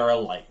two that are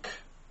alike.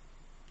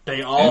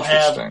 They all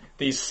have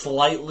these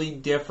slightly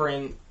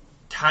different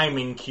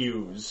timing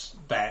cues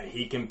that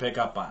he can pick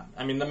up on.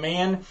 I mean, the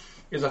man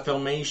is a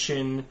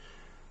Filmation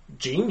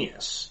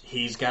genius.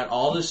 He's got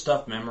all this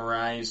stuff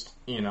memorized.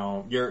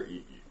 You're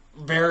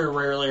very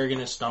rarely are going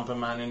to stump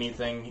him on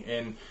anything.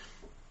 And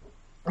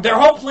their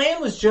whole plan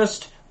was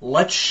just,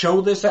 let's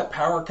show this at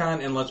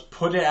PowerCon and let's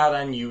put it out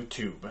on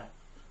YouTube.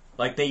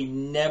 Like, they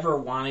never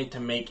wanted to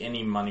make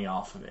any money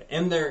off of it.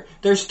 And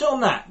they're still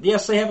not.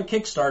 Yes, they have a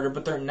Kickstarter,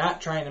 but they're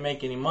not trying to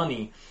make any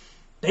money.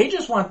 They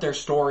just want their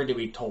story to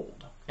be told.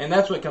 And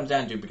that's what it comes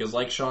down to, because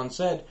like Sean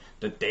said,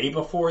 the day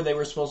before they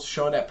were supposed to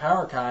show it at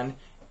PowerCon,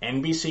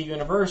 NBC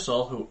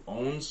Universal, who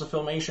owns the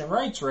Filmation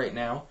rights right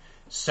now,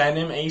 sent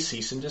him a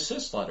cease and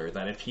desist letter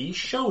that if he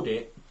showed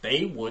it,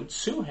 they would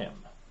sue him.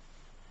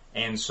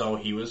 And so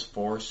he was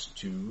forced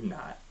to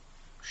not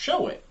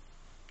show it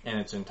in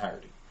its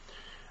entirety.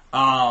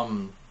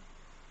 And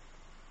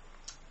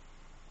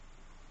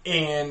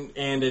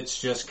it's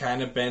just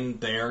kind of been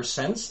there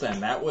since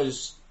then. That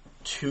was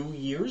 2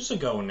 years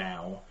ago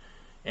now.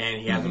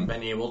 And he hasn't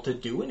been able to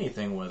do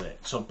anything with it.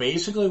 So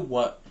basically and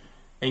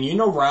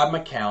Rob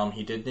McCallum,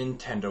 he did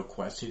Nintendo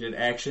Quest, he did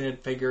Action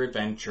Figure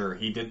Adventure,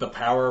 he did the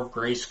Power of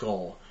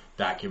Grayskull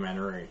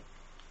documentary.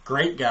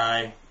 Great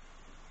guy,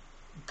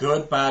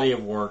 good body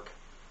of work.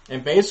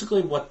 And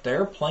basically what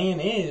their plan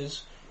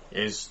is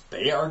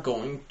they are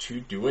going to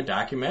do a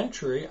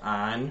documentary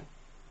on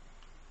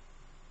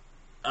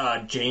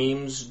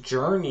James'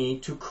 journey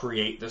to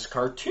create this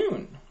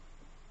cartoon.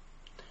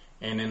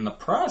 And in the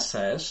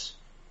process,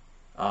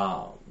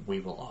 we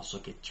will also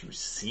get to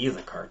see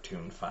the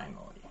cartoon finally.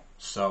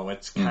 So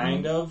it's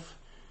kind of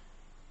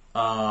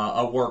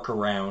a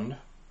workaround,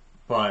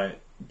 but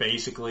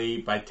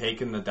basically by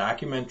taking the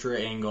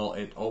documentary angle,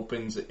 it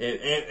opens,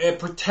 it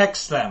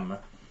protects them.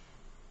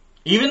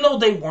 Even though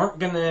they weren't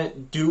gonna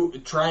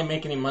try and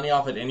make any money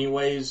off it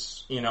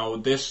anyways,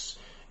 this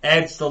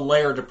adds the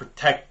layer to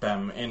protect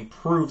them and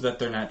prove that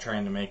they're not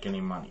trying to make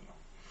any money.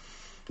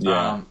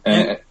 Yeah.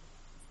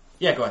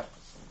 Yeah, go ahead.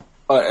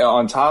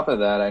 On top of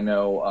that, I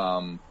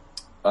know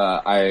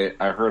I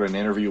heard an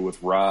interview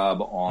with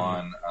Rob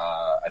on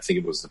I think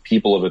it was the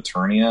People of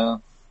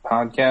Eternia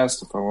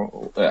podcast.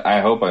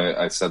 I hope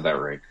I said that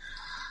right.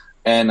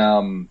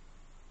 And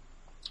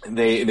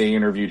they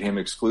interviewed him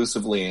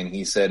exclusively, and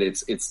he said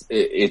it's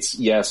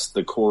yes,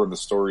 the core of the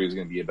story is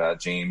going to be about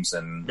James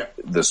and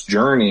this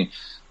journey,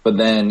 but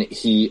then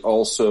he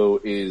also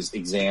is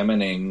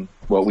examining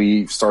what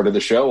we started the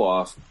show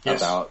off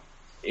about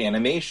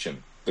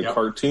animation, the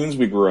cartoons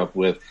we grew up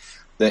with,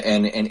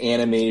 and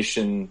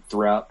animation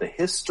throughout the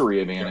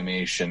history of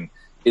animation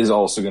is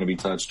also going to be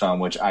touched on,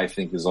 which I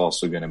think is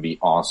also going to be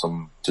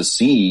awesome to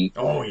see.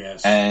 Oh,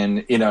 yes.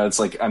 And, it's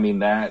like, I mean,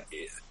 that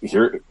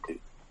here,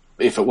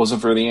 if it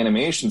wasn't for the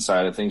animation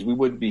side of things, we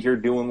wouldn't be here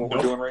doing what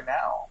we're doing right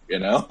now.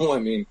 I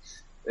mean,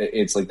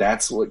 it's like,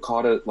 that's what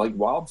caught it like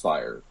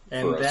wildfire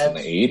for us in the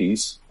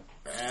 80s.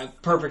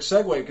 Perfect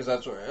segue, because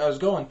that's where I was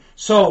going.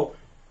 So,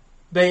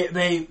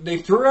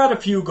 they threw out a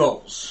few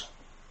goals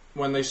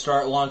when they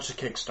launched the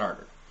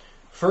Kickstarter.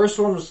 First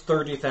one was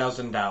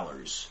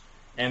 $30,000.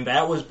 And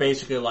that was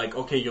basically like,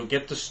 okay, you'll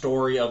get the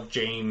story of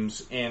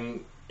James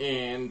and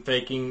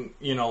faking,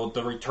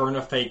 the Return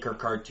of Faker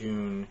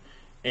cartoon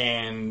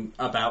and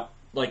about,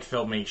 like,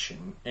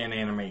 filmation and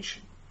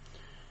animation.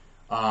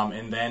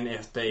 And then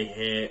if they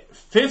hit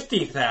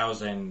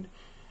 50,000,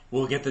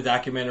 we'll get the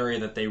documentary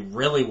that they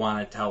really want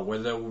to tell, where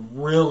they'll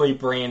really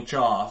branch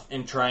off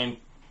and try and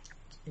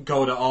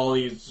go to all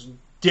these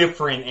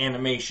different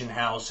animation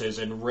houses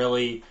and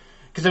really...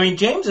 Because,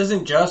 James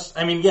isn't just...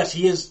 yes,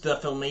 he is the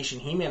Filmation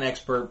He-Man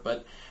expert,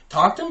 but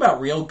talk to him about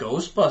real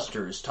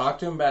Ghostbusters. Talk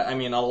to him about,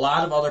 a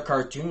lot of other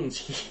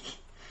cartoons.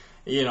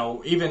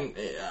 Even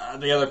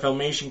the other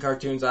Filmation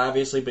cartoons,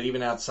 obviously, but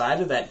even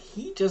outside of that,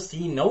 he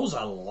knows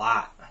a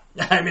lot.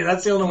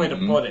 That's the only way to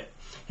put it.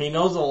 He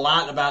knows a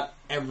lot about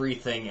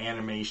everything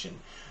animation.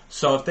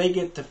 So if they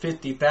get to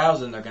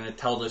 50,000, they're going to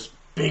tell this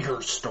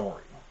bigger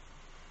story.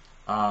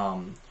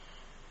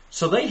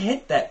 So they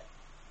hit that.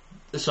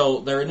 So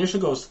their initial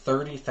goal was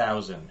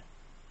 30,000.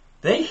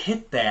 They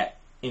hit that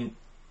in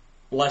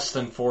less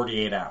than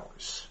 48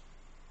 hours.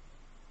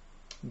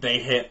 They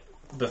hit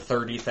the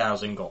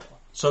 30,000 goal.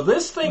 So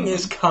this thing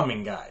is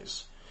coming,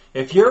 guys.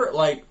 If you're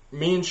like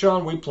me and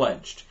Sean, we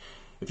pledged.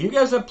 If you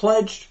guys have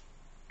pledged,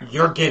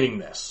 you're getting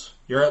this.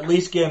 You're at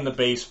least getting the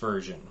base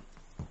version.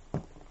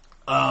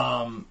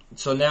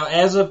 So now,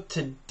 as of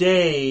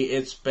today,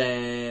 it's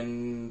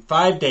been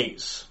 5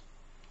 days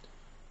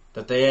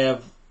that they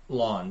have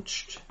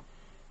launched.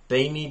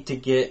 They need to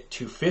get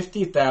to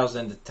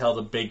 50,000 to tell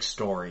the big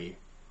story.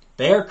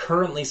 They are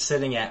currently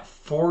sitting at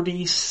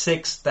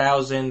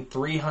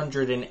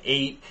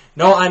 46,308.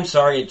 No, I'm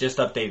sorry, it just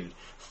updated.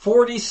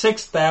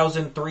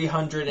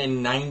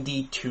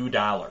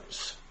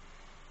 $46,392.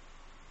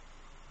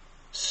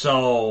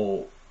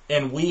 So,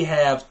 and we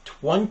have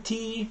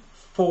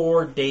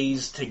 24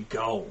 days to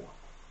go.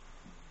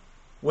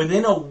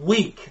 Within a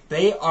week,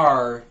 they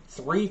are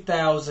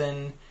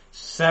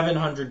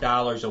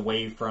 $3,700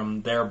 away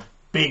from their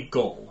big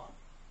goal.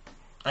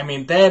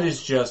 That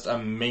is just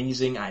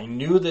amazing. I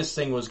knew this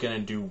thing was going to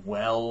do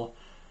well.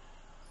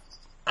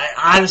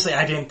 I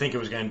didn't think it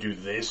was going to do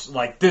this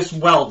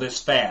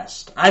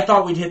fast. I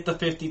thought we'd hit the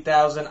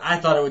 50,000. I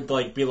thought it would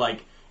be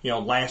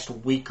last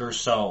week or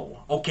so.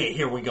 Okay,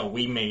 here we go.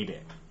 We made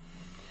it.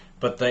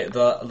 But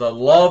the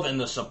love and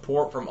the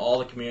support from all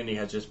the community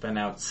has just been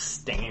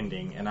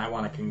outstanding, and I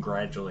want to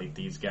congratulate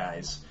these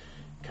guys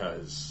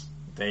because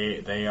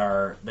they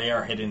are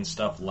hitting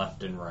stuff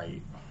left and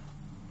right.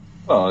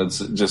 Well, it's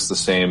just the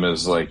same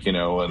as in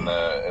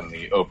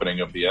the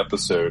opening of the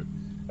episode.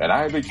 And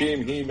I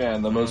became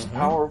He-Man, the most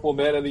powerful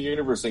man in the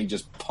universe. And he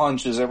just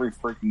punches every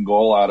freaking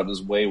goal out of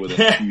his way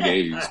within 2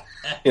 days.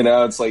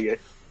 It's like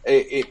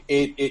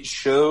it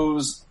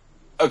shows.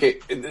 Okay,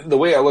 the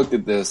way I looked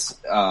at this,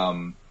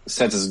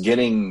 since it's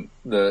getting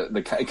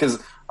because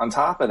on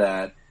top of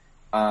that,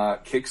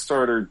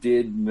 Kickstarter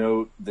did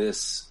note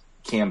this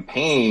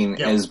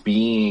campaign as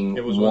being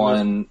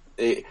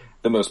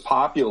the most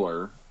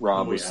popular.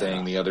 Rob was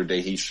saying the other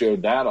day, he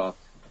showed that off,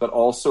 but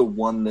also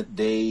one that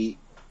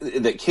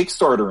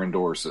Kickstarter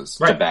endorses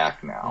to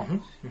back now,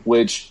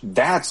 which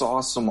that's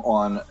awesome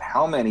on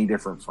how many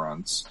different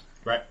fronts.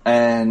 Right.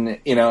 And,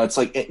 it's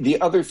like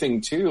the other thing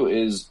too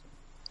is,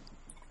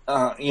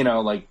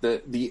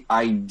 the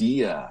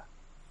idea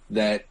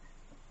that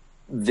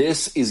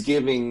this is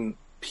giving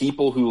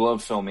people who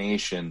love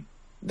Filmation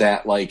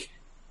that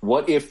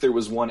what if there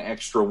was one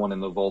extra one in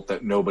the vault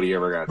that nobody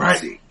ever got to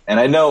see? And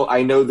I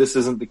know this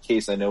isn't the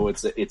case. I know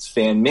it's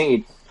fan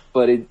made,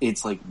 but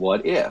it's like,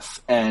 what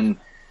if? And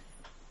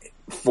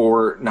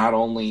for not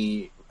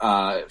only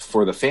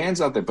for the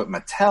fans out there, but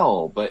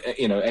Mattel, but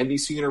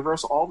NBC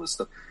Universal, all this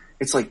stuff.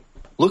 It's like,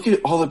 look at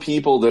all the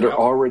people that are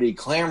already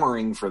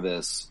clamoring for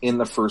this in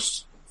the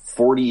first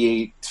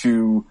 48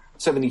 to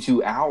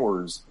 72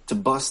 hours to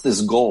bust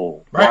this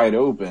goal wide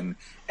open.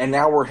 And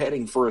now we're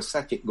heading for a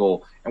second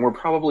goal. And we're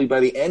probably by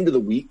the end of the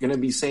week going to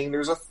be saying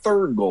there's a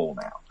third goal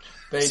now.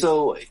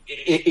 So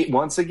it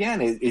once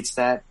again, it's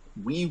that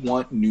we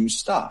want new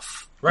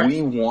stuff. Right.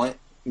 We want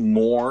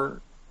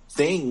more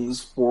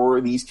things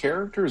for these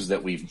characters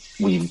that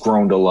we've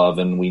grown to love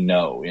and we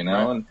know, you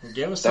know, right. and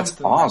give us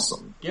that's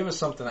awesome. Give us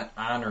something that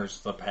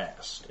honors the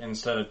past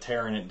instead of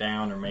tearing it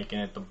down or making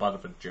it the butt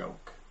of a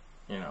joke,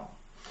 you know.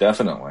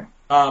 Definitely.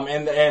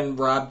 And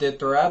Rob did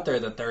throw out there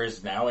that there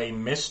is now a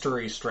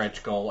mystery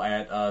stretch goal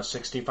at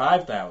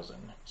 65,000.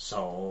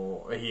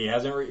 So he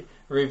hasn't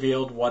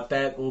revealed what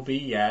that will be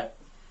yet.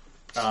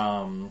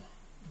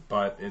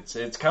 But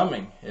it's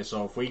coming.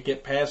 So if we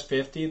get past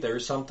 50,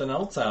 there's something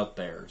else out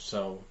there.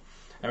 So,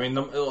 I mean,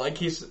 like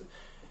he said,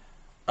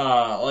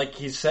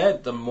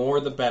 the more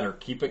the better.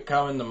 Keep it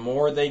coming. The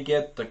more they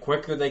get, the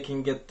quicker they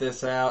can get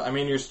this out. I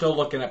mean, you're still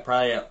looking at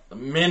probably a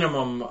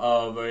minimum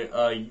of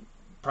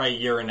probably a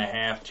year and a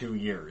half, 2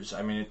 years.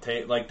 I mean,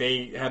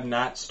 they have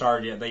not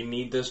started yet. They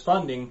need this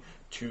funding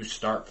to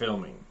start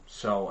filming.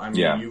 So, I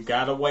mean, You've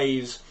got a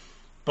ways,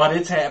 but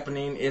it's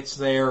happening. It's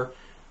there.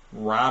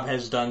 Rob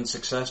has done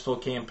successful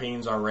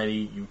campaigns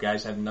already. You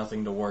guys have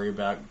nothing to worry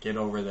about. Get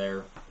over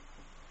there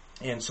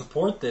and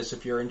support this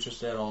if you're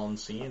interested at all in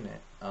seeing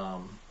it.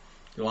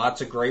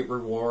 Lots of great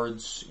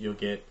rewards. You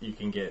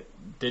can get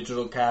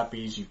digital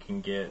copies. You can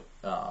get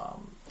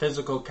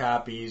physical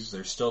copies.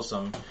 There's still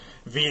some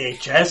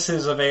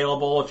VHSs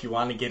available if you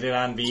want to get it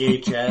on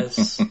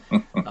VHS.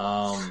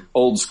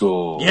 Old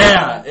school.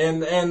 Yeah,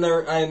 and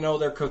I know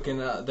they're cooking.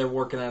 They're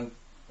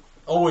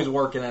always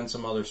working on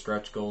some other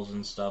stretch goals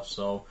and stuff.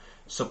 So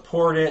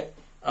support it.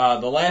 The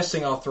last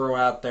thing I'll throw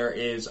out there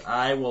is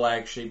I will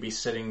actually be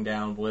sitting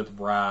down with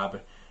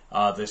Rob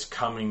this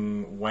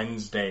coming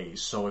Wednesday.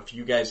 So if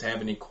you guys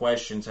have any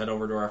questions, head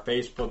over to our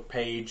Facebook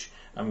page.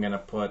 I'm going to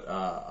put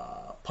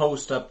a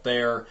post up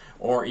there,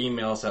 or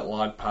email us at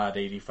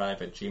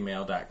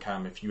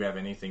logpod85@gmail.com if you have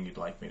anything you'd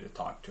like me to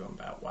talk to him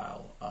about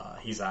while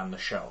he's on the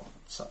show.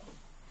 So,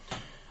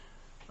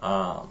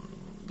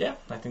 yeah,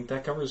 I think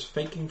that covers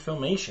Faking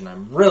Filmation.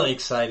 I'm really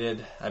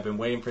excited. I've been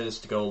waiting for this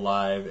to go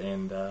live,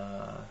 and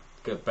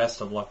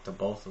best of luck to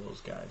both of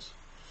those guys.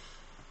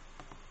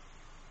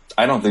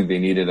 I don't think they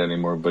need it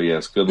anymore, but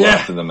yes, good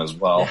luck to them as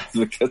well,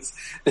 because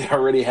they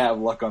already have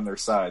luck on their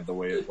side the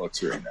way it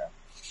looks right now.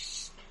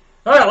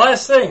 All right,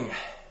 last thing.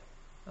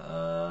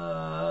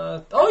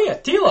 Tila.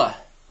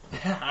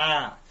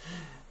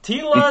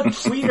 Tila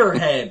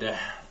Tweeterhead.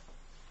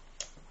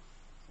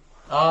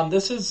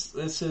 This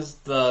is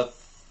the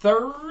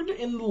third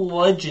in the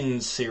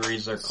Legends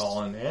series, they're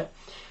calling it.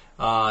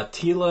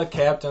 Tila,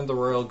 Captain of the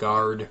Royal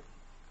Guard.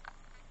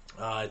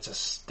 It's a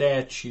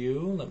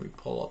statue. Let me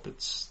pull up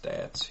its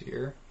stats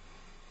here.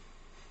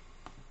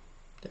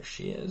 There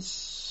she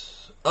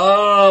is.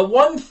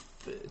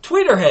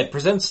 Tweeterhead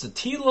presents the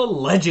Tila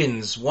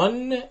Legends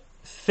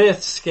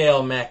 1/5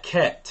 scale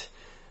maquette.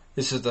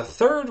 This is the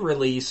third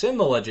release in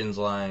the Legends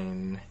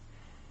line.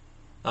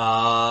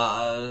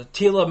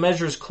 Tila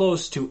measures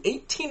close to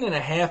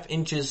 18.5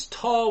 inches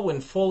tall when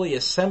fully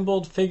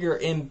assembled, figure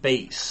in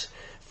base.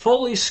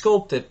 Fully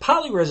sculpted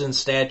polyresin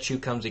statue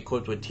comes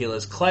equipped with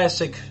Tila's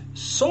classic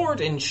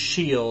sword and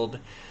shield,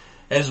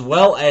 as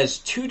well as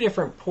two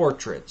different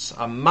portraits,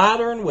 a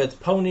modern with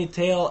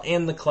ponytail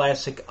and the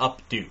classic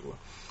updo.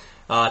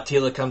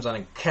 Tila comes on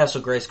a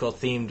Castle Grayskull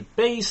themed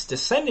base,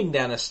 descending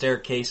down a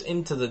staircase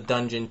into the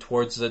dungeon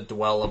towards the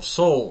Dwell of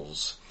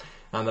Souls.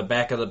 On the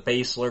back of the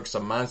base lurks a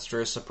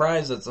monstrous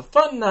surprise that's a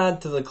fun nod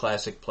to the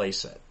classic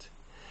playset.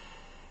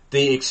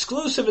 The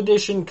exclusive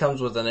edition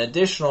comes with an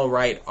additional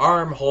right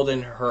arm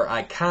holding her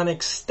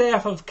iconic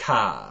Staff of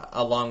Ka,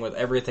 along with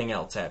everything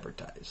else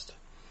advertised.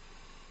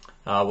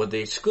 With the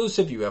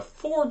exclusive, you have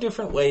 4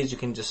 different ways you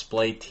can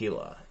display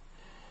Tila.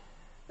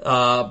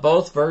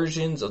 Both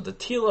versions of the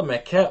Tila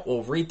maquette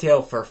will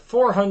retail for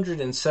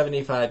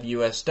 $475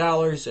 US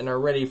and are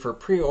ready for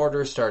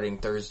pre-order starting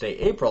Thursday,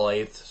 April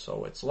 8th,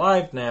 so it's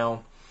live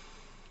now.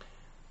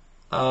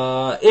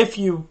 If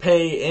you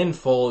pay in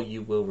full,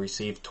 you will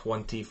receive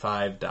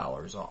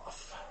 $25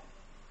 off.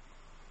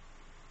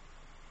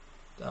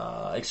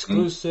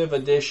 Exclusive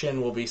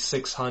edition will be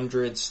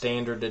 600,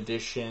 standard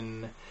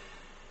edition,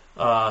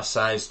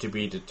 size to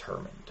be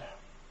determined.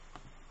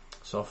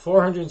 So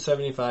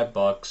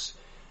 $475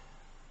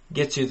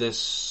 gets you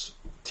this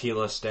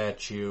Tila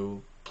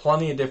statue,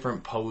 plenty of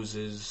different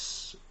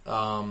poses.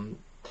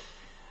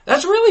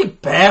 That's really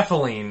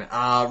baffling,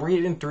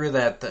 reading through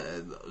that.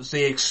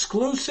 The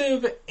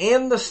exclusive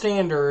and the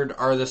standard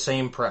are the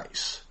same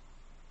price.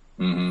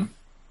 Mm-hmm.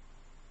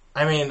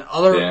 I mean,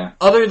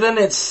 other than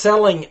it's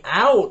selling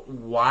out,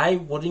 why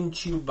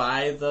wouldn't you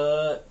buy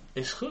the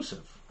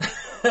exclusive?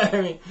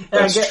 I mean,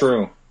 that's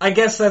true. I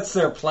guess that's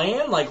their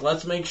plan. Like,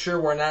 let's make sure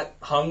we're not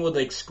hung with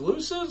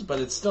exclusives, but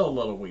it's still a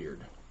little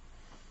weird.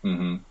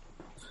 Mm-hmm.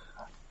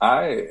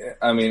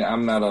 I mean,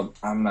 I'm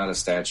not a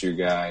statue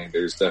guy.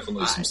 There's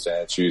definitely some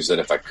statues that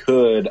if I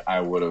could, I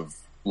would have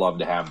loved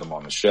to have them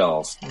on the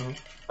shelf. Mm-hmm.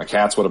 My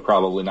cats would have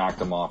probably knocked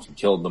them off and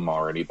killed them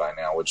already by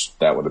now, which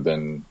that would have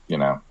been,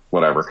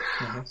 whatever.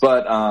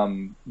 But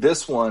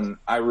this one,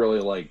 I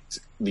really liked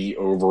the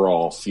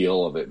overall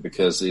feel of it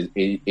because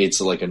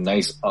it's like a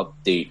nice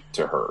update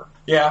to her.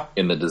 Yeah.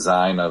 In the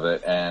design of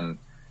it. And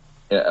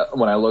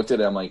when I looked at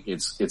it, I'm like,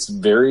 it's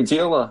very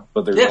Teela,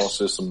 but there's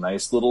also some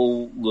nice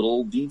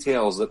little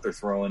details that they're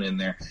throwing in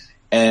there.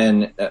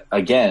 And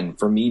again,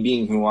 for me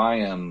being who I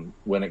am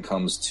when it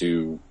comes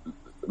to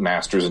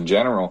Masters in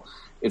general,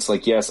 it's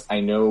like, yes, I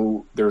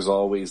know there's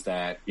always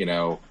that,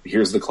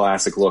 here's the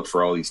classic look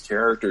for all these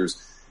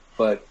characters.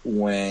 But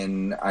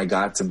when I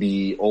got to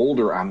be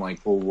older, I'm like,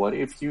 well, what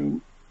if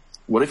you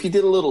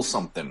did a little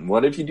something?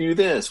 What if you do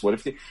this? What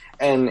if you,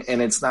 and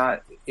it's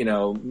not,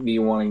 me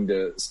wanting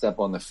to step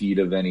on the feet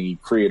of any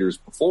creators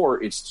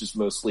before. It's just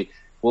mostly,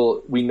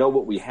 well, we know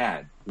what we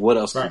had. What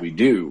else did we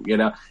do?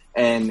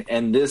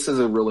 And this is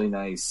a really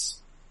nice,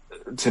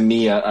 to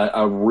me,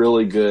 a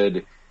really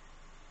good,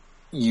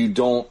 you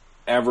don't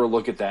ever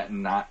look at that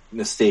and not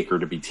mistake her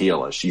to be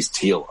Teela. She's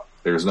Teela.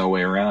 There's no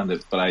way around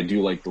it, but I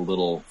do like the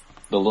little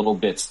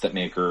bits that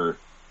make her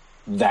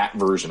that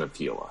version of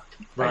Teela.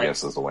 I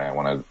guess is the way I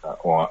want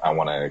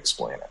to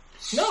explain it.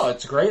 No,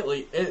 it's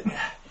greatly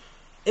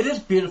it is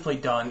beautifully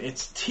done.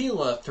 It's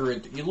Teela through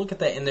it. You look at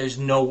that and there's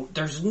no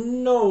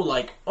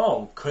like,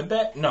 oh, could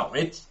that? No,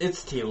 it's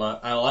Teela.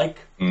 I like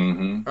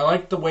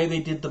the way they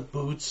did the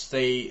boots.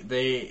 They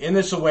and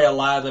this is the way a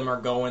lot of them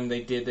are going.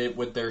 They did it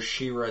with their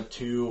She-Ra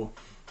too.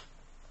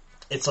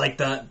 It's like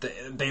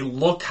they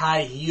look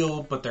high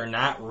heel, but they're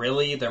not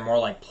really. They're more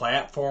like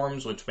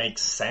platforms, which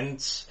makes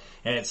sense.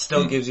 And it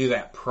still gives you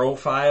that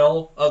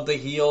profile of the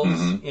heels,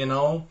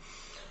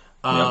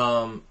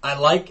 I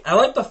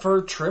like the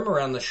fur trim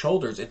around the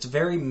shoulders. It's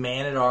very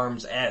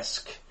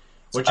Man-at-Arms-esque,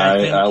 which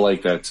I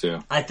like that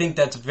too. I think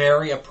that's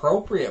very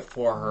appropriate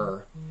for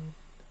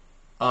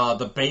her.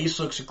 The base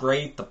looks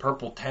great. The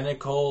purple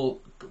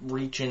tentacle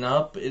reaching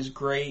up is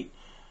great.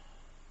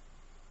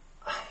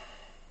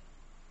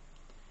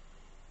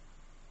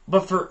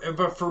 But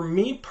for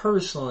me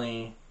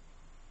personally,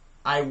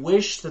 I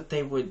wish that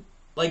they would,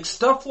 like,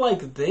 stuff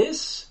like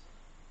this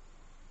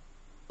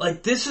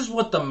is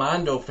what the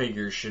Mondo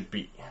figures should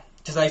be.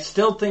 Because I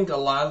still think a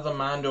lot of the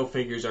Mondo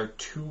figures are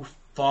too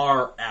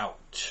far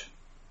out.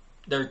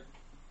 They're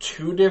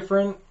too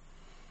different.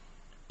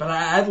 But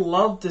I'd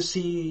love to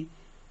see,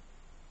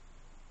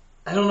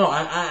 I don't know,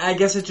 I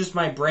guess it's just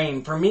my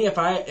brain. For me, if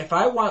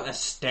I want a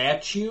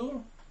statue,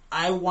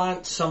 I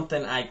want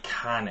something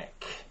iconic.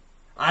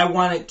 I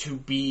want it to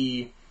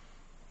be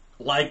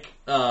like,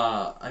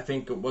 I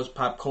think it was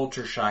Pop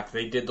Culture Shock.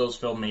 They did those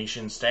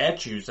Filmation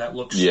statues that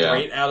look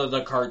straight out of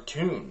the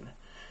cartoon.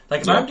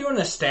 Like, if I'm doing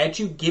a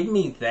statue, give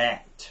me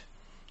that.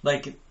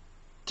 Like,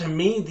 to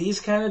me,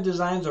 these kind of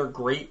designs are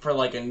great for,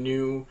 like, a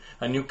new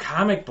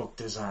comic book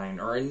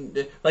design. Or,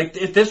 like,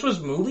 if this was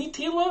movie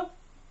Teela,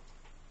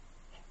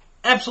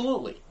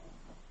 absolutely.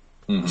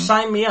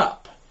 Sign me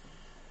up.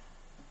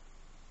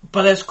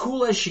 But as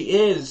cool as she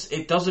is,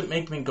 it doesn't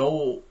make me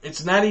go,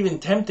 it's not even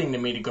tempting to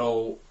me to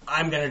go,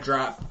 I'm going to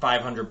drop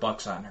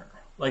 $500 on her.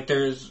 Like,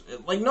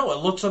 no,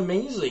 it looks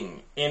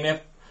amazing. And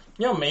if,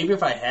 maybe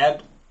if I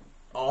had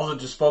all the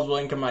disposable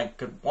income I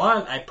could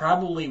want, I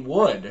probably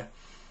would.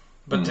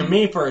 But to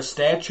me, for a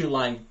statue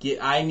line,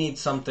 I need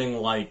something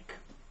like,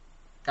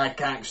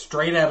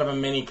 straight out of a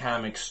mini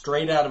comic,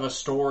 straight out of a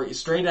story,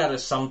 straight out of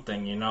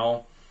something,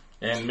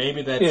 And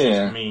maybe that's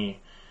just me.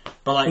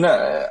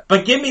 But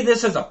but give me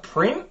this as a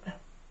print,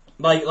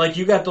 like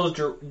you got those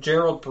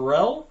Gerald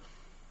Perel.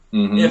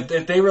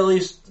 If they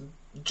released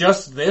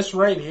just this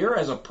right here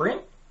as a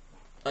print,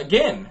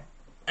 again,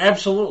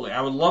 absolutely,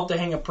 I would love to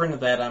hang a print of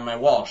that on my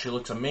wall. She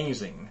looks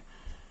amazing,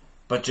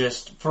 but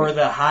just for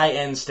the high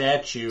end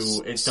statue,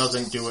 it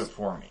doesn't do it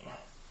for me.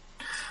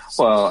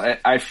 Well,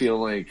 I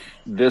feel like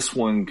this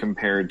one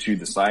compared to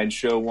the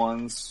Sideshow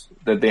ones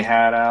that they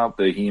had out,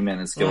 the He-Man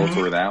and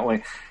Skeletor that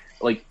way.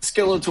 Like,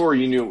 Skeletor,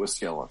 you knew it was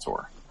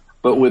Skeletor.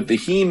 But with the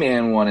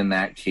He-Man one in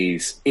that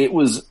case, it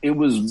was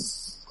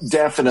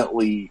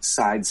definitely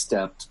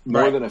sidestepped,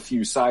 more than a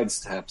few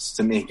sidesteps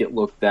to make it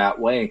look that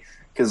way.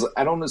 Because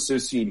I don't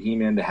associate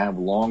He-Man to have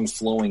long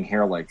flowing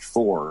hair like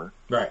Thor.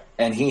 Right.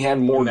 And he had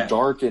more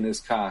dark in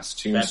his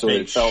costume. That so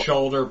big it felt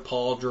shoulder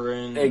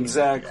pauldron.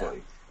 Exactly.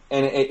 Yeah.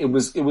 And it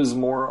was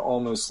more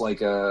almost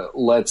like a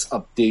let's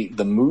update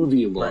the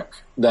movie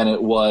look than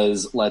it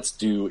was let's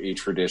do a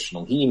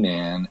traditional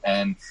He-Man.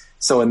 And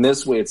so in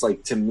this way, it's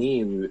like, to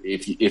me,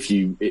 if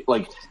you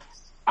like,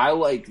 I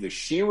like the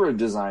She-Ra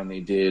design they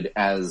did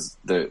as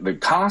the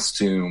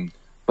costume,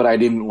 but I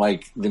didn't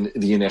like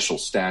the initial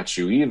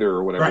statue either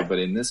or whatever. Right. But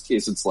in this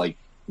case, it's like,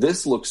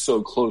 this looks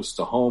so close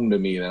to home to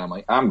me that I'm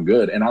like, I'm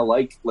good. And I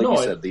like you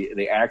said,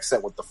 the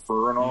accent with the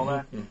fur and all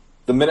that.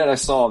 The minute I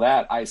saw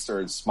that, I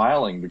started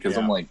smiling because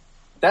I'm like,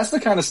 that's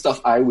the kind of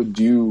stuff I would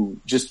do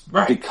just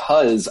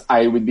because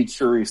I would be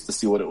curious to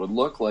see what it would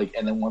look like.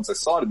 And then once I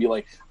saw it, it'd be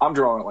like, I'm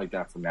drawing it like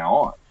that from now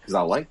on because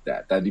I like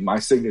that. That'd be my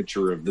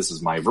signature of this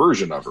is my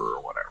version of her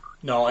or whatever.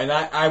 No, and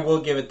I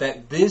will give it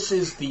that. This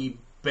is the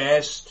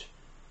best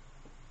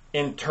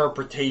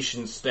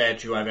interpretation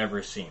statue I've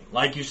ever seen.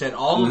 Like you said,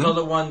 all those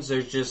other ones,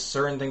 there's just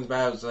certain things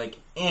about it. It's like,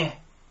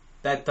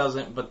 that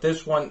doesn't. But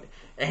this one,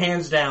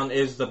 hands down,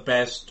 is the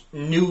best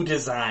new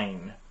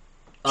design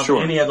of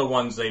any of the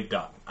ones they've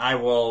done. I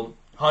will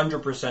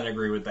 100%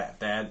 agree with that.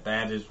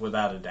 That is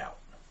without a doubt.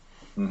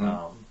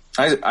 Mm-hmm.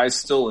 I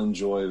still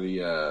enjoy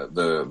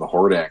the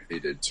Hordak they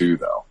did too,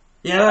 though.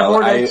 Yeah, that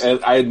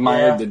Hordak. I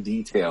admired the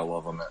detail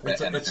of them.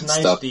 It's nice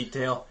stuff.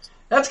 Detail.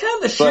 That's kind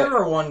of the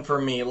She-Ra one for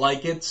me.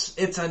 Like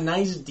it's a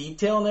nice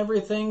detail and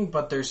everything,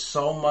 but there's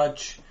so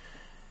much.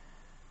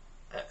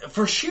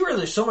 For She-Ra,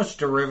 there's so much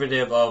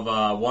derivative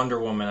of Wonder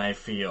Woman, I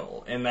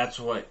feel, and that's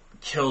what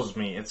kills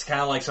me. It's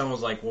kind of like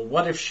someone's like, well,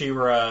 what if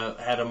She-Ra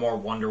had a more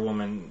Wonder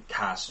Woman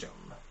costume?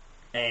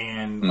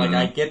 And, like,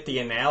 I get the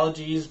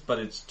analogies, but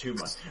it's too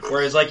much.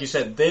 Whereas, like you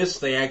said,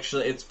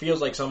 it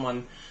feels like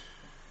someone,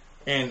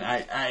 and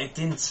I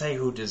didn't say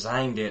who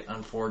designed it,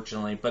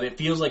 unfortunately, but it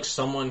feels like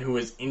someone who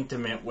is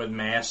intimate with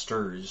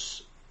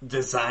Masters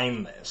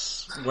designed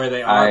this, where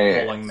they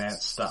are pulling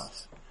that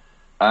stuff.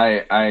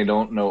 I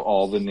don't know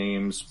all the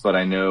names, but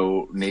I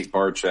know Nate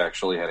Barch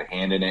actually had a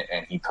hand in it,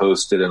 and he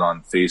posted it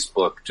on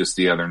Facebook just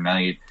the other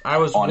night. I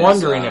was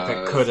wondering if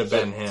it could have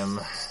been him.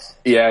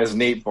 Yeah, his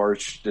Nate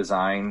Barch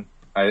design,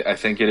 I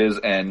think it is,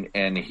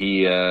 and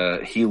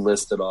he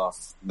listed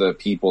off the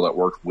people that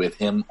worked with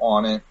him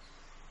on it,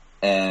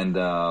 and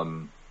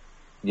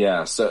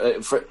so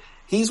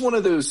he's one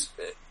of those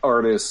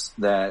artists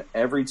that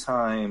every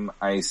time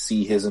I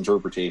see his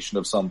interpretation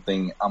of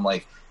something, I'm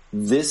like,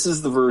 this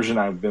is the version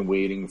I've been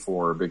waiting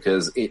for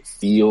because it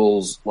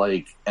feels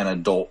like an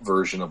adult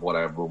version of what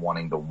I've been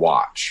wanting to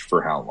watch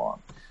for how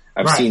long.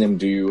 I've seen him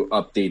do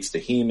updates to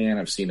He-Man.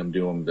 I've seen him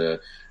do them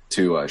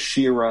to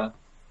She-Ra.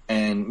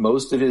 And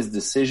most of his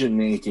decision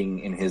making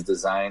in his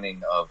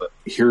designing of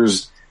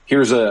here's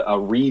a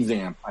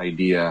revamp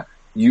idea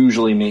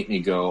usually make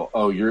me go,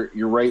 oh, you're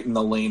right in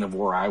the lane of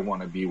where I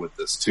want to be with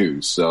this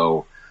too.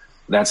 So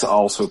that's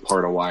also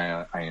part of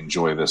why I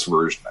enjoy this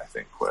version, I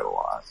think, quite a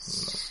lot.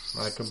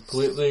 I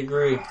completely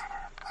agree.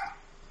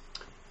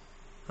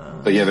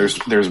 But yeah,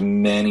 there's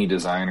many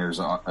designers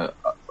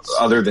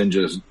other than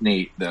just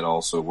Nate that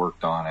also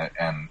worked on it,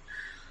 and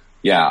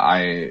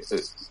yeah,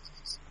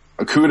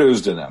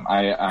 kudos to them.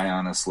 I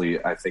honestly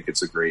think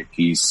it's a great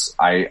piece.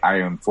 I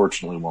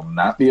unfortunately will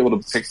not be able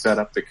to pick that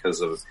up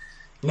because of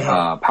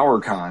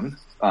PowerCon,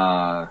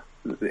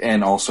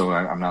 and also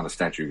I'm not a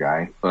statue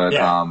guy, but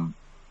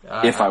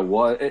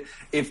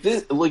if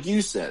this, like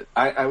you said,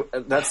 I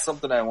that's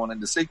something I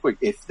wanted to say quick.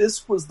 If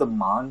this was the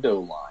Mondo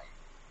line,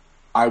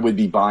 I would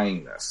be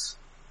buying this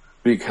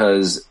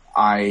because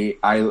I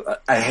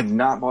have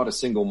not bought a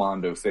single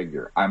Mondo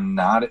figure. I'm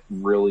not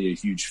really a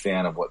huge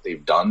fan of what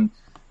they've done.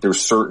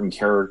 There's certain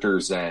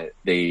characters that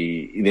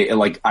they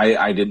like.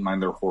 I didn't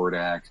mind their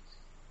Hordak.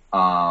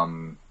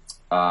 Man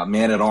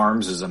at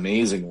Arms is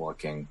amazing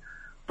looking,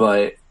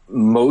 but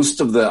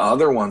most of the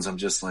other ones, I'm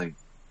just like,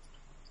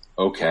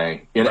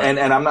 okay. And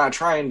I'm not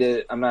trying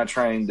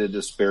to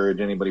disparage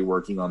anybody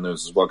working on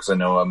those as well, because I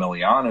know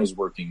Emiliano's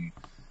working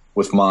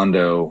with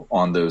Mondo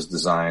on those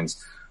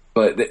designs.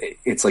 But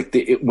it's like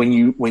when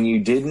you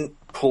didn't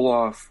pull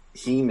off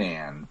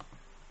He-Man,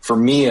 for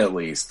me at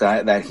least,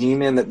 that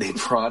He-Man that they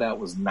brought out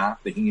was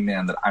not the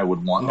He-Man that I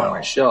would want on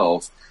my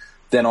shelf.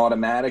 Then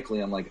automatically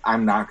I'm like,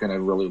 I'm not going to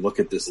really look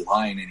at this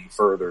line any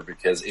further,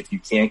 because if you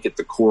can't get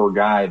the core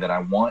guy that I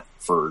want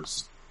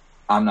first,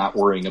 I'm not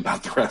worrying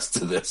about the rest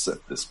of this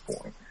at this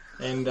point.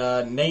 And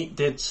Nate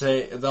did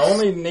say the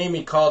only name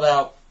he called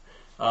out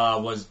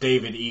was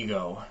David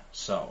Ego.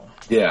 So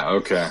yeah,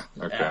 okay.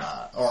 Or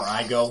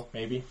Igo,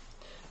 maybe.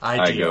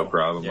 Igo,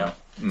 probably. Yeah.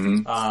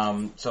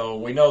 Mm-hmm. So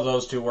we know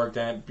those two worked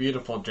on it.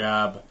 Beautiful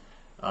job.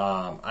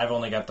 I've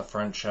only got the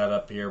front shot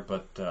up here,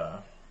 but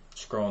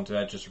scrolling to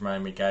that just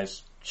reminded me,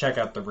 guys, check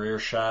out the rear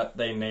shot.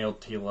 They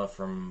nailed Teela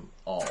from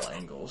all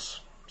angles.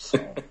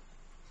 So.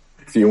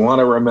 If you want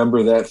to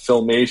remember that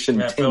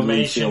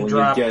Filmation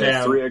drop down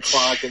at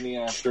 3:00 in the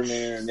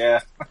afternoon,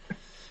 yeah.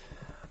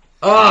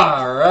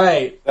 All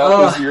right. That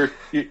was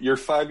your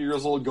 5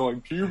 years old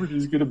going,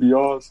 puberty's going to be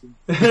awesome.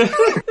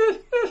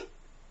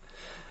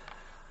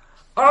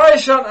 All right,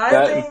 Sean.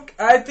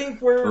 I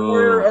think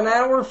we're an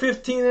hour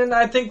 15 in.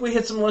 I think we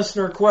hit some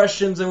listener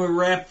questions and we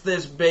wrap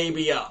this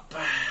baby up.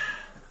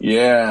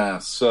 Yeah.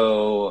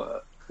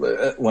 So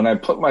when I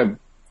put my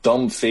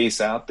dumb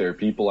face out there,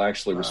 people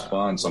actually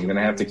respond. So I'm going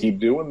to have to keep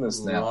doing this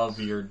now. Love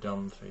your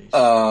dumb face.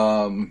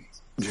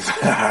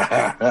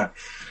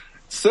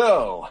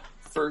 So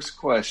first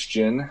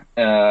question,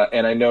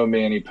 and I know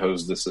Manny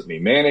posed this at me.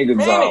 Manny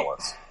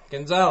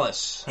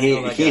Gonzalez.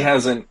 He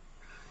hasn't.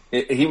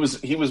 He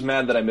was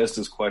mad that I missed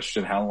his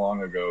question how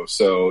long ago,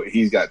 so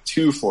he's got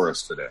two for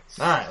us today.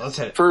 All right, let's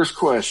hit it. First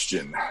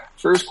question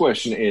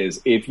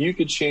is, if you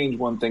could change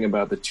one thing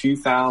about the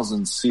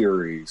 2000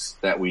 series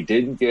that we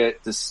didn't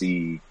get to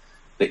see,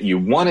 that you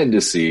wanted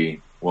to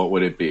see, what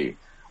would it be?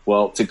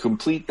 Well, to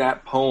complete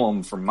that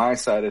poem from my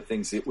side of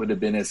things, it would have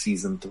been a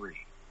season 3.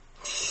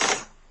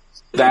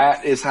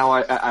 That is how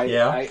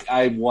Yeah.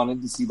 I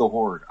wanted to see the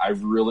Horde. I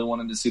really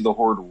wanted to see the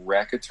Horde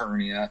wreck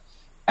Eternia,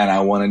 and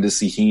I wanted to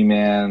see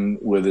He-Man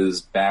with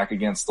his back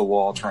against the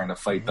wall trying to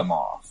fight them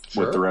off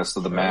with the rest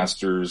of the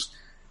Masters.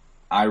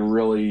 I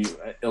really,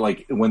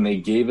 like, when they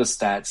gave us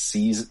that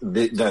season,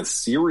 the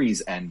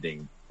series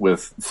ending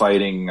with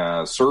fighting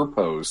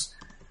Serpos,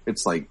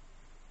 it's like,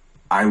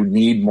 I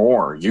need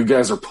more. You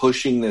guys are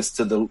pushing this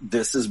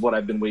this is what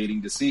I've been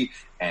waiting to see,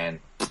 and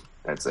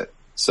that's it.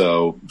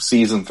 So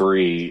season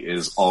 3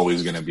 is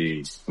always going to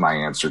be my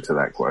answer to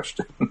that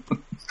question.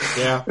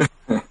 Yeah.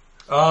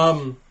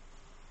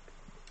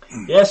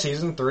 Yeah,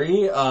 season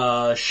 3,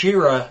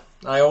 She-Ra.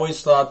 I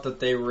always thought that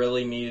they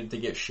really needed to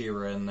get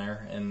She-Ra in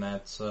there, and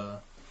that's,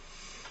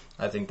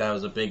 I think that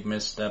was a big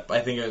misstep.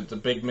 I think it was a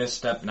big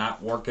misstep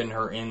not working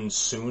her in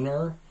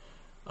sooner.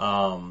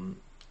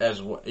 As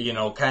you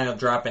know, kind of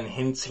dropping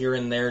hints here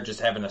and there,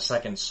 just having a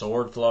second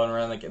sword floating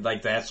around,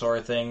 like that sort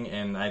of thing.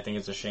 And I think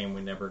it's a shame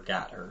we never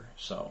got her.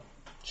 So,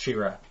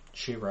 She-Ra.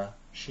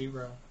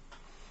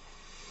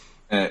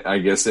 I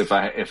guess if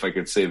I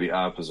could say the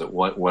opposite,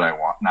 what I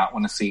not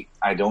want to see,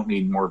 I don't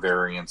need more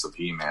variants of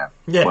He-Man.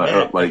 Yeah,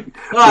 but, well,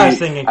 I was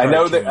thinking I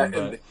know cartoon,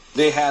 that but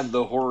they had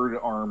the Horde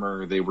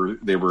armor they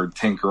were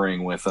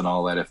tinkering with and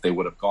all that. If they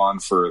would have gone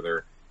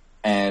further.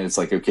 And it's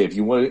like, okay, if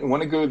you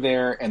want to go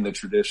there and the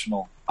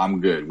traditional,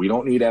 I'm good. We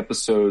don't need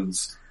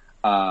episodes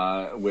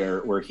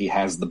where he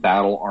has the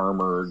battle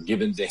armor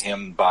given to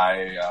him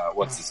by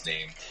what's his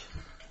name,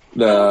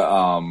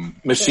 the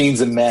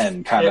Machines and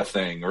Men kind of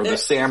thing, or the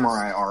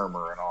samurai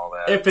armor and all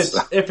that.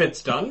 If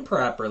it's done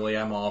properly,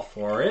 I'm all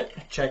for it.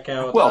 Check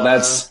out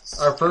that's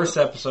our first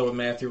episode with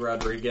Matthew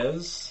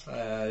Rodriguez,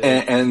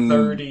 and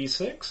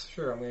 36.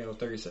 Sure, I'm going to go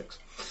 36.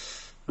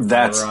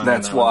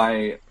 That's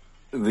why.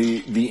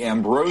 The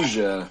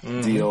Ambrosia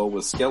deal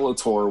with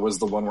Skeletor was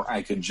the one where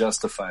I could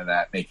justify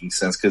that making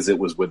sense because it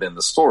was within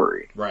the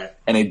story, right?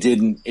 And it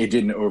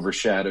didn't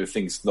overshadow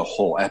things the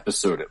whole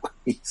episode at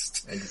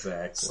least.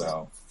 Exactly.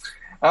 So,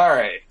 all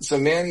right. So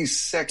Manny's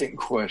second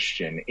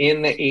question: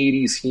 in the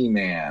 '80s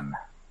He-Man,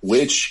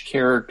 which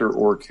character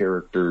or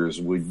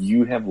characters would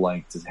you have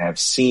liked to have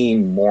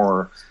seen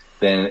more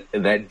than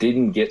that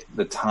didn't get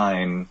the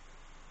time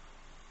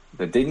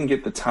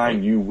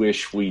you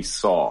wish we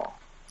saw?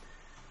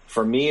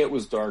 For me, it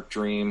was Dark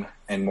Dream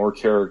and more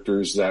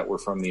characters that were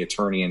from the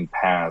Eternian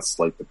past,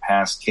 like the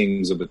past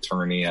kings of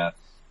Eternia,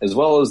 as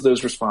well as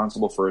those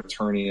responsible for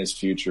Eternia's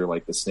future,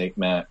 like the Snake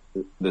Men,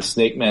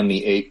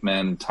 the Ape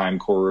Men, Time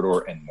Corridor,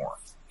 and more.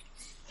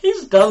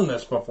 He's done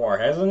this before,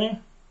 hasn't he?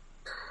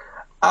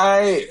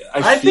 I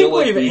think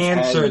like we've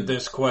answered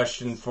this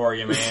question for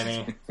you,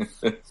 Manny.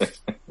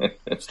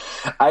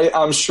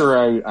 I'm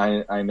sure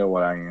I know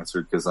what I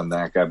answered because I'm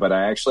that guy, but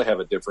I actually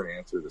have a different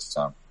answer this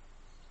time.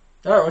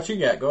 All right, what you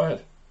got? Go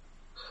ahead.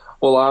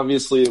 Well,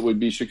 obviously it would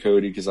be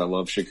Shakoti because I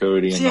love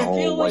Shakoti and the whole I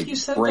feel like you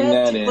said bring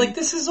that in. Like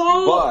this is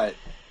all. But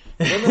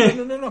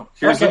no.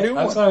 Here's a new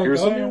one. Sorry,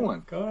 Here's a new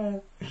one. Go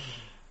ahead.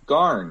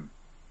 Garn.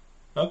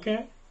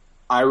 Okay.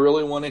 I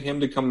really wanted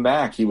him to come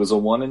back. He was a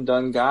one and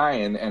done guy,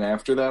 and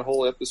after that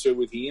whole episode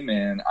with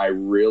He-Man,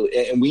 and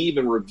we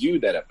even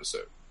reviewed that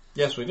episode.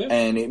 Yes, we did.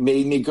 And it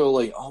made me go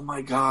like, oh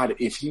my god,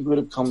 if he would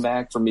have come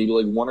back for maybe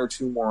like 1 or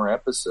 2 more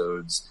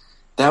episodes.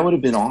 That would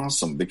have been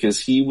awesome because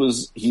he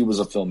was a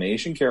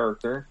Filmation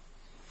character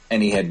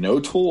and he had no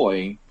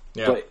toy,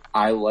 but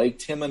I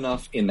liked him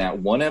enough in that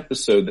one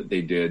episode that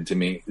they did to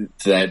me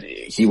that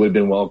he would have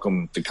been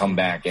welcome to come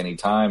back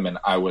anytime and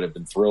I would have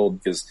been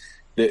thrilled because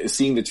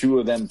seeing the two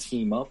of them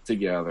team up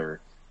together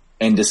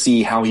and to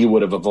see how he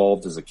would have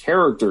evolved as a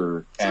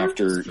character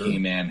after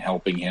He-Man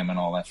helping him and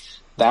all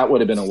that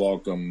would have been a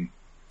welcome,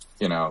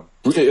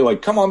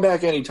 like come on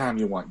back anytime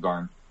you want,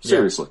 Garn.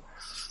 Seriously. Yeah.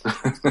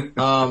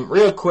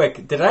 Real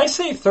quick, did I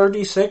say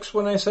 36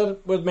 when I said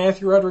it with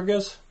Matthew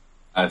Rodriguez?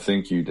 I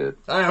think you did.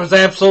 I was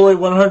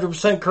absolutely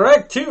 100%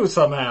 correct too,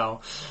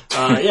 somehow.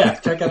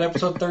 Check out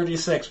episode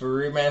 36. We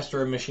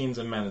remaster of Machines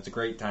and Men. It's a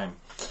great time.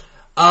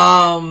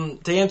 To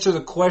answer the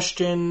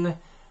question,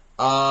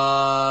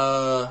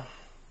 I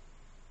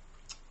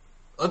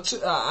want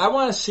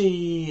to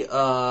see one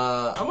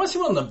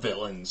of the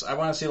villains. I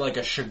want to see like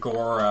a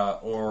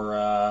Shigora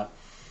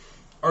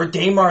or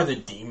Daimar the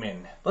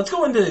Demon. Let's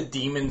go into the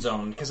Demon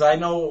Zone, because I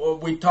know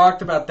we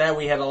talked about that.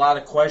 We had a lot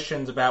of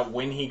questions about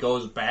when he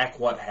goes back,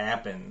 what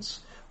happens.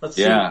 Let's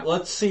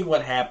see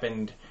what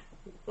happened.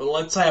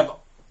 Let's have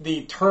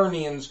the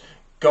Eternians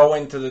go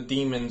into the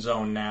Demon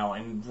Zone now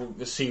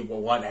and see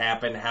what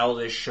happened, how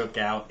this shook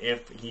out,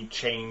 if he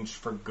changed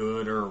for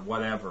good or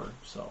whatever.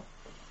 So,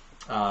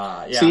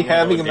 see,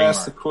 having him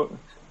ask the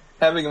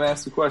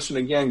question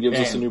again gives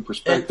us a new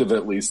perspective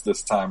at least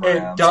this time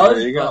around. It does, so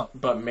there you go.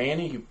 But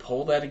Manny, you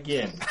pull that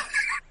again.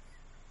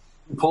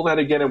 Pull that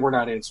again and we're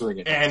not answering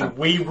it. And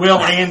we will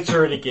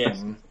answer it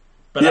again.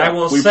 But I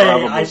will say,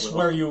 I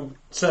swear you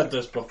said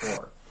this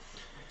before.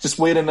 Just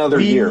wait another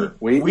year.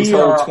 Wait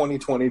until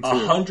 2022.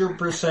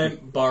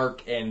 100%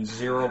 bark and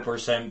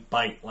 0%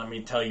 bite. Let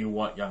me tell you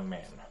what, young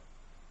man.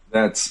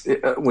 That's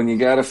when you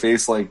got a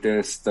face like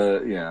this.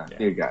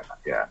 You got.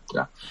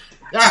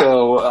 Ah.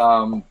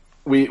 So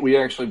we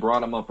actually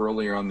brought him up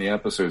earlier on the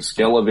episode.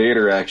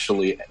 Skelevator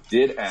actually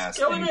did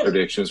ask any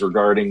predictions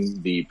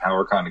regarding the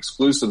PowerCon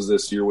exclusives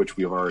this year, which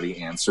we've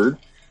already answered,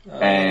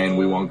 and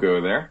we won't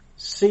go there.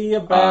 See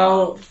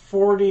about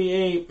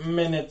 48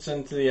 minutes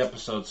into the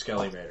episode,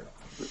 Skelevator.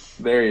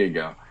 There you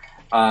go.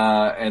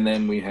 And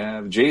then we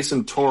have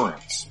Jason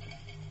Torrance.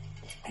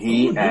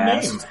 He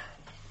asked... Name.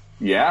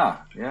 Yeah.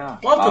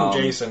 Welcome,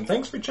 Jason.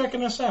 Thanks for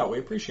checking us out. We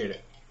appreciate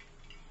it.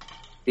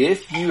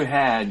 If you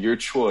had your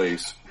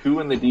choice, who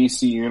in the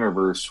DC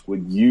universe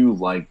would you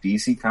like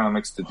DC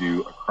Comics to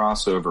do a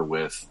crossover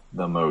with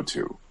the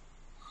Motu?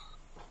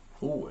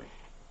 Ooh.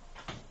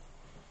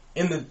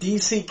 In the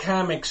DC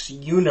Comics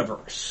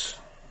universe.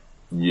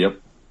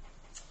 Yep.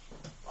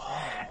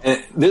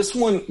 And this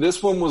one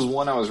was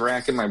one I was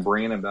racking my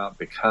brain about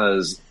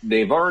because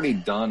they've already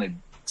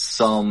done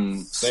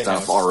some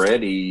stuff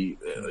already,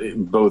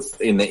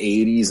 both in the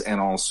 80s and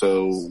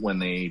also when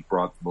they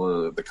brought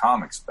the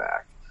comics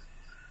back.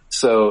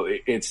 So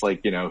it's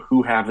like,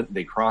 who haven't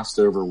they crossed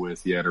over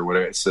with yet or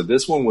whatever. So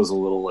this one was a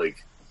little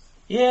like,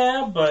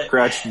 yeah, but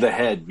scratched the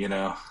head,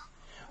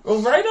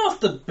 Well, right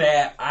off the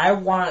bat, I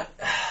want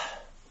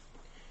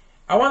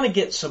to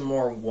get some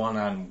more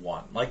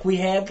one-on-one. Like we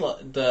had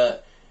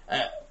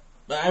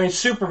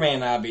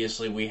Superman,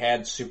 obviously, we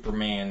had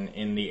Superman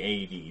in the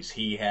 80s.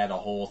 He had a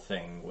whole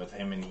thing with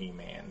him and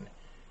He-Man.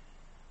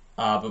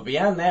 But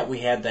beyond that, we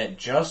had that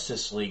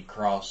Justice League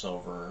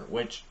crossover,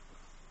 which,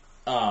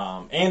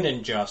 and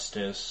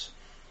Injustice.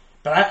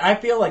 But I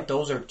feel like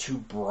those are too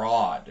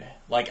broad.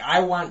 Like,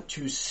 I want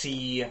to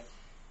see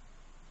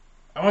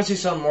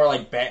something more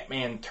like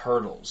Batman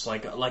Turtles.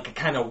 Like a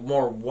kind of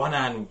more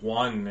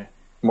one-on-one.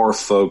 More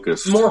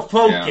focused.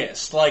 Yeah.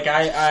 Like,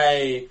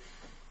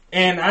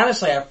 and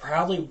honestly, I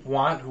probably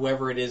want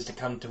whoever it is to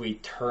come to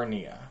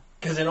Eternia.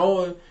 Because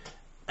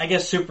I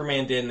guess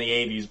Superman did in the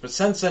 80s, but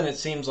since then it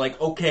seems like,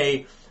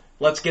 okay,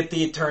 let's get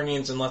the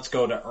Eternians and let's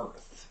go to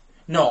Earth.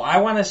 No, I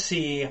want to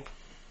see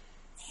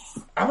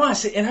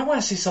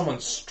someone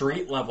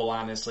street level,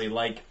 honestly.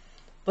 Like,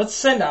 let's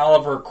send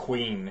Oliver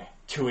Queen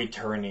to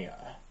Eternia.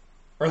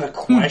 Or the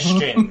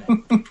Question.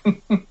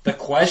 The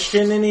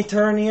Question in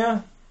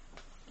Eternia?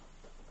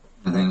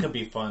 Mm-hmm. That could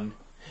be fun.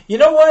 You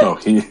know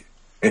what?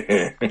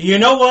 You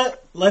know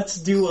what? Let's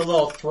do a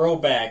little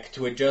throwback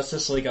to a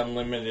Justice League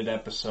Unlimited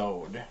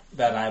episode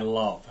that I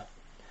love.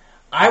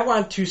 I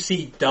want to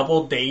see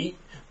Double Date,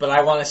 but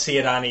I want to see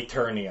it on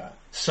Eternia.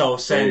 So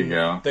send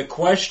the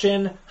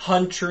Question,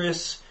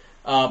 Huntress,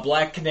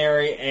 Black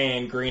Canary,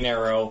 and Green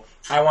Arrow.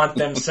 I want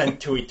them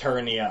sent to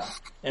Eternia,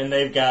 and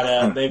they've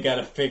got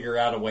to figure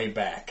out a way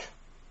back.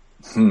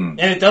 And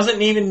it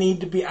doesn't even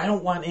need to be... I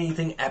don't want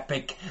anything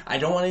epic. I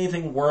don't want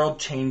anything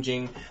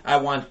world-changing. I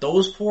want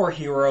those four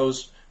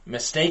heroes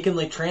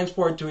mistakenly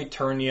transported to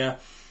Eternia,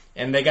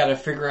 and they gotta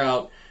figure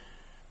out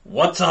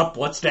what's up,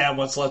 what's down,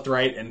 what's left,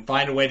 right, and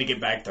find a way to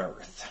get back to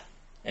Earth.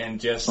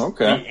 And just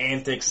the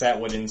antics that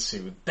would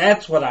ensue.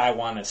 That's what I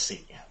want to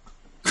see.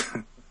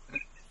 And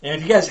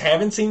if you guys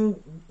haven't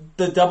seen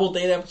the Double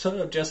Date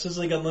episode of Justice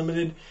League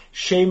Unlimited,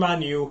 shame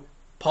on you.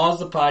 Pause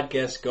the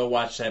podcast, go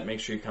watch that. Make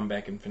sure you come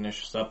back and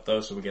finish us up,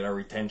 though, so we get our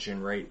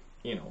retention rate,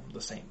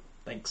 the same.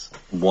 Thanks.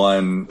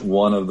 One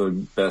of the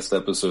best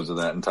episodes of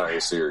that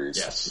entire series.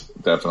 Yes.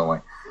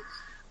 Definitely.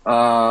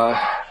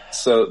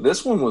 So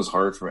this one was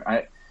hard for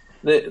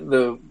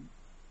me.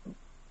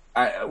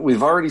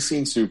 We've already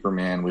seen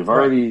Superman. We've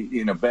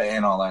already,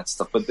 and all that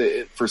stuff. But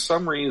for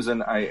some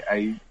reason,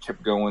 I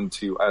kept going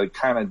to, I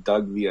kind of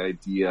dug the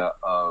idea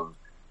of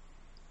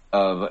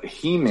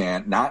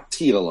He-Man, not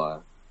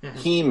Tila,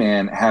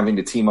 He-Man having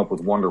to team up with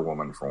Wonder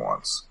Woman for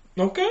once.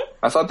 Okay.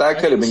 I thought that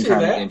could have been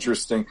kind of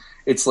interesting.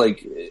 It's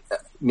like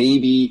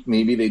maybe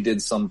they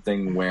did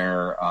something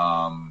where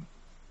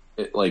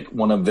like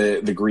one of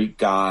the Greek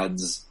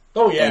gods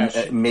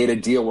made a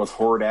deal with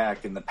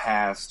Hordak in the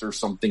past or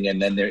something,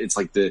 and then it's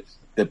like the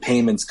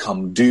payments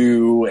come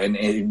due,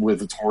 and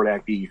with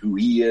Hordak being who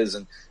he is,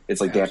 and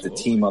it's like they have to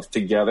team up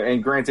together.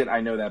 And granted,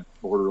 I know that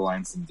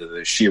borderlines into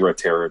the She-Ra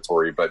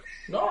territory, but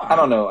I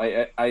don't know.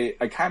 I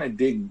kind of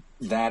dig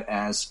that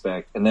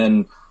aspect, and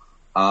then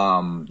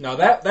no,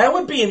 that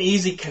would be an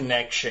easy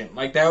connection.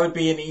 Like, that would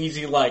be an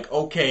easy, like,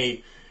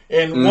 okay,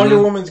 and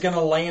Wonder Woman's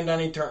gonna land on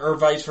Eternia, or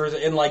vice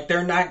versa, and like,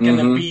 they're not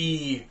gonna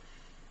be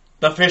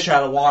the fish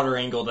out of water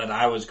angle that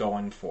I was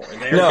going for.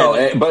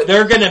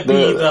 They're gonna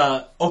be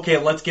okay,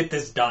 let's get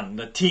this done.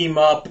 The team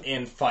up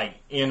and fight.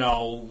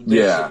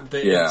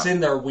 It's in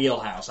their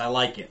wheelhouse. I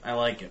like it.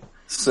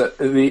 So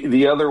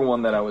the other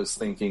one that I was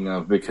thinking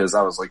of, because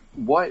I was like,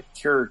 what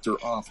character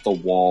off the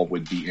wall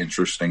would be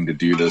interesting to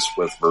do this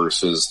with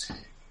versus,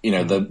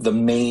 the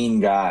main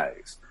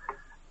guys,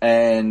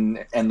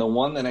 and the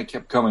one that I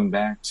kept coming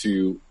back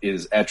to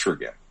is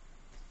Etrigan.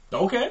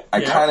 Okay.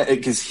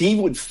 Because he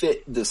would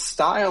fit the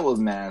style of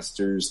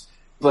Masters,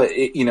 but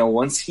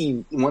once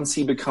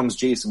he becomes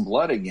Jason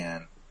Blood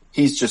again,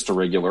 he's just a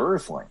regular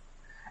Earthling.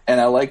 And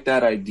I like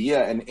that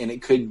idea, and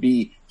it could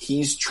be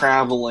he's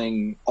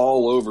traveling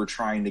all over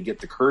trying to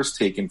get the curse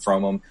taken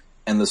from him,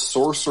 and the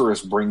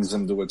sorceress brings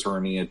him to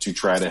Eternia to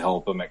try to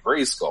help him at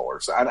Grayskull.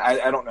 Or so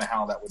I don't know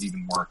how that would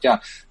even work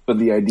out, but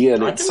the idea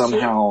that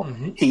somehow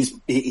he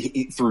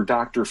through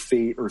Dr.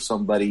 Fate or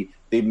somebody,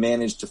 they've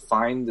managed to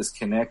find this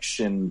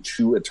connection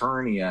to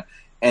Eternia.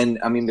 And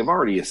I mean, they've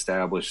already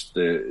established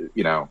the,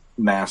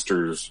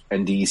 Masters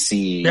and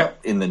DC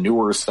in the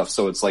newer stuff.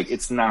 So it's like,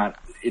 it's not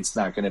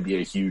going to be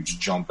a huge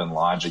jump in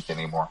logic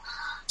anymore.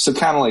 So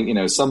kind of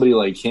like, somebody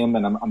like him,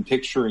 and I'm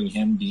picturing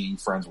him being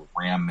friends with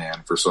Ram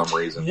Man for some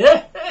reason.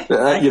 Yeah.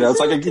 It's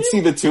like I could see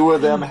the two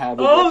of them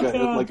having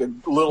like a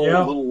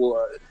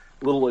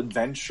little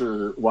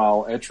adventure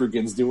while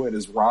Etrigan's doing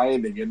his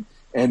rhyming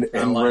and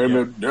Ram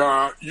Man,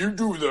 nah, you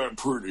do that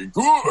pretty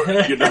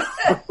good,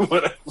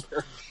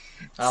 whatever.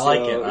 I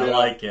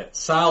like it.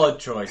 Solid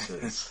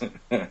choices.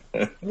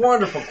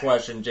 Wonderful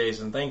question,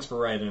 Jason. Thanks for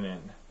writing in.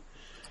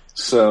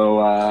 So,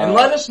 and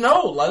let us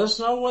know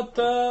what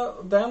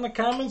down in the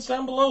comments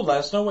down below. Let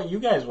us know what you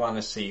guys want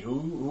to see.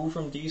 Who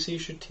from DC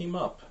should team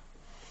up?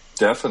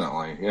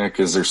 Definitely, yeah,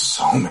 because there's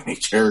so many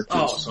characters.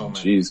 Oh, so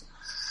many. Jeez.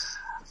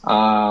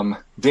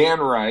 Dan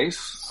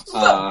Rice.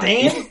 What's up,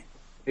 Dan?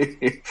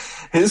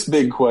 His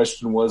big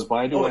question was,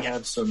 why do I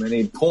have so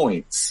many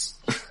points?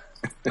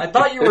 I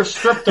thought you were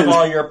stripped of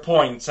all your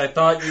points. I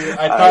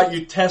thought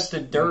you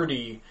tested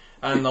dirty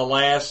on the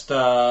last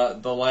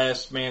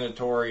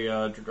mandatory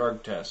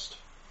drug test.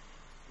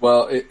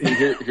 Well,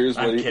 here's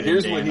what he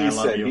I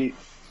said.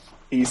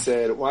 He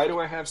said, "Why do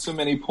I have so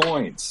many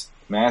points?"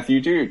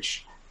 Matthew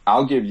Dooch,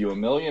 I'll give you 1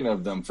 million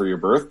of them for your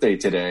birthday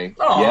today.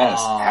 Aww.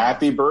 Yes,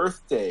 happy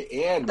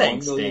birthday, and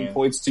Thanks, 1 million Dan.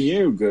 points to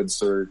you, good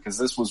sir, because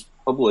this was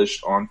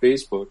published on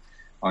Facebook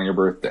on your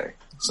birthday.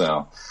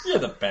 So you're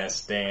the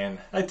best, Dan.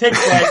 I take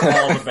back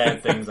all the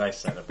bad things I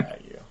said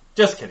about you.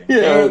 Just kidding.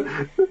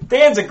 Yeah.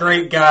 Dan's a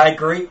great guy.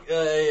 Great.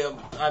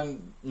 I've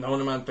known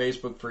him on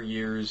Facebook for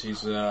years.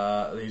 He's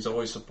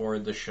always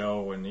supported the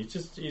show, and he's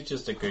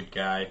just a good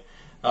guy.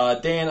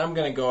 Dan, I'm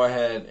going to go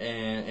ahead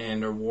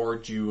and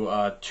award you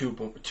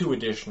two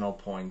additional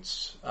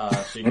points,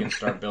 so you can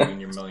start building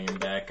your million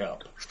back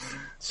up.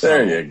 So,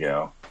 there you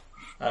go.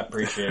 I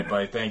appreciate it,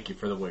 buddy. Thank you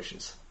for the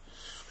wishes.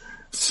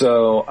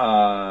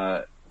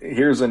 So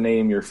here's a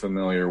name you're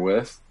familiar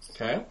with.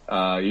 Okay.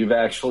 You've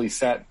actually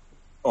sat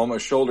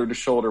almost shoulder to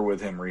shoulder with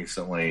him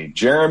recently,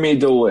 Jeremy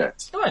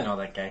DeWitt. Oh, I know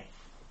that guy.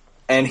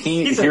 And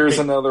here's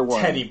another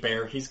one. Teddy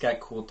bear. He's got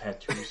cool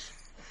tattoos.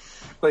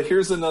 But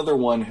here's another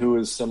one who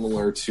is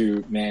similar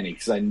to Manny,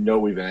 because I know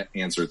we've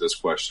answered this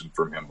question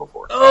from him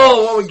before.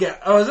 Oh, what we got?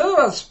 Oh, is that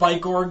about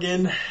Spike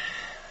Oregon?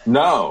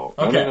 No.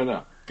 Okay.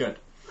 No. Good.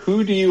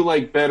 Who do you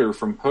like better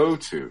from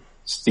Potu,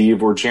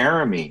 Steve or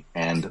Jeremy,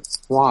 and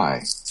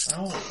why?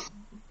 Oh,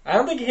 I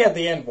don't think he had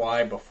the end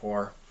 "why"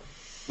 before.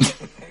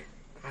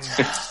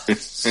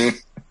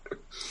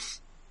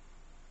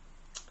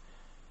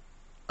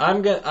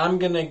 I'm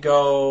gonna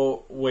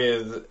go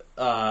with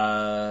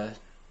I'm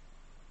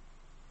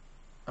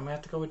gonna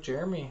have to go with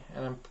Jeremy,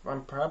 and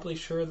I'm probably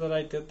sure that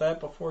I did that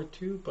before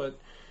too, but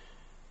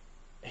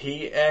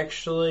he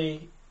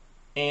actually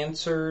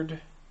answered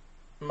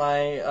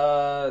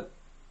my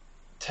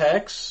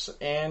texts,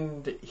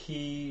 and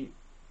he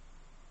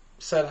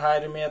said hi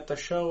to me at the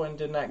show and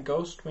did not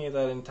ghost me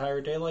that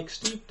entire day like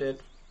Steve did.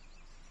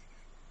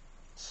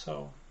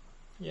 So,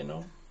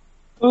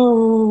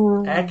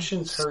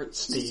 actions hurt,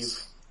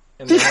 Steve,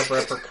 and they have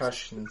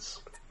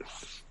repercussions.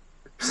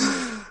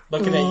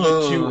 Looking at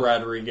you too,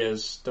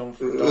 Rodriguez. Don't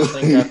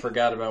think I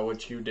forgot about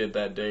what you did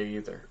that day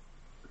either.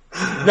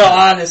 No,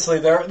 honestly,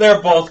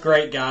 they're both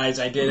great guys.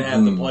 I did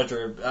have the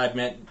pleasure. I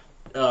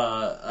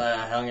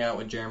hung out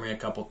with Jeremy a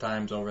couple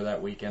times over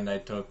that weekend I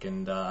took,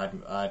 and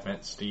I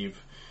met Steve.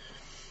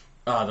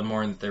 The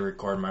morning that they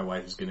recorded, my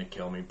wife is going to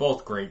kill me.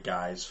 Both great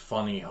guys,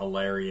 funny,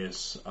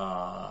 hilarious,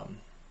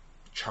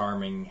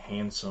 charming,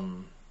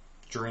 handsome,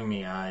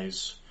 dreamy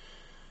eyes.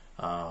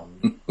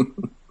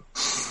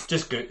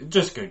 Just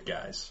good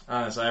guys.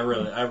 Honestly,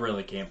 I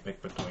really can't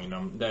pick between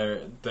them.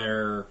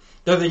 They're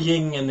the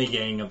yin and the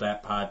yang of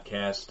that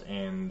podcast,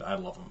 and I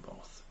love them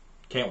both.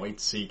 Can't wait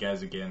to see you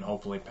guys again.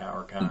 Hopefully,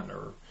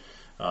 PowerCon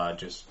or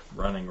just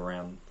running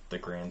around the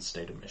grand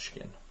state of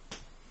Michigan.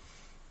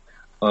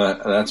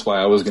 That's why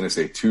I was going to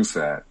say Too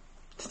Fat.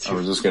 I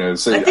was just going to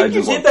say. I think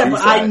you did that,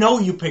 but I know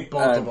you picked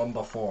both of them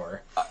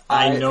before.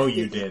 I know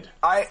you did.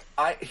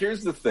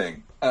 Here's the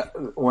thing.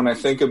 When I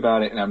think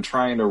about it, and I'm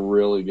trying to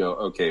really go,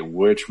 okay,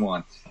 which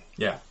one?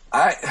 Yeah.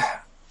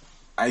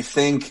 I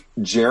think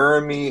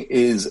Jeremy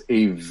is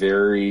a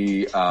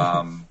very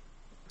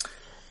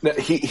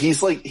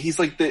he's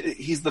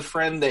the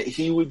friend that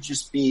he would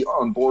just be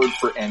on board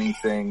for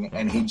anything,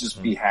 and he'd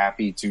just be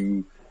happy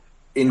to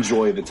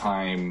enjoy the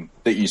time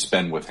that you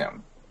spend with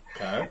him.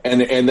 Okay.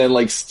 And then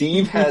like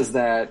Steve has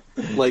that,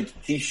 like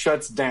he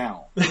shuts down.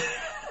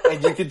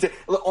 And you could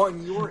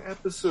on your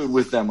episode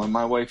with them, when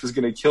My Wife Is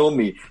Gonna Kill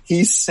Me,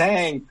 he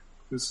sang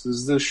this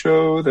is the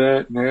show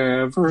that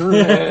never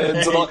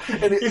ends.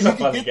 And He's you a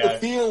funny get guy. the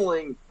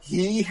feeling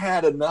he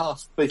had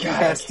enough, but he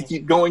God. has to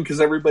keep going because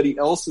everybody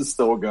else is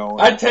still going.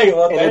 I tell you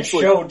what, And that it's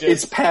like, show just...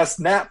 it's past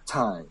nap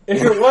time.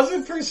 If it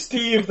wasn't for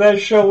Steve, that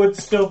show would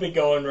still be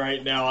going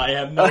right now. I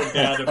have no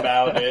doubt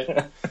about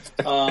it.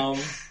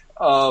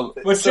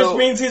 Which just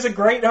means he's a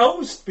great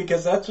host,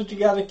 because that's what you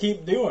got to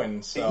keep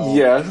doing. So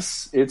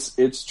yes,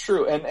 it's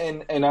true.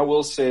 And I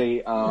will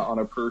say, on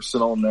a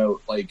personal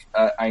note, like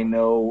I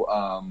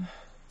know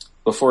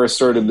before I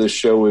started this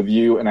show with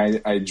you, and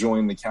I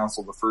joined the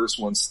council, the first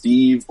one,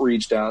 Steve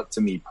reached out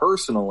to me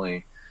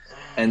personally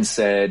and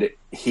said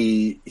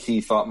he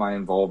thought my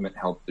involvement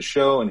helped the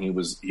show, and he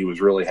was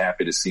really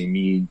happy to see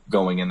me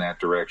going in that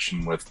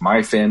direction with my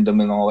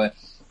fandom and all that.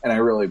 And I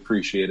really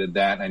appreciated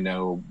that. I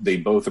know they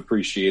both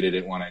appreciated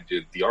it when I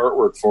did the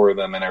artwork for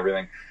them and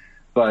everything.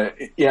 But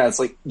yeah, it's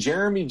like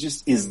Jeremy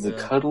just is the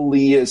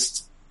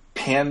cuddliest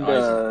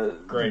panda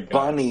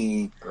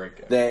bunny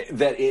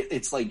that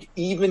it's like,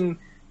 even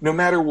no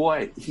matter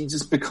what, he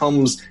just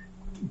becomes.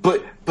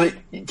 But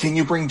can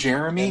you bring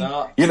Jeremy?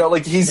 You know,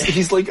 like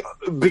he's like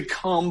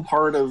become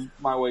part of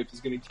My Wife Is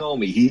Going to Kill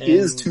Me. He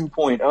is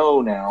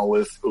 2.0 now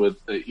with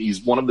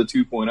he's one of the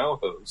 2.0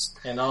 hosts.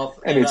 And I'll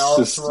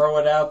just throw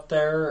it out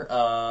there.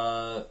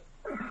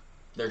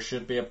 There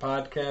should be a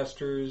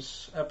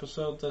Podcasters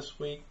episode this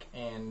week,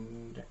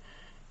 and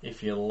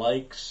if you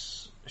like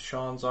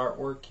Sean's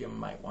artwork, you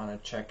might want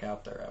to check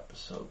out their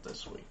episode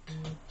this week.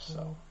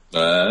 So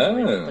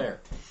leave it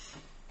there.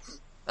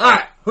 All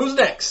right, who's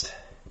next?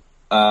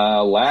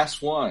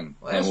 Last one.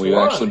 And we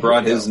actually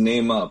brought his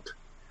name up.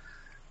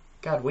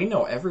 God, we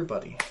know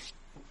everybody.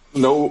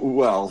 No,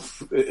 well,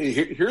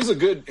 here's a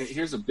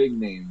big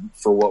name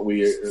for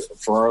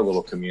for our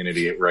little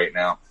community right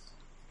now.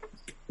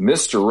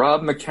 Mr.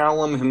 Rob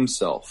McCallum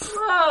himself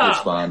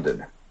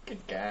responded.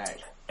 Good guy.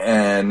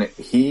 And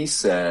he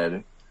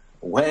said,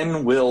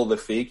 when will the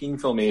Faking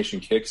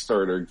Filmation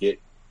Kickstarter get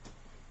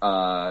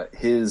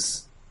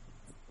his...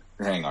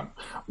 Hang on.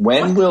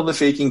 When will the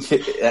Faking...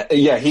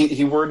 yeah,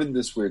 he worded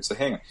this weird, so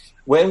hang on.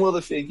 When will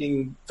the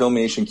Faking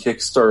Filmation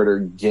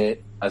Kickstarter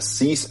get a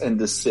cease and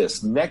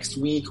desist? Next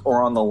week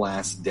or on the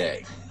last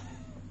day?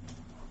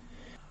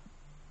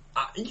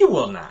 You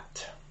will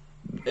not.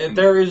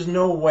 There is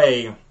no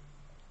way,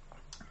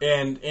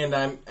 and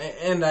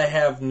I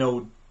have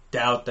no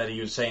doubt that he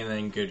was saying that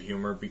in good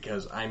humor,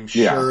 because I'm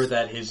sure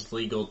that his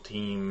legal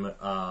team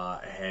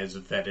has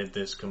vetted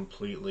this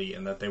completely,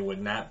 and that they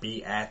would not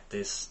be at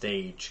this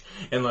stage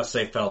unless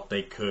they felt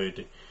they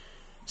could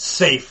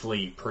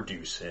safely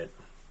produce it.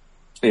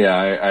 Yeah,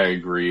 I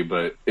agree,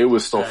 but it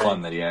was still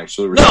fun that he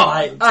actually... No,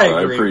 I agree.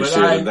 I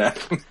appreciated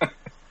that.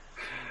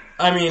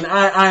 I mean,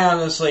 I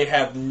honestly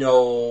have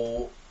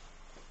no...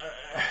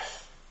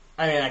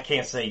 I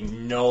can't say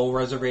no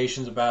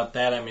reservations about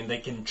that. I mean, they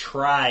can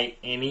try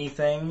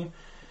anything,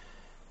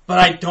 but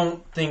I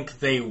don't think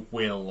they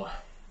will.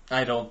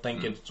 I don't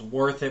think it's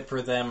worth it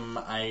for them.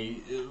 I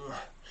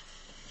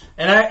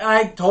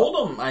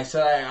told them, I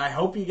said, I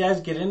hope you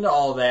guys get into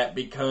all that,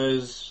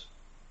 because,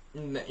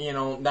 you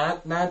know,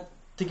 not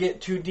to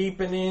get too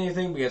deep into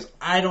anything, because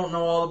I don't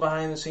know all the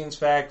behind-the-scenes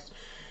facts,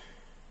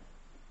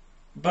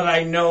 but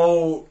I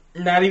know,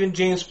 not even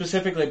James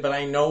specifically, but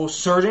I know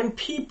certain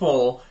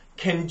people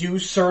can do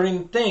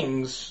certain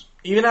things,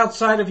 even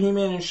outside of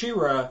He-Man and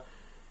She-Ra,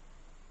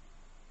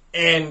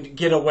 and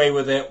get away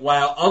with it,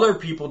 while other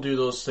people do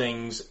those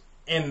things,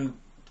 and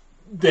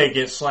they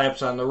get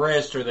slaps on the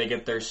wrist, or they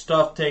get their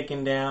stuff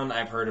taken down.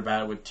 I've heard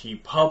about it with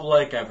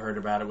TeePublic, I've heard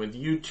about it with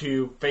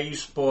YouTube,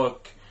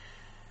 Facebook.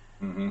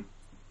 Mm-hmm.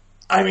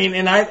 I mean,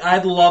 and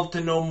I'd love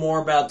to know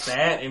more about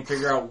that, and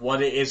figure out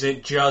what it is.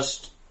 It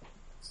just...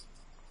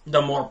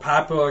 the more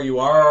popular you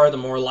are, the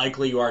more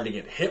likely you are to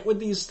get hit with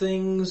these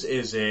things?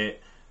 Is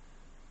it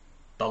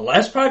the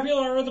less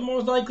popular, or the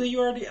more likely you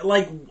are to...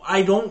 Like,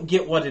 I don't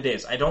get what it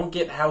is. I don't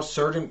get how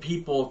certain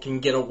people can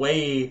get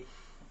away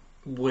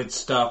with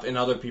stuff and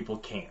other people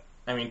can't.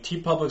 I mean,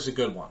 TeePublic's a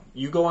good one.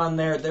 You go on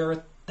there, there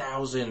are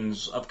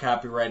thousands of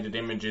copyrighted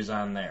images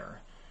on there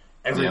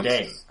every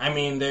day. I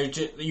mean,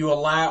 you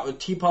allow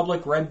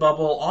TeePublic,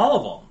 Redbubble, all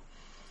of them.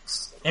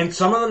 And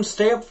some of them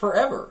stay up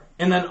forever.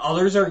 And then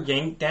others are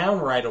yanked down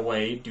right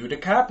away due to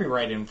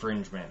copyright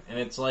infringement. And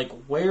it's like,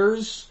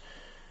 where's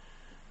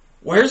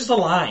the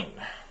line?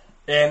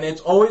 And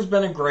it's always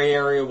been a gray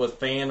area with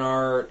fan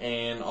art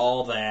and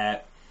all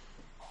that.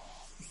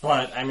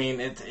 But, I mean,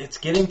 it's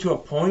getting to a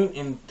point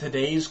in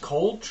today's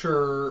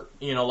culture,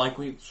 you know, like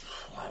we're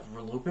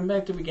looping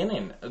back to the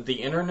beginning.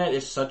 The internet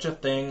is such a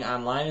thing.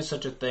 Online is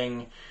such a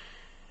thing.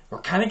 We're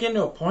kind of getting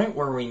to a point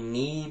where we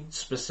need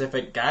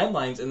specific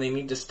guidelines, and they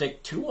need to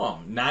stick to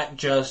them. Not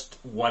just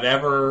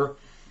whatever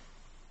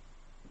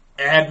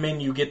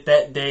admin you get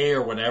that day,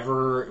 or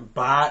whatever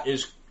bot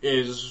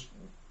is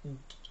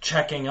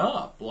checking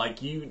up. Like,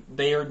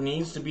 there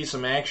needs to be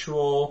some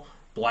actual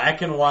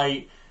black and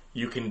white,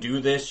 you can do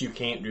this, you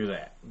can't do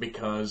that.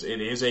 Because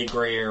it is a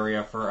gray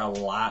area for a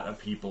lot of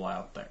people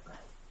out there.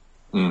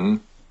 Mm-hmm.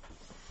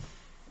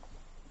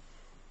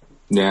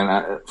 Yeah, and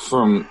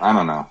I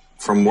don't know.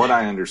 From what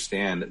I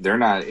understand, they're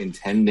not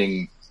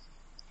intending.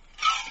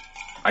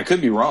 I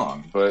could be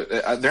wrong, but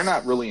they're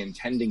not really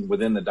intending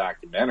within the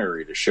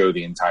documentary to show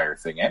the entire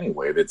thing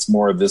anyway. It's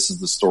more, this is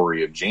the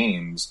story of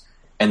James,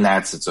 and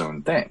that's its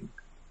own thing.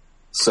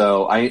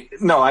 So I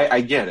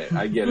get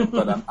it,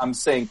 but I'm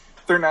saying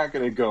they're not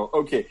going to go,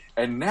 okay,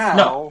 and now,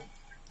 No.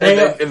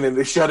 and then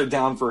they shut it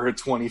down for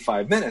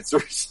 25 minutes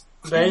or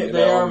something.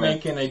 They are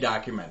making a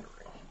documentary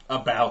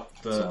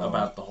about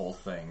the whole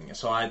thing,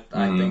 so I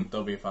think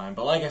they'll be fine.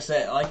 But like I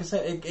said,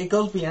 it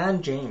goes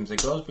beyond James.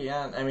 It goes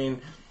beyond. I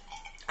mean,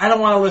 I don't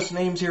want to list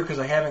names here because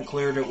I haven't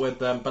cleared it with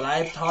them, but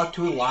I've talked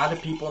to a lot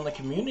of people in the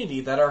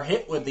community that are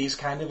hit with these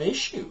kind of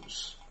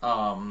issues.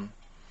 And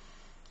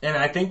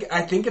I think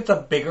it's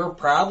a bigger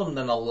problem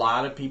than a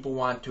lot of people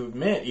want to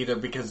admit, either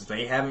because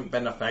they haven't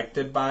been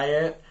affected by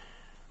it,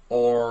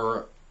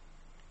 or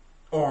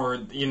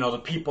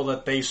the people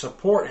that they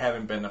support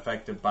haven't been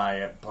affected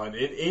by it. But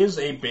it is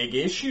a big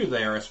issue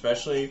there,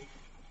 especially,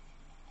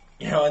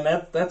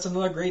 and that's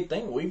another great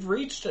thing. We've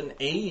reached an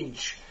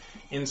age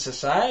in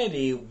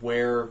society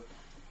where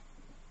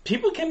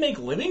people can make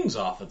livings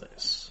off of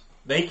this.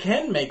 They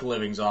can make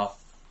livings off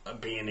of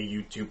being a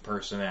YouTube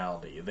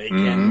personality. They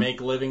can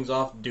make livings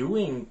off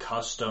doing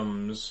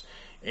customs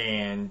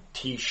and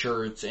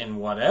t-shirts and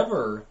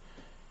whatever.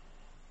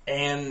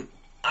 And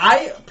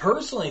I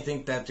personally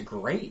think that's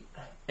great.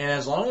 And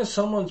as long as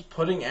someone's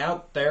putting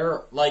out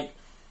their, like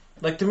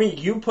to me,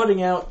 you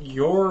putting out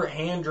your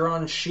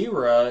hand-drawn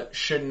She-Ra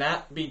should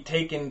not be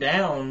taken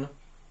down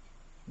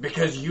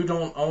because you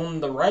don't own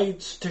the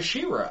rights to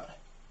She-Ra.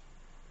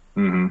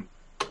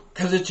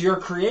 Because it's your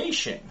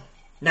creation.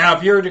 Now,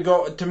 if you were to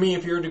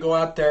go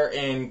out there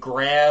and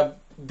grab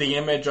the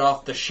image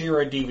off the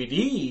She-Ra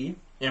DVD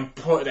and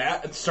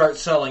start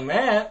selling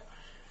that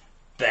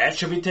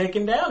should be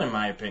taken down, in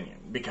my opinion,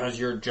 because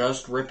you're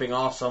just ripping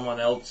off someone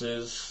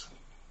else's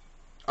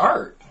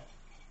art.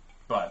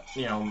 But,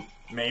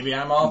 maybe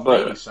I'm off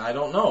base. I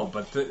don't know.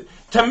 But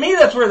to me,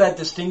 that's where that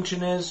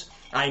distinction is.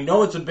 I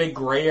know it's a big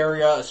gray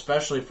area,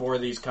 especially for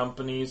these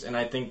companies, and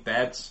me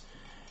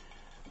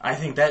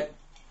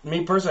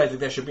personally, I think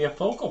that should be a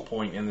focal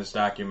point in this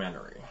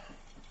documentary.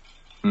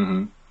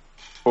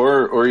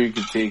 Or you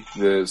could take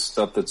the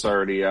stuff that's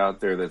already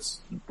out there that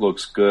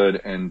looks good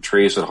and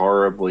trace it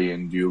horribly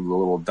and do the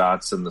little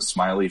dots in the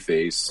smiley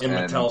face. And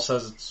Mattel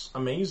says it's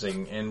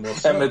amazing, and we'll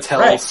sell it.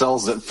 Mattel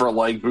sells it for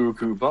like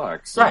buku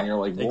bucks. Right. And you're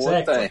like, well,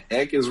 exactly. What the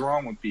heck is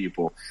wrong with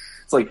people?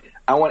 It's like,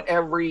 I want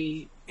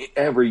every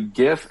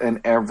GIF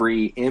and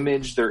every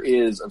image there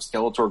is of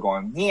Skeletor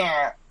going,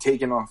 yeah,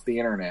 taken off the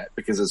internet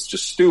because it's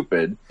just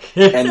stupid.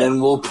 And then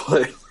we'll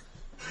put,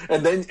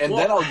 and then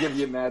I'll give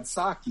you Mad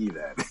Saki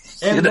then.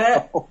 And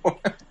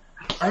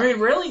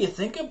really, you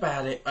think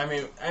about it. I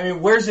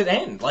mean, where's it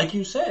end? Like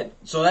you said.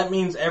 So that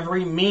means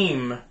every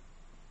meme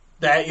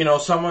that,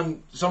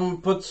 someone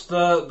puts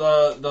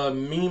the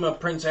meme of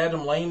Prince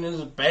Adam laying in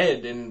his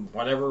bed and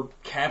whatever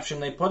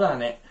caption they put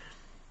on it.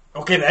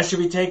 Okay, that should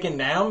be taken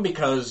down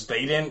because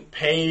they didn't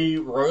pay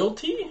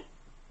royalty?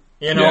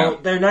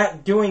 They're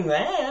not doing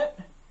that.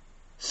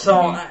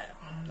 So, I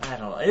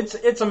don't know.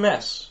 It's a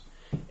mess.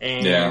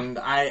 And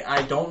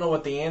I don't know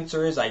what the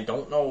answer is. I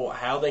don't know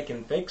how they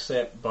can fix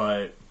it,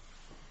 but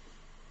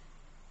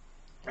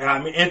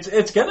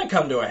it's going to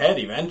come to a head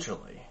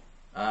eventually.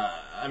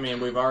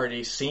 We've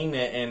already seen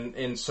it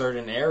in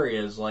certain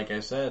areas, like I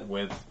said,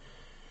 with,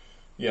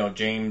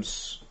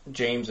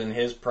 James and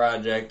his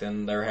project,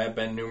 and there have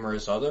been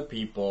numerous other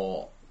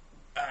people.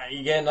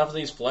 You get enough of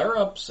these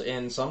flare-ups,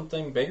 and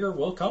something bigger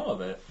will come of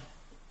it.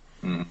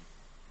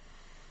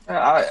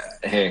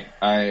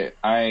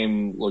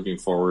 I'm looking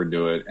forward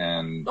to it,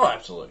 and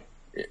absolutely.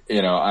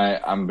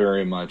 I'm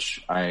very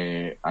much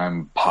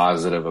I'm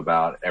positive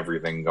about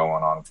everything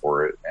going on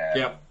for it.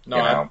 And,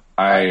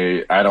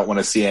 I don't want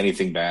to see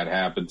anything bad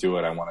happen to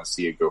it. I want to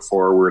see it go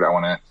forward. I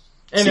want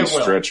to see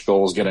stretch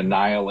goals get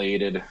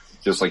annihilated.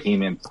 Just like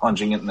He-Man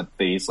punching it in the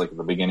face like at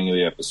the beginning of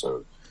the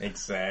episode.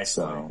 Exactly.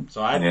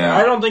 So I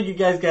don't think you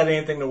guys got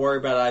anything to worry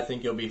about. I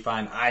think you'll be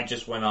fine. I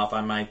just went off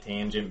on my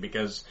tangent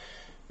because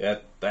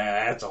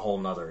that's a whole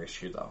nother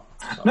issue, though.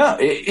 So. No,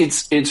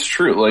 it's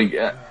true. Like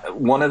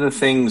one of the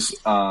things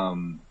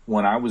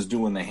when I was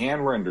doing the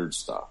hand rendered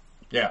stuff,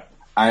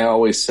 I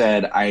always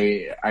said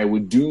I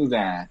would do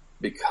that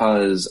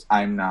because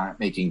I'm not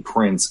making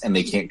prints and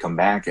they can't come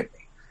back at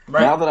me.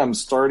 Right. Now that I'm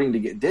starting to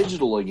get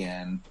digital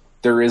again,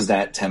 there is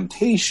that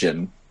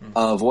temptation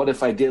of what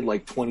if I did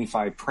like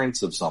 25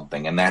 prints of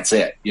something and that's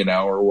it,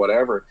 or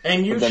whatever.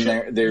 And you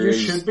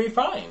should be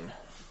fine.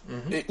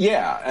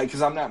 Yeah,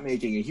 because I'm not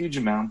making a huge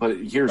amount, but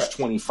here's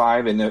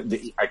 25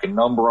 and I can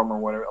number them or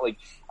whatever. Like,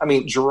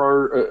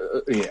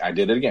 Gerard, I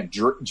did it again.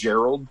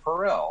 Gerald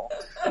Perel.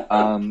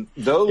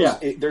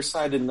 They're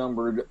signed and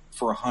numbered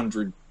for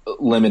 100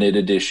 limited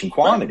edition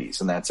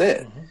quantities, and that's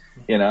it.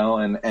 you know,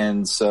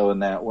 and so in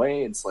that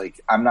way, it's like,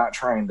 I'm not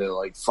trying to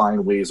like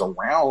find ways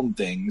around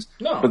things,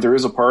 but there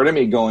is a part of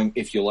me going,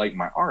 if you like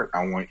my art,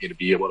 I want you to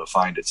be able to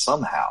find it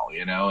somehow,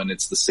 you know, and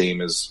it's the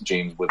same as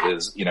James with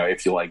his, you know,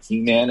 if you like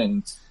He-Man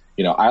and,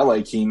 you know, I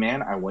like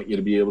He-Man, I want you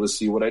to be able to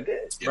see what I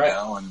did, you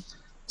know, and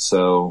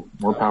so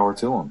more power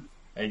to him.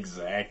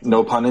 Exactly.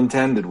 No pun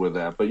intended with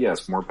that, but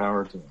yes, more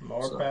power to him.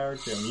 More power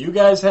to him. You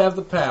guys have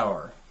the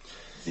power.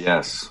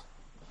 Yes.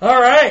 All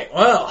right,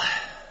 well,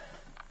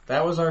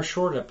 that was our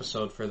short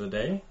episode for the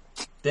day.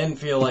 Didn't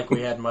feel like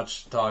we had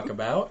much to talk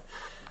about.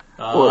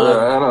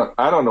 Well,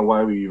 I don't know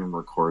why we even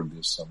record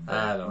this someday.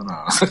 I don't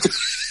know.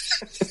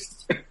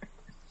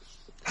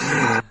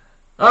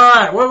 All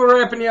right, what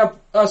we're wrapping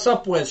us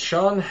up with,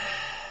 Sean?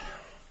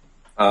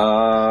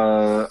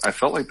 I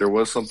felt like there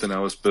was something I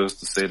was supposed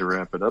to say to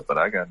wrap it up, but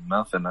I got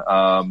nothing.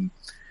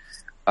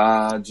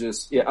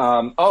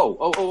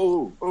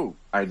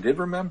 I did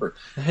remember.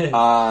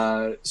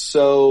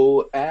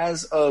 So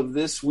as of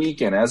this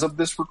weekend, as of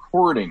this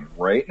recording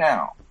right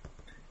now,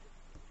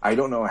 I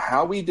don't know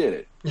how we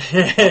did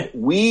it.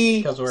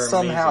 We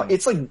somehow,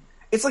 amazing.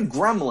 It's like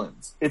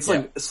Gremlins. It's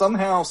like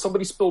somehow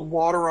somebody spilled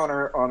water on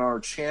our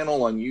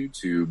channel on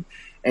YouTube,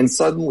 and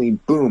suddenly,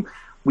 boom,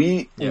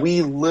 we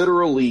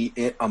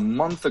literally a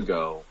month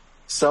ago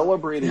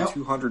celebrated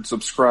 200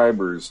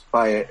 subscribers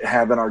by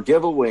having our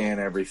giveaway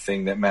and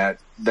everything that Matt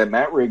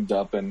rigged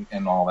up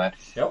and all that.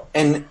 Yep.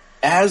 And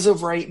as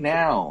of right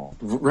now,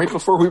 right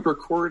before we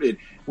recorded,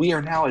 we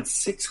are now at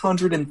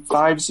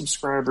 605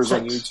 subscribers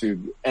on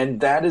YouTube, and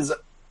that is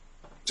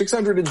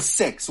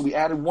 606. We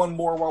added one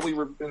more while we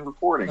were in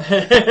recording.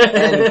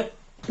 And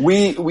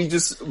we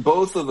just,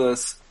 both of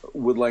us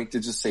would like to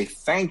just say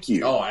thank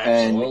you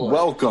and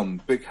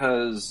welcome,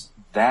 because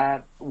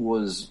that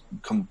was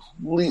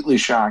completely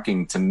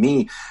shocking to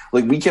me.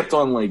 Like, we kept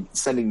on like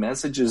sending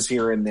messages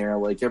here and there,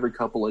 like every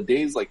couple of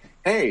days, like,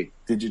 hey,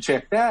 did you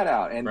check that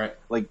out? And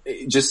like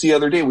just the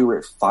other day we were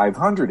at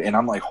 500, and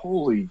I'm like,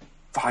 holy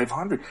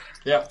 500.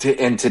 Yeah.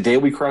 And today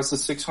we crossed the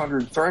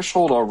 600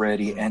 threshold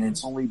already, and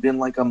it's only been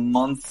like a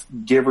month,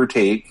 give or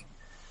take,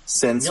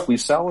 since we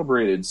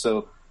celebrated.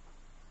 So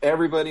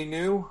everybody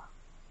new,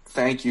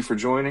 thank you for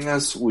joining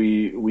us.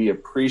 We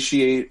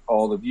appreciate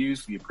all the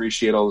views. We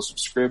appreciate all the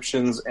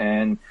subscriptions.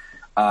 And,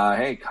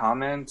 hey,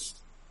 comment,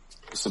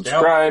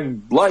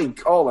 subscribe,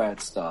 like, all that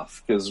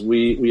stuff, because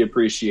we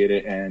appreciate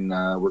it, and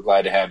we're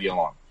glad to have you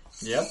along.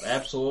 Yep,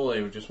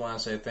 absolutely. We just want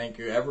to say thank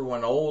you,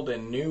 everyone old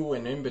and new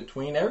and in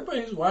between.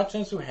 Everybody who's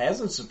watching us who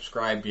hasn't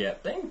subscribed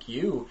yet, thank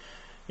you.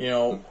 You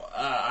know,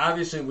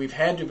 obviously we've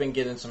had to been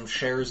getting some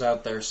shares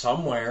out there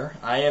somewhere.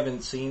 I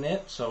haven't seen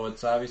it, so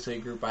it's obviously a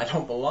group I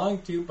don't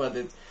belong to, but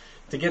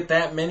to get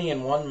that many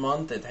in 1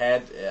 month, it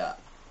had,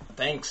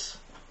 thanks.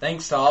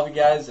 Thanks to all of you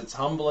guys. It's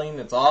humbling.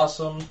 It's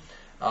awesome.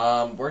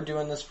 We're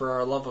doing this for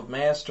our love of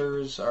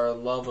Masters, our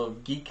love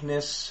of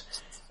geekness,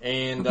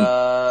 and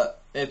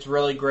it's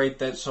really great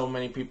that so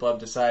many people have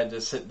decided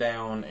to sit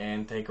down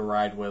and take a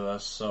ride with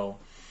us. So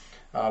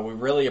we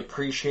really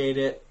appreciate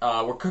it.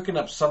 We're cooking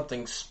up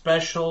something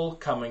special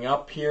coming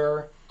up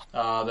here.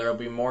 There will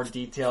be more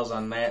details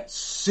on that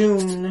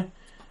soon.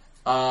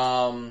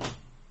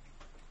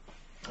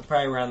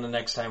 Probably around the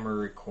next time we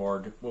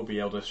record, we'll be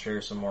able to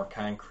share some more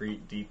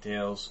concrete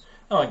details.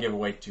 I don't want to give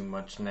away too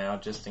much now,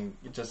 just in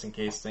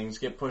case things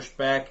get pushed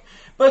back.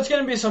 But it's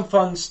going to be some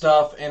fun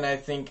stuff, and I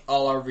think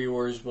all our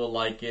viewers will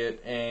like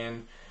it,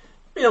 and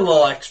be a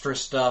little extra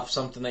stuff,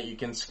 something that you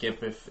can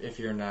skip if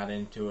you're not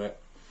into it.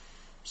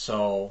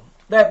 So,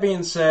 that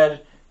being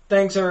said,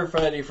 thanks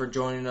everybody for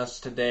joining us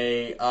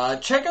today.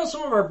 Check out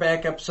some of our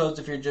back episodes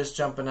if you're just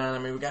jumping on. I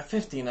mean, we got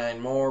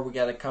 59 more. We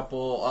got a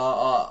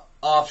couple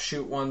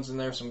offshoot ones in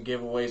there, some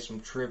giveaways,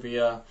 some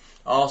trivia.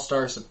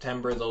 All-Star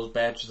September, those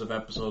batches of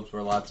episodes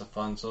were lots of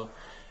fun. So,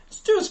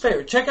 just do us a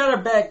favor. Check out our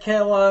back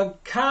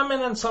catalog.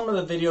 Comment on some of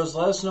the videos.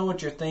 Let us know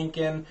what you're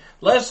thinking.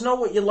 Let us know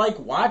what you like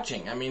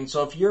watching. I mean,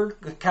 so if you're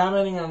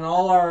commenting on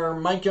all our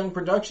Mike Young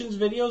Productions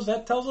videos,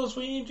 that tells us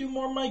we need to do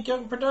more Mike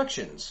Young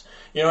Productions.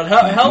 You know,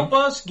 help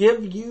us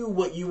give you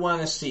what you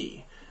want to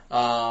see.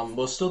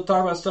 We'll still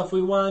talk about stuff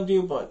we want to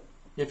do, but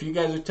if you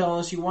guys are telling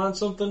us you want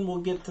something, we'll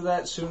get to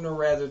that sooner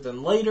rather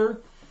than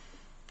later.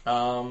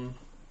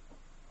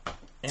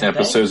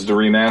 Episodes to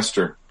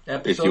remaster.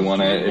 If you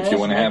want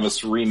to have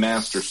us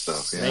remaster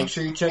stuff, make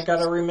sure you check out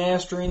our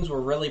remasterings.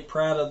 We're really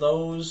proud of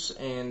those,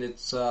 and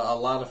it's a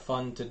lot of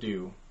fun to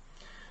do.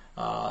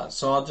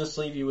 So I'll just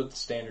leave you with the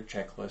standard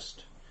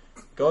checklist.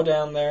 Go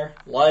down there,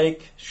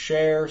 like,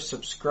 share,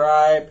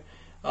 subscribe,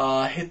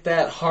 hit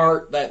that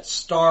heart, that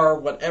star,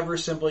 whatever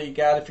symbol you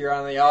got. If you're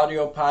on the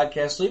audio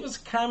podcast, leave us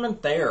a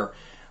comment there.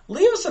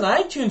 Leave us an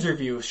iTunes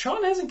review.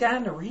 Sean hasn't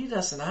gotten to read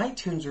us an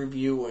iTunes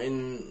review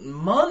in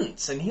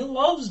months, and he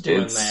loves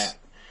doing that.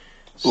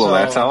 Well,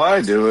 that's how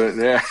I do it,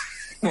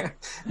 yeah.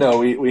 No,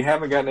 we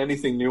haven't gotten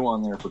anything new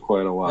on there for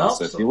quite a while. Nope,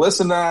 so if you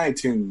listen to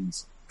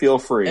iTunes, feel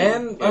free.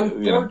 And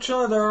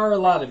unfortunately, there are a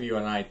lot of you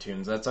on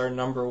iTunes. That's our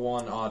number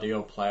one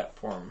audio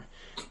platform,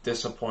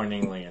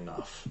 disappointingly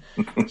enough.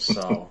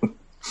 So,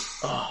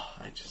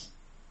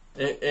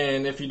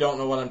 And if you don't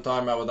know what I'm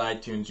talking about with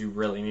iTunes, you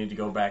really need to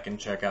go back and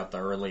check out the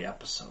early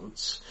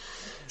episodes.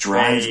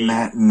 Drive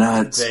Matt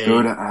nuts.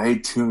 Go to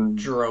iTunes.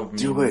 Drove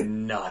me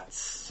nuts.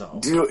 So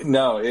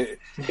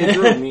it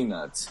drove me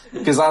nuts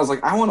because I was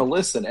like, I want to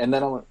listen, and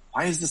then I went,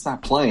 why is this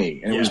not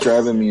playing? And it was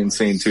driving me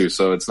insane too.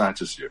 So it's not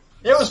just you.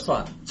 It was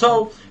fun.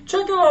 So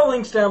check out all the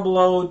links down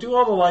below. Do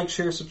all the like,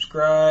 share,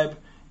 subscribe,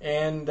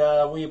 and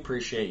we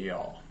appreciate you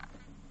all.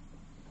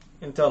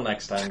 Until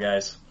next time,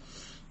 guys.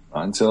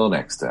 Until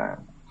next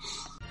time.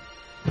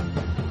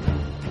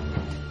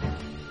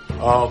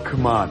 Oh,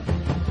 come on.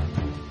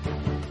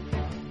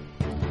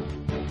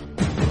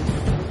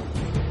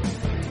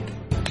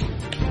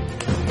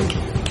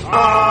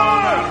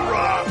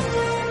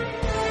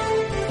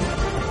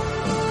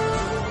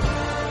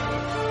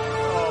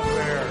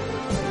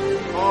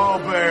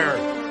 Bear.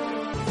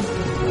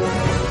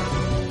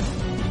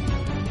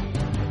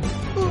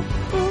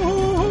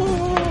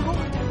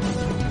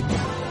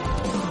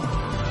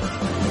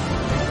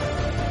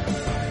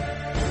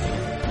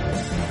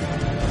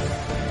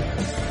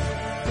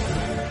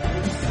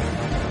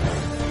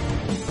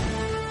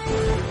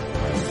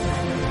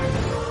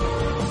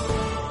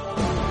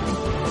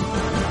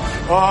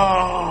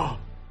 Oh.